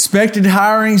right, expected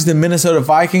hirings. The Minnesota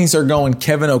Vikings are going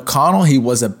Kevin O'Connell. He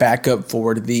was a backup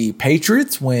for the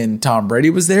Patriots when Tom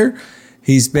Brady was there.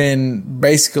 He's been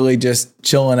basically just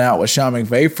chilling out with Sean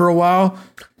McVay for a while.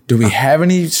 Do we have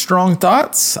any strong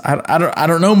thoughts? I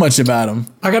don't know much about him.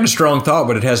 I got a strong thought,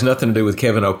 but it has nothing to do with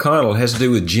Kevin O'Connell. It has to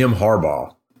do with Jim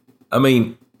Harbaugh. I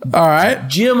mean, all right,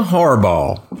 Jim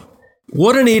Harbaugh.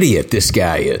 What an idiot this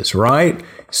guy is, right?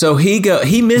 So he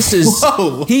misses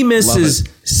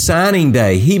signing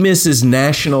day. He misses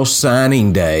National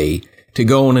Signing Day to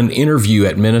go on an interview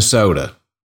at Minnesota.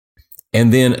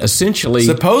 And then essentially...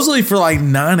 supposedly for like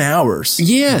 9 hours.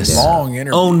 Yes. Long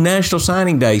interview. On National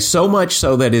Signing Day. So much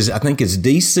so that I think his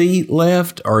DC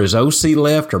left or his OC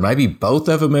left or maybe both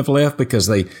of them have left because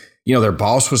their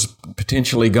boss was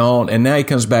potentially gone. And now he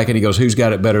comes back and he goes, who's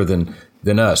got it better than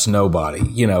us? Nobody.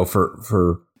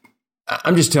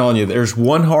 I'm just telling you, there's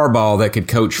one Harbaugh that could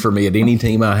coach for me at any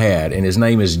team I had, and his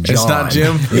name is John. It's not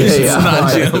Jim? It's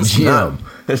not Jim. Jim.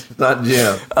 It's not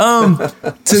Jim.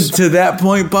 To that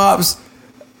point, Pops,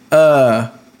 I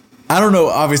don't know.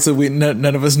 Obviously,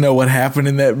 none of us know what happened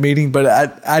in that meeting, but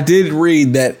I did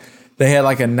read that they had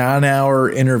like a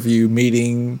 9-hour interview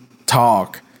meeting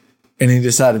talk, and he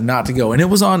decided not to go. And it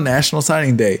was on National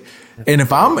Signing Day. And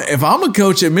if I'm a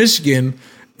coach at Michigan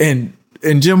and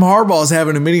Jim Harbaugh is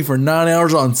having a meeting for 9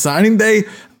 hours on signing day,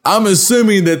 I'm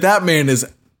assuming that man is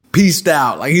pieced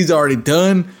out. Like he's already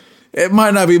done. It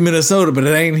might not be Minnesota, but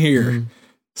it ain't here. Mm-hmm.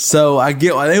 So I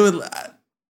get why they would.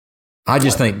 I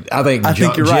think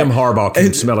you're Jim right. Harbaugh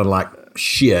came smelling like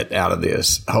shit out of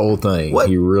this whole thing. What?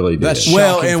 He really did.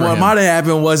 Well, and what might have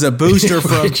happened was a booster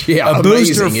from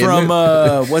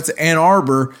Ann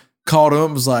Arbor called him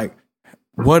and was like,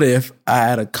 "What if I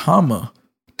add a comma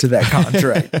to that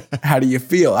contract? How do you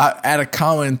feel? I add a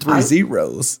comma and 3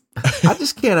 zeros." I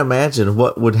just can't imagine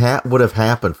what would have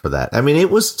happened for that. I mean, it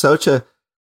was such a.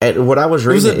 And what I was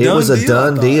reading, it was a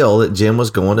done deal that Jim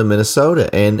was going to Minnesota,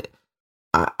 and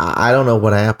I don't know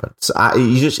what happened. So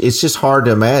it's just hard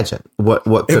to imagine what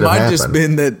could have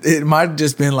happened. It might have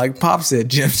just been like Pop said.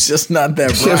 Jim's just not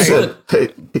that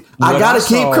bright. I got to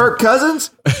keep Kirk Cousins.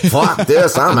 Fuck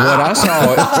this! I'm out. What I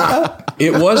saw,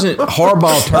 it wasn't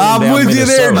Harbaugh turning down Minnesota. I'm with you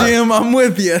there, Jim. I'm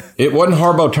with you. It wasn't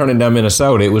Harbaugh turning down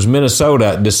Minnesota. It was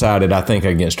Minnesota decided, I think,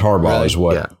 against Harbaugh is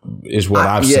what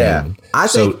I've seen. I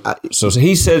think so.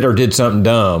 He said or did something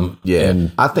dumb. Yeah,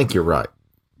 and I think you're right.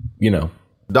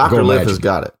 Dr. Liff has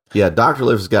got it. Yeah, Dr.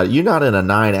 Liff has got it. You're not in a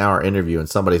 9-hour interview and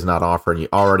somebody's not offering. You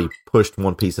already pushed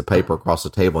one piece of paper across the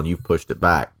table and you pushed it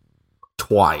back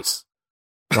twice.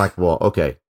 Like, well,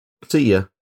 okay, see ya.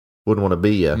 Wouldn't want to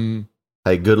be ya. Mm.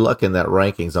 Hey, good luck in that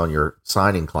rankings on your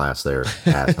signing class there.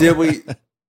 Did we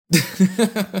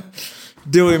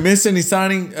miss any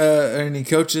signing? Any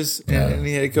coaches?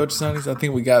 Any head coach signings? I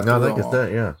think we got. No, I think it's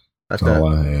that. Yeah.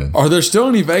 Are there still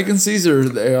any vacancies, or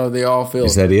are they all filled?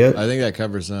 Is that it? I think that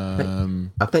covers. I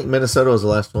think Minnesota was the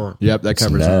last one. Yep, that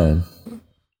covers 9.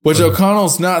 Which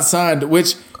O'Connell's not signed.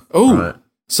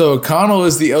 So O'Connell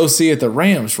is the OC at the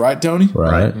Rams, right, Tony?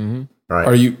 Right. Mm-hmm. Right.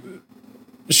 Are you?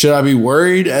 Should I be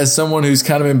worried as someone who's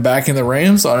kind of been back in the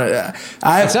Rams?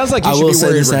 It sounds like you should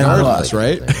be worried regardless,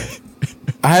 right?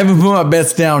 I haven't put my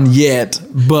bets down yet,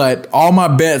 but all my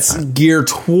bets gear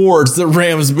towards the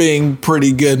Rams being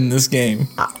pretty good in this game.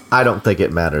 I don't think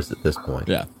it matters at this point.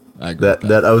 Yeah, I agree.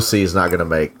 That OC is not going to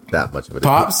make that much of a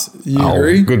difference. Pops, you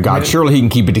agree? Good God, surely he can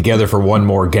keep it together for one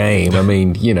more game. I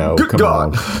mean, come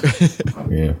on.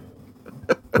 Yeah,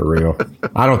 for real.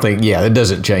 I don't think, that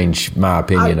doesn't change my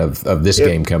opinion of this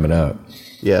game coming up.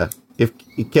 Yeah. If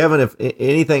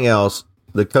anything else,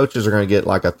 the coaches are going to get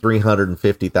like a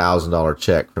 $350,000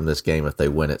 check from this game if they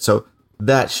win it. So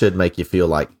that should make you feel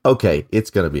like, okay, it's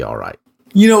going to be all right.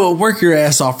 You know what? Work your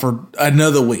ass off for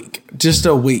another week. Just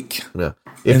a week. Yeah.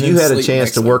 If you had a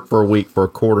chance to work for a week for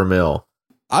 $250,000,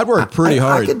 I'd work pretty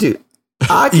hard. I could do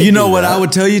what I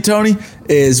would tell you, Tony,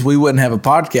 is we wouldn't have a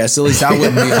podcast. At least I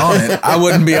wouldn't be on it. I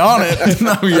wouldn't be on it.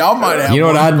 No, y'all might have. You know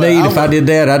what I'd need if I did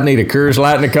that? I'd need a Coors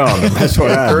Light and a condom. That's what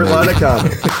I'd need. Coors Light and a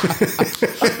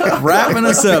condom. Wrapping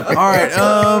us up. All right.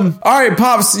 All right,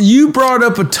 Pops, you brought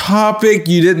up a topic.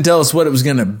 You didn't tell us what it was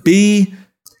going to be.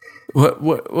 What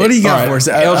do you got for us?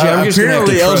 LJ, I'm just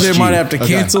apparently, LJ might have to Okay.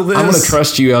 cancel this. I'm going to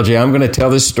trust you, LJ. I'm going to tell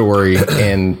this story,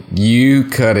 and you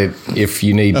cut it if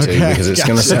you need to, because it's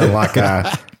going to sound like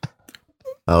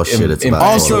oh shit! It's about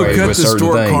also cut the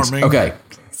store, Carmine. Okay,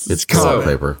 it's toilet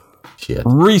paper. Shit.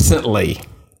 Recently,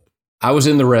 I was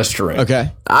in the restaurant.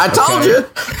 Okay, I told you.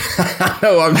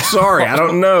 No, I'm sorry. I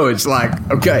don't know. It's like,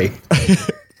 okay.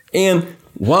 And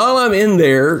while I'm in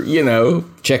there,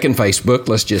 checking Facebook,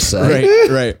 let's just say.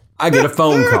 Right. I get a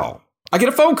phone call.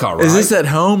 Right? Is this at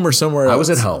home or somewhere else? I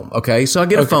was at home. Okay. So I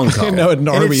get a phone call. No, at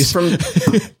Arby's. From,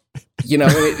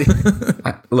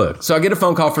 look, so I get a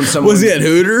phone call from someone. Was he at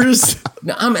Hooters?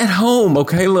 No, I'm at home.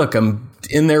 Okay. Look, I'm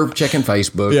in there checking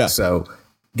Facebook. Yeah. So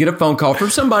get a phone call from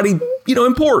somebody,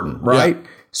 important. Right. Yeah.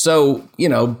 So,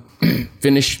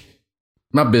 finish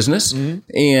my business. Mm-hmm.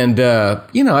 And,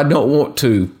 I don't want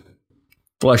to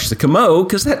flush the commode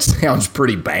because that sounds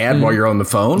pretty bad while you're on the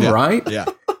phone, right? Yeah.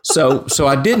 So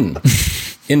I didn't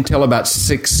until about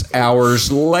 6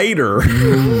 hours later.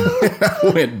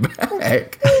 I went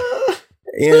back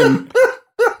and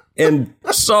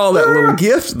saw that little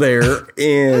gift there,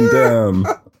 and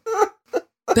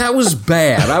that was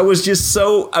bad. I was just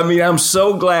I'm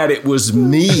so glad it was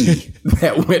me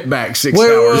that went back 6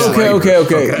 hours later.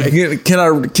 Okay.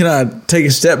 Can I take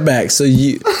a step back? So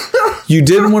you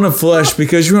didn't want to flush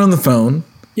because you were on the phone.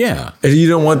 Yeah. And you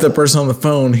don't want the person on the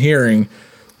phone hearing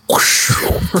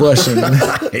flushing.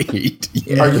 Right.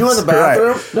 Yes. Are you in the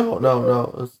bathroom? Right.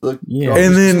 No. It's the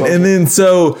and then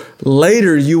so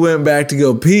later you went back to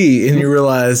go pee and you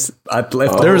realized I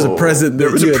left. There was a present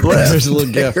that you had left. There's a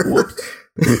little gift.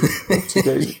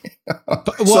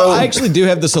 Well, I actually do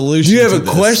have the solution. Do you have to a this.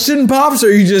 question, Pops, or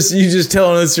are you just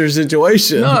telling us your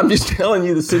situation? No, I'm just telling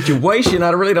you the situation. I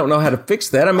really don't know how to fix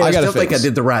that. I mean, I still think I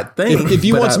did the right thing. If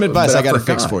you want some advice, I got a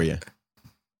forgot. fix for you.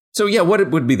 So yeah, what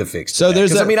would be the fix? So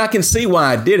there's I mean, I can see why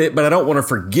I did it, but I don't want to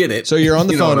forget it. So you're on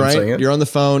the You know phone, what I'm right? saying? You're on the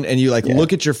phone and you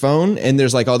look at your phone and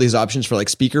there's like all these options for like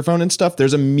speakerphone and stuff.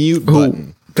 There's a mute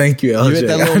button. Thank you, LJ. You hit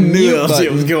that little I knew mute LJ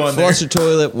button, was going there. flush the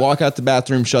toilet, walk out the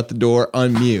bathroom, shut the door,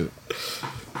 unmute.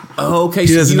 Oh, okay, He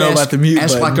so doesn't you know ask, about the mute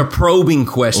ask button. like a probing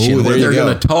question Ooh, there where you they're go.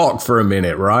 going to talk for a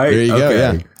minute, right? There you go.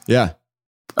 Okay. Yeah.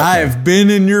 I have been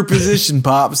in your position,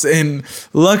 Pops, and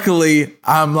luckily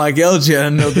I'm like LJ. I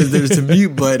know that there's a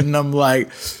mute button. I'm like,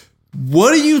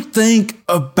 what do you think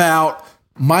about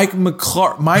Mike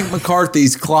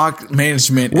McCarthy's clock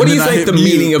management? What do you think the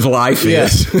meaning of life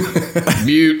is?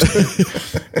 Mute.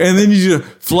 And then you just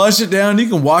flush it down. You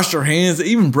can wash your hands,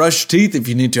 even brush your teeth if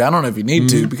you need to. I don't know if you need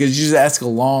to because you just ask a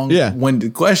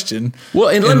long-winded question. Well,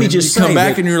 and let me then just you come say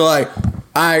back that- and you're like,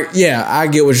 I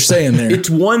get what you're saying there. It's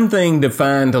one thing to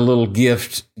find a little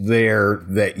gift there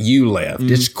that you left.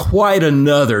 It's quite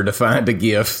another to find a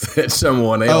gift that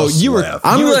someone else you were. left.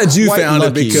 I'm glad you quite found it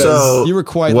lucky. because So- you were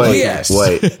quite Wait, lucky.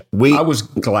 Yes. wait. I was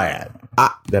glad.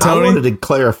 I Tony? wanted to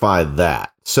clarify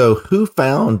that. So who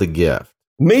found the gift?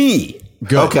 Me.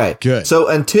 Good. Okay, Good. So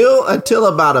until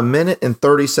about a minute and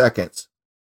 30 seconds,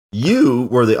 you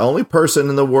were the only person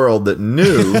in the world that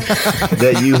knew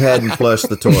that you hadn't flushed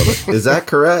the toilet. Is that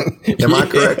correct? Am I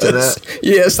correct in that?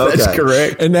 Yes, that's Okay.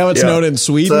 correct. And now it's Yeah. known in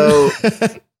Sweden. So,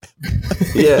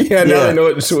 Yeah, now I know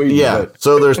it in Sweden. Yeah. but-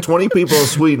 So there's 20 people in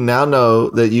Sweden now know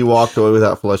that you walked away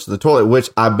without flushing the toilet, which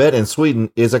I bet in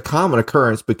Sweden is a common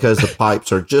occurrence because the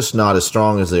pipes are just not as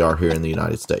strong as they are here in the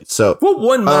United States. So Well,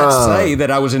 one might say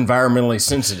that I was environmentally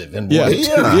sensitive and yeah. wanted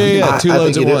to. Yeah. Two I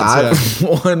loads think at it is.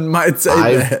 once. one might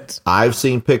say that. I've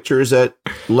seen pictures at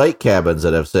lake cabins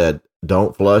that have said,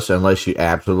 don't flush unless you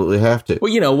absolutely have to.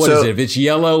 Well, you know, what So- is it? If it's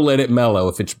yellow, let it mellow.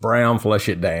 If it's brown, flush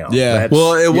it down. Yeah. That's-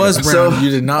 Well, it you was know. brown. So- you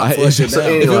did not flush it So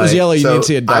down. If it was yellow, you need to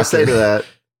see a I say doctor. to that,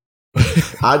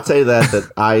 I'd say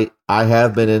that I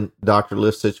have been in Dr.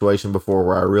 Lift's situation before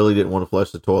where I really didn't want to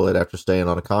flush the toilet after staying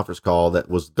on a conference call that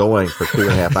was going for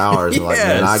 2.5 hours. And like,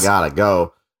 man, I Yes. gotta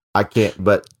go. I can't.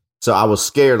 But so I was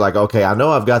scared. Like, okay, I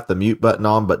know I've got the mute button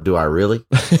on, but do I really?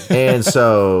 And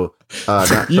so not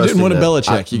You didn't trusting want to the-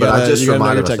 Belichick. You but I got just to know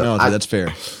reminded your myself, technology. That's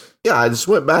fair. yeah, I just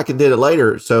went back and did it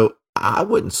later. So I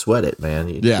wouldn't sweat it, man.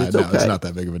 Yeah. it's No, okay. it's not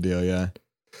that big of a deal. Yeah.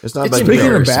 It's not It's big Speaking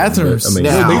deal. of bathrooms, I mean,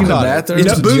 now- speaking of Now- bathrooms,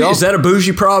 Is that, did y'all- is that a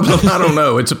bougie problem? I don't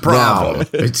know. It's a problem.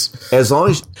 It's As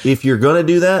long as if you're going to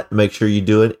do that, make sure you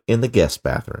do it in the guest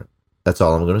bathroom. That's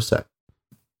all I'm going to say.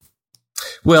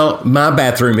 well, my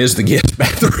bathroom is the guest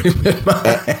bathroom in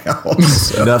my house.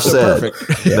 So. Enough said.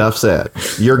 perfect. Enough said.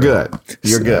 You're good.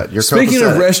 You're good. You're Speaking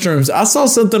of copacetic. restrooms, I saw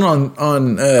something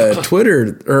on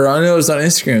Twitter, or I know it was on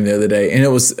Instagram the other day, and it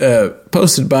was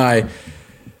posted by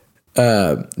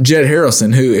Jed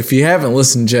Harrelson, who, if you haven't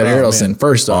listened to Jed Harrelson, man.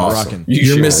 first off, Rockin'.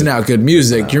 you're missing out good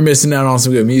music. You're missing out on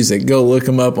some good music. Go look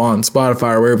him up on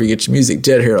Spotify or wherever you get your music.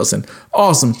 Jed Harrelson.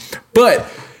 Awesome. But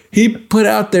he put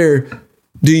out there,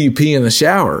 do you pee in the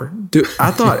shower?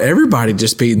 I thought everybody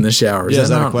just peed in the shower. Is Yeah, is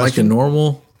that that a not like a question?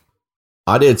 normal?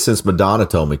 I did since Madonna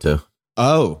told me to.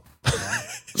 Oh.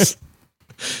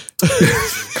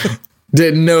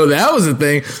 Didn't know that was a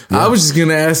thing. I was just going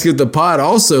to ask if the pod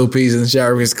also pees in the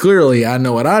shower because clearly I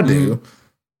know what I do.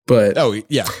 But Oh,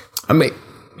 yeah. I mean,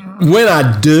 when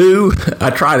I do, I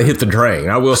try to hit the drain.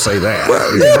 I will say that.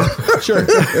 Sure.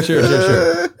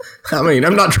 I mean,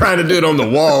 I'm not trying to do it on the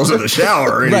walls of the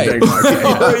shower or anything like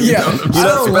that. yeah, I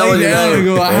don't lay down and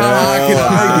go, how high can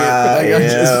I make it? Like, I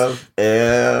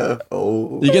just,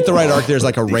 Oh. You get the right arc. There's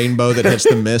like a rainbow that hits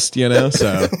the mist, you know?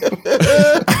 So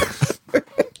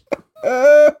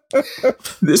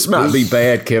This might be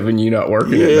bad, Kevin. You not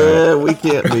working at night. Yeah, we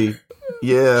can't be.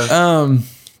 Yeah.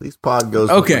 These pod goes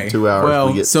okay. for 2 hours.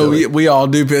 Well, get so silly. we all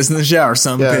do piss in the shower.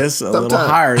 Some Yeah, piss a little sometimes.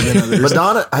 higher than others.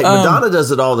 Madonna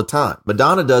does it all the time.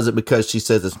 Madonna does it because she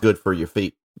says it's good for your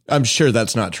feet. I'm sure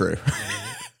that's not true.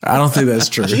 I don't think that's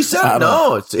true. She I said don't-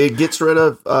 no. It gets rid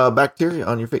of bacteria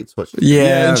on your feet. That's what she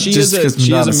Yeah, and she just is 'cause a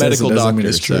Madonna says medical it doesn't mean doctor.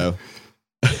 it's true. So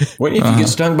When if you get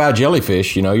stung by a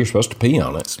jellyfish, you know you're supposed to pee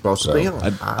on it. supposed to be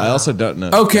on. I also don't know.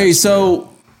 Okay, so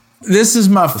this is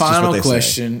my final what they say.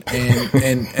 question,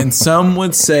 and some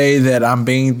would say that I'm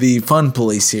being the fun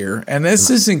police here, and this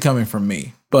isn't coming from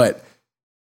me, but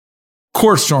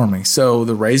court storming. So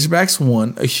the Razorbacks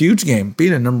won a huge game,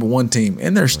 beat a number 1 team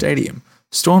in their stadium,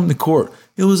 stormed the court.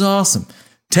 It was awesome.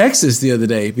 Texas the other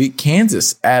day beat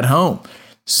Kansas at home,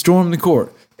 stormed the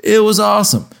court. It was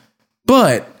awesome.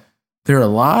 But there are a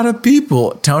lot of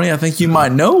people, Tony, I think you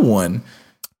might know one,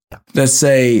 that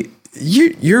say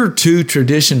you're too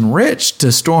tradition rich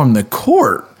to storm the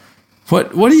court.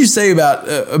 What do you say about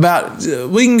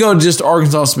we can go just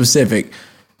Arkansas specific,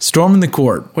 storming the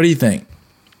court? What do you think?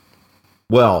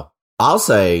 Well, I'll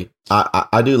say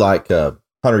I do like Hunter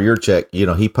Yurchek. You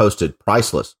know, he posted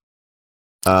priceless.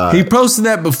 He posted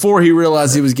that before he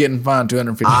realized he was getting fined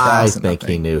 $250,000. I think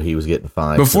he knew he was getting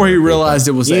fined before he realized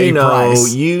it was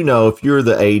price. You know, if you're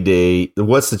the AD,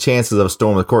 what's the chances of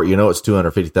storming the court? You know, it's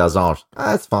 $250,000.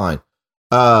 That's fine.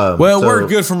 We're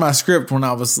good for my script when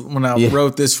I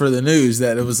wrote this for the news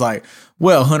that it was like,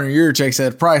 well, Hunter Yurchek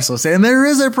said priceless, and there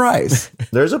is a price.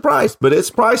 There's a price, but it's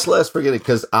priceless. Forget it,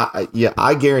 because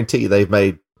I guarantee they've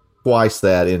made twice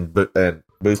that in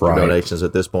booster donations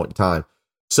at this point in time.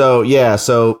 So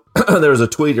there was a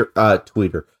Twitter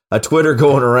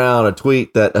going around, a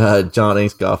tweet that John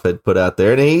Inkskoff had put out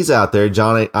there, and he's out there.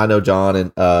 John, I know John,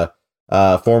 and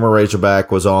former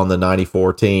Razorback was on the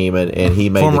 '94 team, and he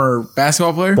made former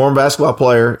basketball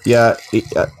player. Yeah,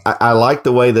 I like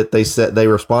the way that they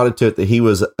responded to it, that he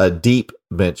was a deep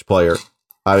bench player.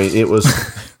 I mean, it was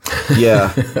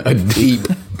a deep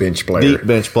bench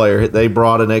player. They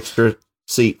brought an extra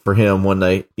seat for him when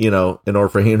they, in order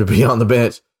for him to be on the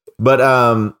bench. But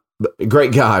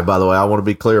great guy, by the way. I want to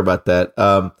be clear about that.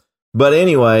 But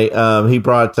anyway, he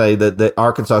brought that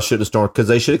Arkansas should have stormed, because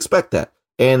they should expect that.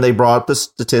 And they brought up the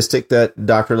statistic that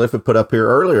Dr. Lifford put up here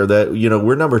earlier that,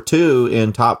 we're number 2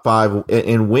 in top 5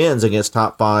 in wins against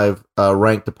top 5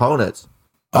 ranked opponents.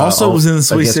 Also was in the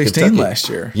Sweet 16 last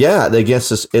year. Yeah,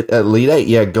 against us at Elite 8.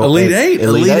 Yeah, Elite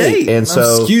 8. And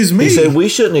so excuse me. He said we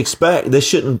shouldn't expect this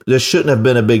shouldn't have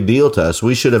been a big deal to us.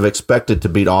 We should have expected to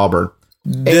beat Auburn.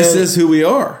 This is who we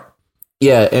are.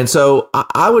 Yeah, and so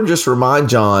I would just remind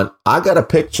John, I got a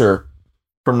picture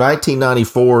from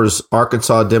 1994's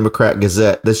Arkansas Democrat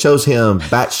Gazette that shows him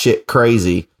batshit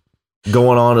crazy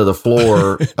going onto the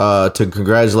floor to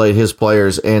congratulate his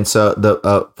players, and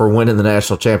so for winning the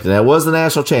national championship. That was the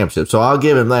national championship, so I'll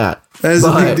give him that. That is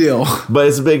a big deal. But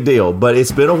it's a big deal. But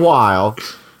it's been a while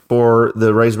for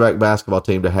the Razorback basketball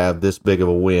team to have this big of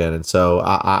a win, and so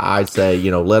I'd say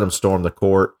let them storm the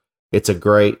court. It's a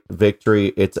great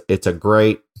victory. It's a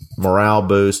great morale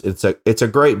boost. It's a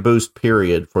great boost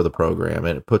period for the program,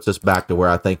 and it puts us back to where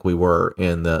I think we were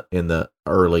in the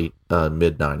early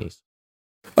mid 90s.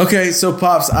 Okay, so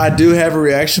Pops, I do have a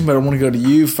reaction, but I want to go to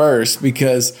you first,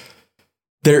 because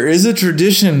there is a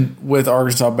tradition with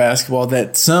Arkansas basketball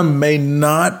that some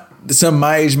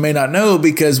my age may not know,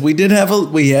 because we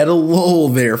had a lull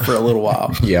there for a little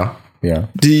while. Yeah.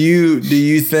 Do you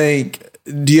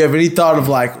have any thought of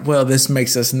like, well, this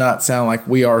makes us not sound like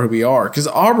we are who we are? Because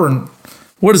Auburn,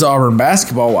 what is Auburn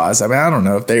basketball wise? I mean, I don't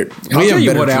know if they. I'll tell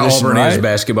you what Auburn is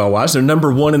basketball wise. They're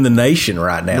number 1 in the nation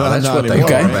right now. That's what they are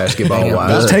basketball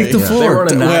wise. Take the floor. They were on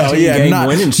a 19-game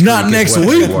winning streak. Not next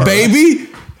week, baby.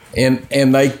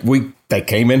 And they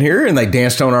came in here and they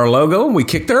danced on our logo and we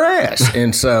kicked their ass.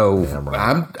 And so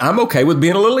I'm okay with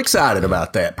being a little excited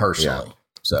about that personally.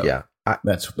 Yeah. So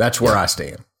that's where I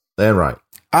stand. Damn right.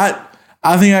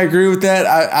 I think I agree with that.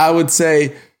 I would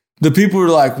say the people who are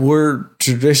like, we're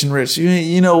tradition rich.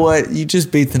 You know what? You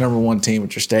just beat the number 1 team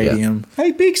at your stadium. Yeah.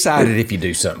 Hey, be excited if you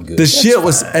do something good.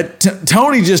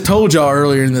 Tony just told y'all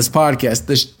earlier in this podcast,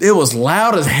 it was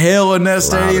loud as hell in that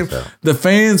stadium. The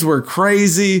fans were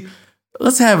crazy.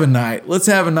 Let's have a night.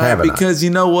 Because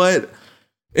you know what?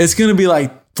 It's going to be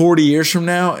like 40 years from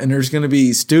now, and there's going to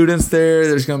be students there.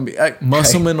 There's going to be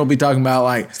Musselman will be talking about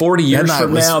like 40 years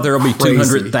from now, there will be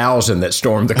 200,000 that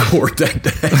stormed the court that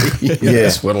day.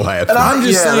 That's what'll happen. And I'm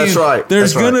just saying, that's right.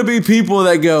 There's going to be people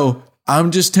that go,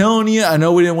 I'm just telling you, I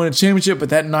know we didn't win a championship,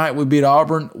 but that night we beat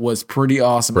Auburn was pretty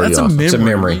awesome. That's a memory. It's a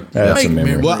memory. That's a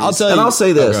memory. Well, I'll tell you. And I'll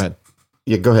say this. Go ahead.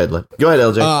 Yeah, go ahead. Go ahead,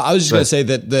 LJ. I was just going to say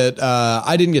that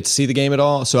I didn't get to see the game at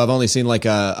all, so I've only seen like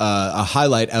a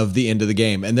highlight of the end of the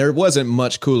game, and there wasn't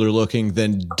much cooler looking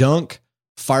than dunk,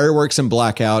 fireworks and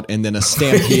blackout, and then a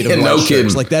stampede of white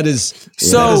shirts. Like that is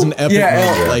an epic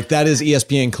moment. Like that is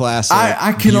ESPN classic.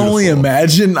 I can only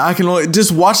imagine.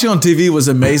 Just watching on TV was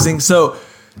amazing. So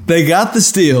they got the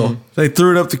steal. They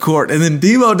threw it up the court. And then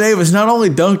Devo Davis not only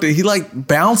dunked it, he like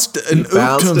bounced and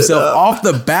ooped himself off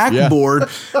the backboard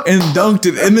and dunked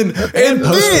it. And then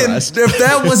if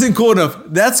that wasn't cool enough,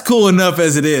 that's cool enough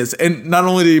as it is. And not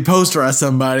only did he posterize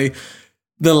somebody,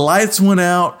 the lights went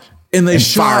out and they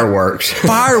shot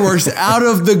fireworks out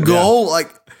of the goal.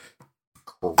 Like,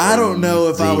 I don't know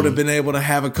if I would have been able to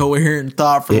have a coherent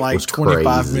thought for like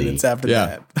 25 minutes after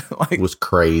that. It was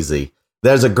crazy.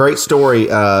 There's a great story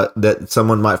that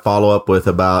someone might follow up with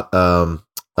about,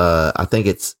 I think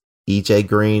it's EJ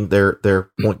Green, their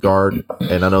point guard,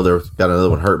 and I know they've got another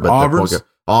one hurt, but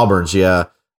Auburn's,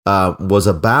 was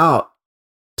about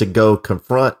to go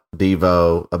confront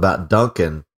Devo about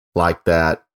dunking like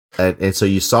that. And so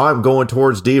you saw him going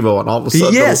towards Devo, and all of a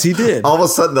sudden, he did. All of a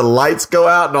sudden, the lights go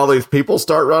out, and all these people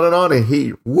start running on, and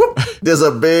he does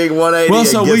a big 180. Well,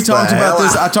 so we talked about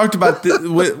this. I talked about this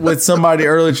with somebody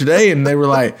earlier today, and they were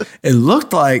like, it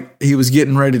looked like he was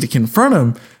getting ready to confront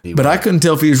him, but I couldn't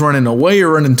tell if he was running away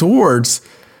or running towards.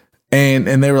 And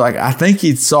they were like, I think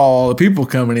he saw all the people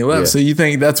coming. He left. Yeah. So you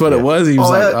think that's what it was? He was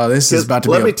like, this is about to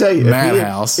be a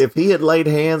madhouse. If he had laid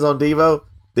hands on Devo,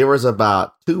 there was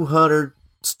about 200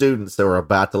 students that were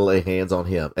about to lay hands on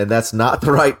him, and that's not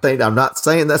the right thing. I'm not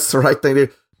saying that's the right thing to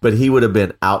do, but he would have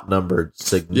been outnumbered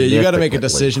significantly. Yeah, you got to make a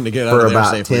decision to get out of there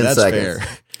safely. 10 that's seconds.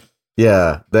 Fair.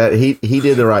 Yeah, that he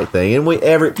did the right thing, and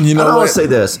I want to say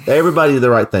this: everybody did the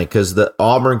right thing because the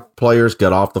Auburn players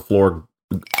got off the floor.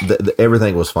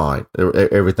 Everything was fine.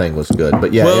 Everything was good.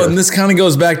 But and this kind of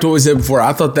goes back to what we said before.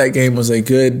 I thought that game was a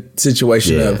good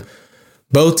situation of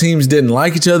both teams didn't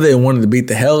like each other. They wanted to beat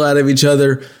the hell out of each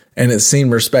other. And it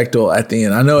seemed respectable at the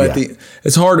end. I know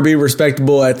it's hard to be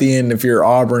respectable at the end if you're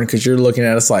Auburn because you're looking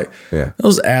at us like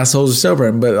those assholes are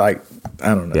celebrating. But like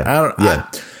I don't know. Yeah.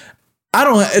 I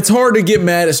don't. It's hard to get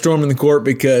mad at storming the court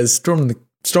because storming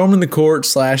the court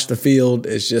 / the field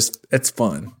is just it's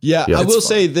fun. Yeah, I will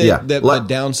say that the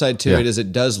downside to it is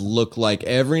it does look like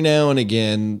every now and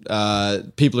again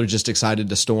people are just excited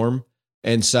to storm.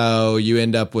 And so you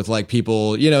end up with like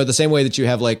people, the same way that you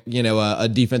have like, a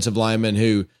defensive lineman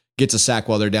who gets a sack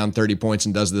while they're down 30 points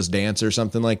and does this dance or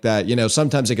something like that.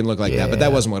 Sometimes it can look like that, but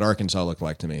that wasn't what Arkansas looked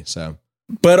like to me. So,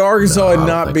 but Arkansas had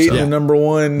not beaten the number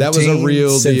one. That was a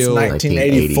real since deal.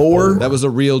 1984. That was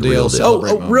a real deal.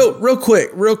 Real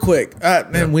quick.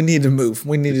 Man, we need to move.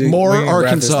 We need to more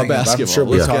Arkansas basketball. I'm sure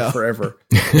we'll talk forever.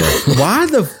 Why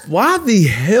the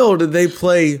hell did they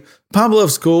play Pine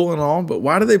Bluff's cool and all, but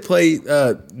why do they play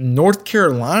North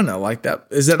Carolina like that?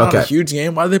 Is that not a huge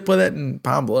game? Why do they play that in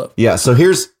Pine Bluff? Yeah, so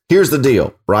here's the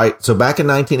deal, right? So back in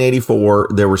 1984,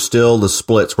 there were still the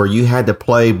splits where you had to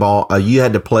play you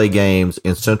had to play games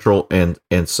in Central and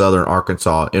Southern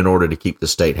Arkansas in order to keep the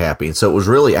state happy. And so it was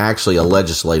really actually a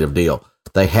legislative deal.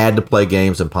 They had to play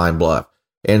games in Pine Bluff.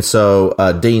 And so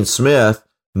Dean Smith,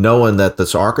 knowing that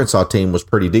this Arkansas team was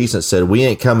pretty decent, said, we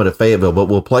ain't coming to Fayetteville, but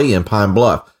we'll play you in Pine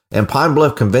Bluff. And Pine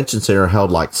Bluff Convention Center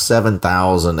held like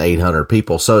 7,800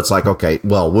 people. So it's like, okay,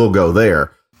 well, we'll go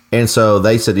there. And so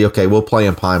they said, okay, we'll play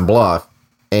in Pine Bluff.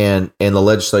 And the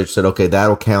legislature said, okay,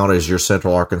 that'll count as your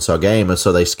Central Arkansas game. And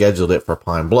so they scheduled it for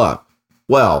Pine Bluff.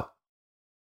 Well,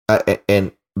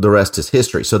 and the rest is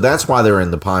history. So that's why they're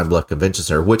in the Pine Bluff Convention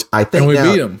Center, which I think we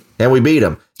beat them. And we beat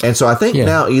them. And so I think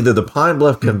now either the Pine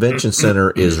Bluff Convention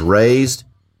Center is raised,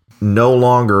 no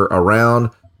longer around,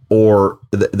 or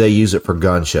they use it for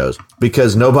gun shows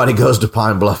because nobody goes to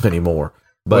Pine Bluff anymore.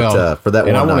 But for that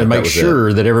one I night, want to make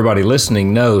sure that everybody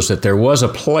listening knows that there was a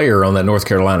player on that North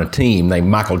Carolina team named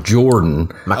Michael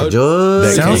Jordan.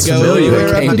 That sounds familiar.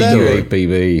 That came to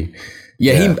UAPB.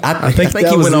 Yeah, I think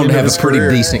he went on to have a pretty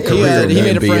decent career in the he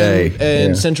made NBA. A friend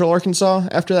in Central Arkansas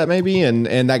after that, maybe, and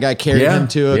that guy carried him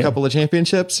to a couple of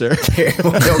championships. Or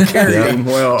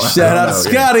Well, shout out to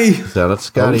Scotty. Shout out to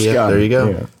Scotty. Yeah, there you go.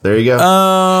 Yeah. There you go.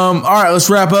 All right, let's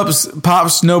wrap up.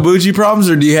 Pops, no bougie problems,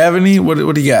 or do you have any? What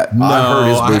do you got? No, I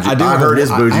heard his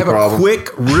bougie I have problem.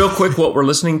 real quick, what we're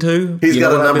listening to. He's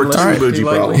got a number 2 bougie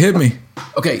problem. Hit me.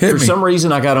 Okay, for some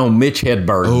reason I got on Mitch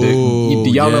Hedberg. Do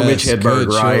y'all know Mitch Hedberg,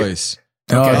 right? Choice.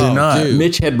 No, I do not. Dude.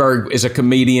 Mitch Hedberg is a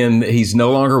comedian. He's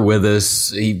no longer with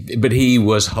us, but he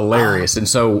was hilarious. And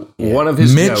so one of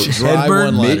his Mitch notes,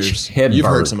 Hedberg? Mitch Hedberg. You've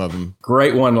heard some of them.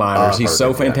 Great one-liners. He's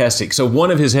so fantastic. So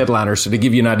one of his headliners, so to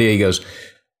give you an idea, he goes,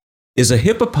 is a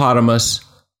hippopotamus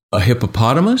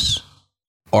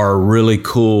or a really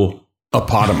cool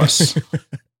hippopotamus?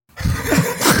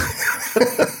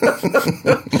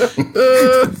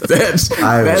 That's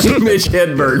Mitch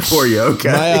Hedberg for you,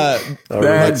 okay?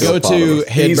 My go-to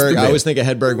Hedberg. I always think of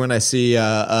Hedberg when I see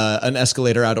an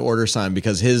escalator out of order sign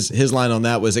because his line on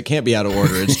that was, "It can't be out of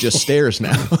order. It's just stairs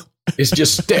now." It's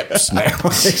just steps now.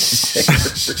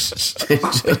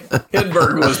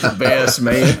 Hedberg was the best,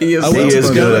 man. I went to the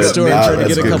donut store and tried to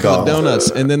get a couple of donuts,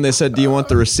 and then they said, "Do you want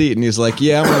the receipt?" And he's like,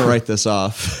 "Yeah, I'm going to write this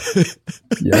off."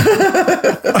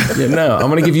 No, I'm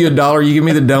going to give you $1. You give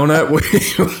me the donut.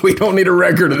 We don't need a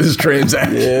record of this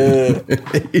transaction. Yeah.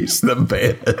 He's the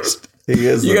best. He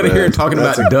is. You got to hear him talking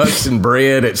about ducks and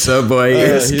bread at Subway.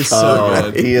 He's so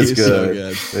good. He is He's good. So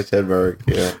good. Mitch Hedberg.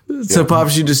 Yeah. So,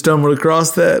 Pops, you just stumbled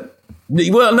across that?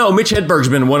 Well, no, Mitch Hedberg's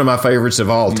been one of my favorites of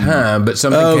all time, but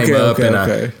something came up and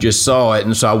I just saw it,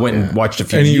 and so I went and watched a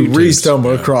few. And you YouTubes.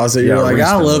 re-stumbled across it. You're like,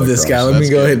 I love this guy. Let me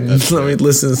go ahead and let me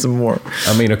listen to some more.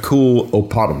 I mean, a cool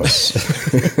opotamus.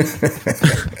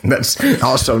 That's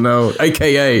also known,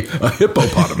 a.k.a. a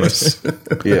hippopotamus.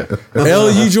 Yeah.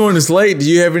 Hell, you joined us late. Do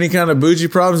you have any kind of bougie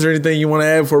problems or anything you want to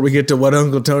add before we get to what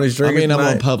Uncle Tony's I drinking mean, I'm on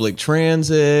tonight? public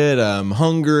transit. I'm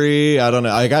hungry. I don't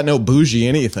know. I got no bougie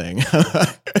anything.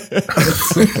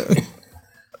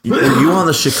 Are you on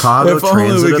the Chicago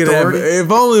Transit Authority?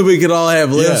 If only we could all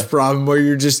have Liv's Yeah. problem where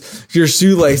your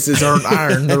shoelaces aren't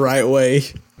ironed the right way.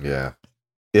 Yeah.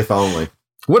 If only.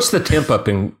 What's the temp up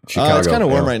in Chicago? It's kind of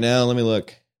warm now? right now. Let me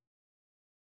look.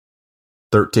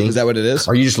 13. Is that what it is?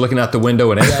 Are you just looking out the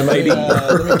window and estimating?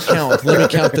 Let me count. Let me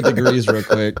count the degrees real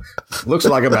quick. Looks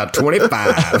like about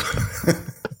 25.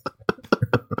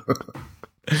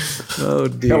 Oh,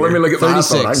 dear. Now, let me look at my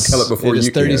 36. iPhone. I can tell it before It is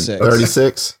you can. 36.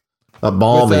 36? A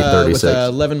balmy With 36.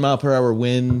 11 mile per hour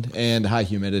wind and high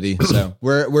humidity. So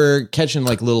we're catching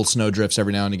like little snow drifts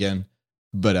every now and again.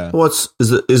 But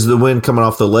Is the wind coming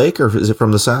off the lake or is it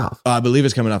from the south? I believe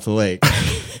it's coming off the lake.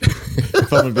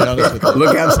 If I'm gonna be honest with you.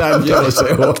 Look outside and tell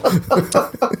yourself.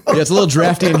 Yeah, it's a little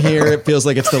drafty in here. It feels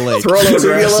like it's the lake. Throw those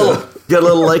Get a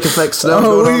little lake effect snow Oh,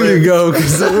 going on we need there. to go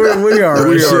because we are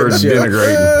We a are shit show.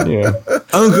 denigrating. Yeah.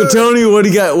 Uncle Tony, what do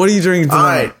you got? What are you drinking All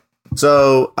tonight? right.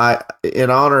 So in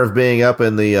honor of being up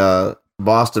in the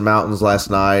Boston Mountains last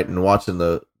night and watching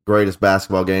the greatest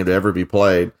basketball game to ever be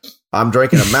played, I'm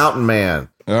drinking a Mountain Man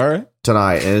All right.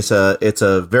 tonight, and it's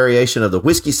a variation of the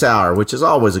whiskey sour, which is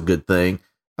always a good thing.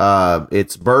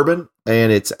 It's bourbon,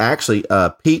 and it's actually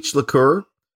peach liqueur,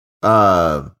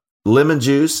 lemon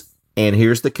juice, and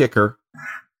here's the kicker: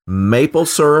 maple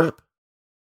syrup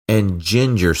and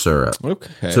ginger syrup.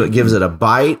 Okay. So it gives it a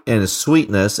bite and a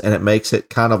sweetness, and it makes it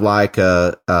kind of like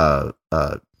a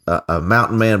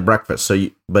Mountain Man breakfast.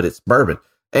 But it's bourbon,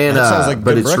 and that sounds like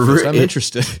but good it's breakfast. I'm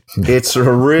interested. It's a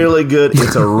really good.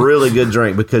 It's a really good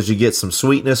drink because you get some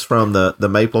sweetness from the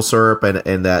maple syrup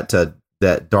and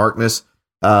that darkness.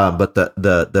 But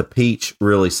the peach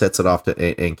really sets it off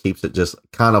and keeps it just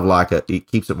kind of like it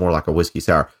keeps it more like a whiskey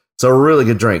sour. So a really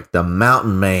good drink, the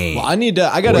Mountain Man. Well, I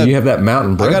got Well, you have that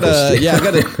mountain breakfast. I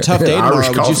got a tough day tomorrow. Irish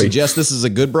Would you coffee. suggest this is a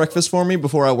good breakfast for me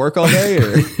before I work all day?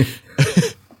 Or?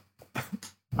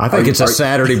 I think it's a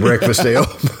Saturday breakfast ale.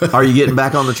 Are you getting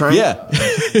back on the train? Yeah.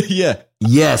 Yeah.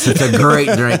 Yes, it's a great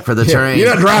drink for the train. You're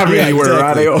not driving anywhere,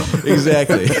 exactly. right, Ale?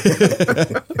 Exactly.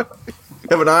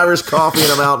 Have an Irish coffee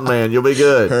and a Mountain Man. You'll be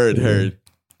good. Heard.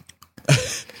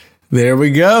 There we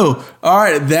go. All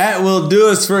right, that will do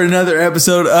us for another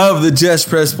episode of the Just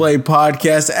Press Play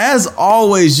podcast. As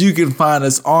always, you can find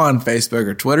us on Facebook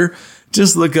or Twitter.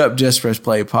 Just look up Just Press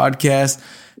Play podcast.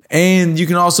 And you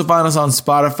can also find us on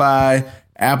Spotify,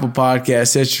 Apple Podcasts,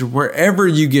 Stitcher, wherever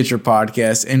you get your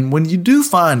podcasts. And when you do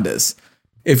find us,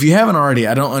 if you haven't already,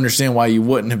 I don't understand why you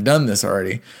wouldn't have done this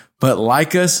already. But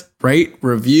like us, rate,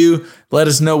 review, let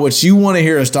us know what you want to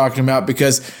hear us talking about,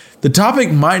 because the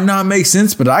topic might not make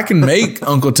sense, but I can make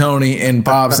Uncle Tony and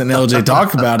Pops and LJ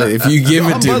talk about it if you give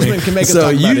it to me. Ombudsman can make us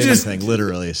talk about anything,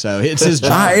 literally. So it's his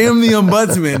job. I am the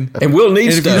ombudsman. And we'll need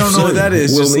And if stuff. you don't know what that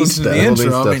is, We'll just need listen to stuff. the We'll need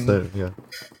intro. I stuff mean, there,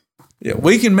 yeah,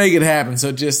 we can make it happen.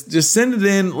 So just send it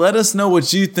in. Let us know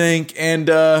what you think. And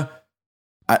I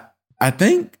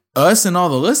think us and all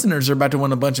the listeners are about to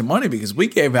win a bunch of money because we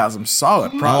gave out some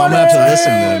solid Oh, prizes. I'm gonna have to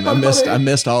listen then. I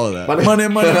missed all of that. Money, money,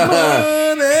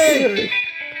 money.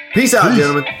 Peace out,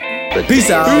 gentlemen. Peace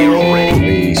out.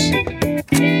 Peace.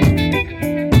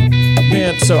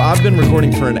 Man, so I've been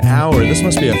recording for an hour. This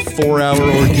must be a 4-hour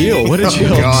ordeal. What did you?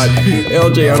 God.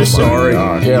 LJ, I'm sorry.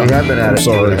 Yeah, we have been at it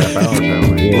for 2.5 hours,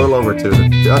 haven't we? A little over 2. 2 and,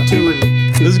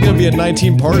 This is gonna be a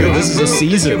 19-parter. This is a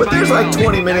season. but there's like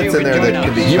 20 minutes in there that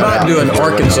could be. You might do an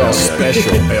Arkansas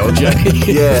special, LJ.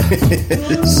 Yeah,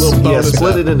 Little yeah. bonus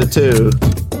Split it into 2.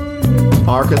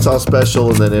 Arkansas special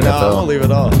and then NFL. No, I'm gonna leave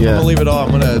it all. Yeah. I'm gonna leave it all.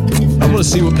 I'm gonna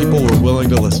see what people were willing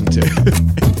to listen to.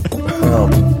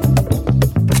 Oh.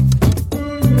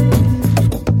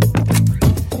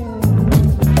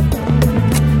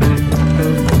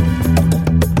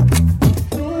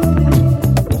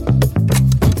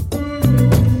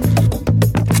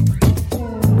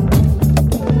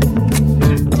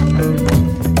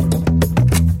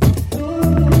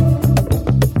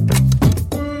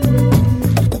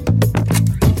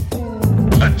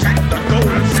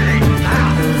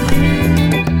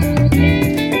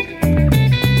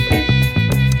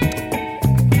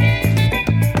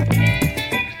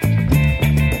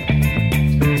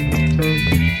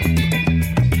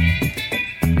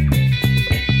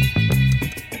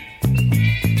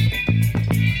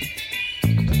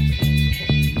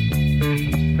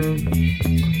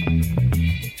 Bye.